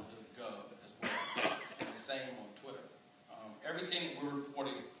at fatherhood.gov as well. And the same on Twitter. Everything that we're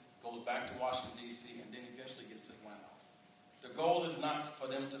reporting goes back to Washington, D.C., and then eventually gets to the White House. The goal is not for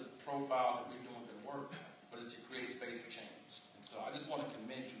them to profile that we're doing good work, but it's to create space for change. And so I just want to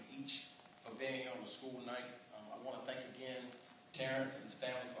commend you each for being here on the school night. I want to thank again Terrence and his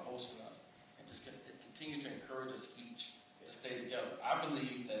family for hosting us, and just continue to encourage us each to stay together. I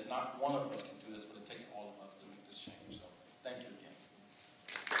believe that not one of us can do this, but it takes all of us to make this change. So thank you again.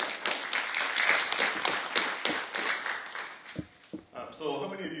 So how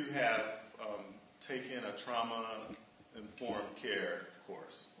many of you have taken a trauma-informed care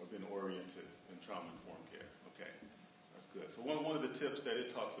course or been oriented in trauma-informed care? Okay, that's good. So one of the tips that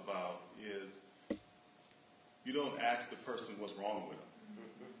it talks about is you don't ask the person what's wrong with them.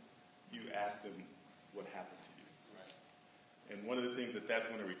 You ask them what happened to you. Right. And one of the things that's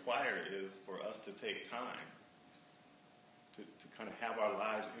going to require is for us to take time to kind of have our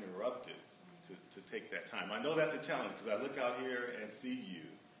lives interrupted to take that time. I know that's a challenge because I look out here and see you.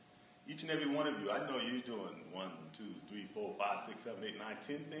 Each and every one of you, I know you're doing 1, 2, 3, 4, 5, 6, 7, 8, 9,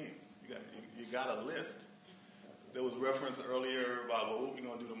 10 things. You got a list. There was reference earlier about what we're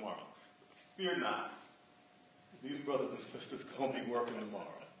going to do tomorrow. Fear not. These brothers and sisters are going to be working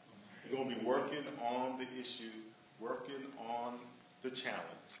tomorrow. You're going to be working on the issue, working on the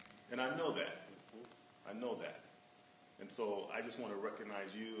challenge. And I know that. I know that. And so I just want to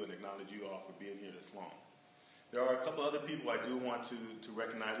recognize you and acknowledge you all for being here this long. There are a couple other people I do want to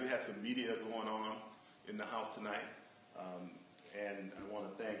recognize. We had some media going on in the house tonight. And I want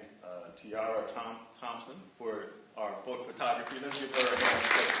to thank Tiara Thompson for our photography. Let's give her a hand.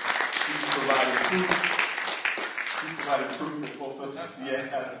 She's providing proof of photos.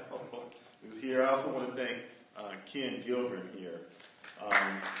 Yeah, is here. I also want to thank Ken Gilgren here.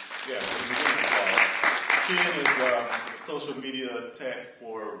 Ken is social media tech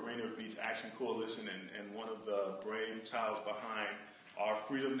for Rainier Beach Action Coalition and one of the brainchilds behind our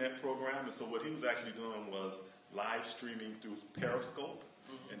Freedom Net program. And so what he was actually doing was live streaming through Periscope.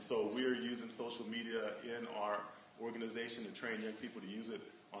 And so we're using social media in our organization to train young people to use it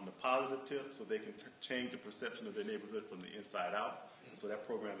on the positive tip so they can change the perception of their neighborhood from the inside out. And so that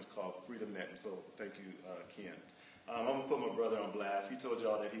program is called Freedom Net. And so thank you, Ken. I'm going to put my brother on blast. He told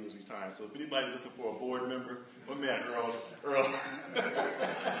y'all that he was retiring. So if anybody's looking for a board member, my man Earl.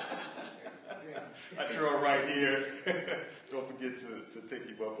 That's Earl right here. Don't forget to take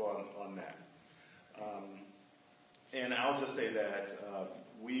you up on that. And I'll just say that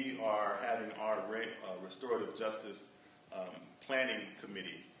we are having our restorative justice planning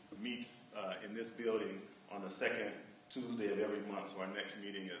committee meets in this building on the second Tuesday of every month. So our next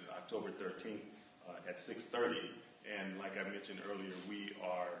meeting is October 13th at 6:30. And like I mentioned earlier, we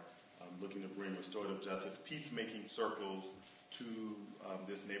are looking to bring restorative justice peacemaking circles to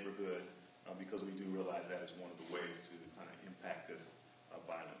this neighborhood because we do realize that is one of the ways to kind of impact this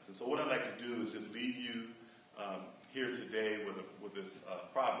violence. And so what I'd like to do is just leave you here today with this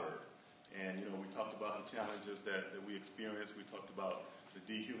proverb. And, you know, we talked about the challenges that we experience. We talked about the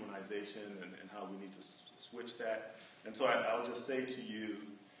dehumanization and how we need to switch that. And so I'll just say to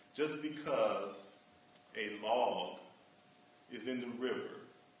you, just because a log is in the river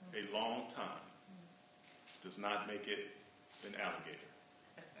a long time does not make it an alligator.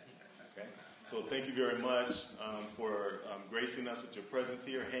 Okay? So thank you very much for gracing us with your presence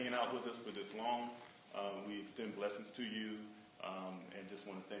here, hanging out with us for this long. We extend blessings to you and just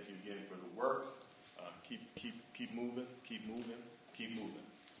want to thank you again for the work. Keep moving, keep moving, keep moving.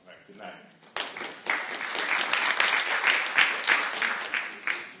 All right, good night.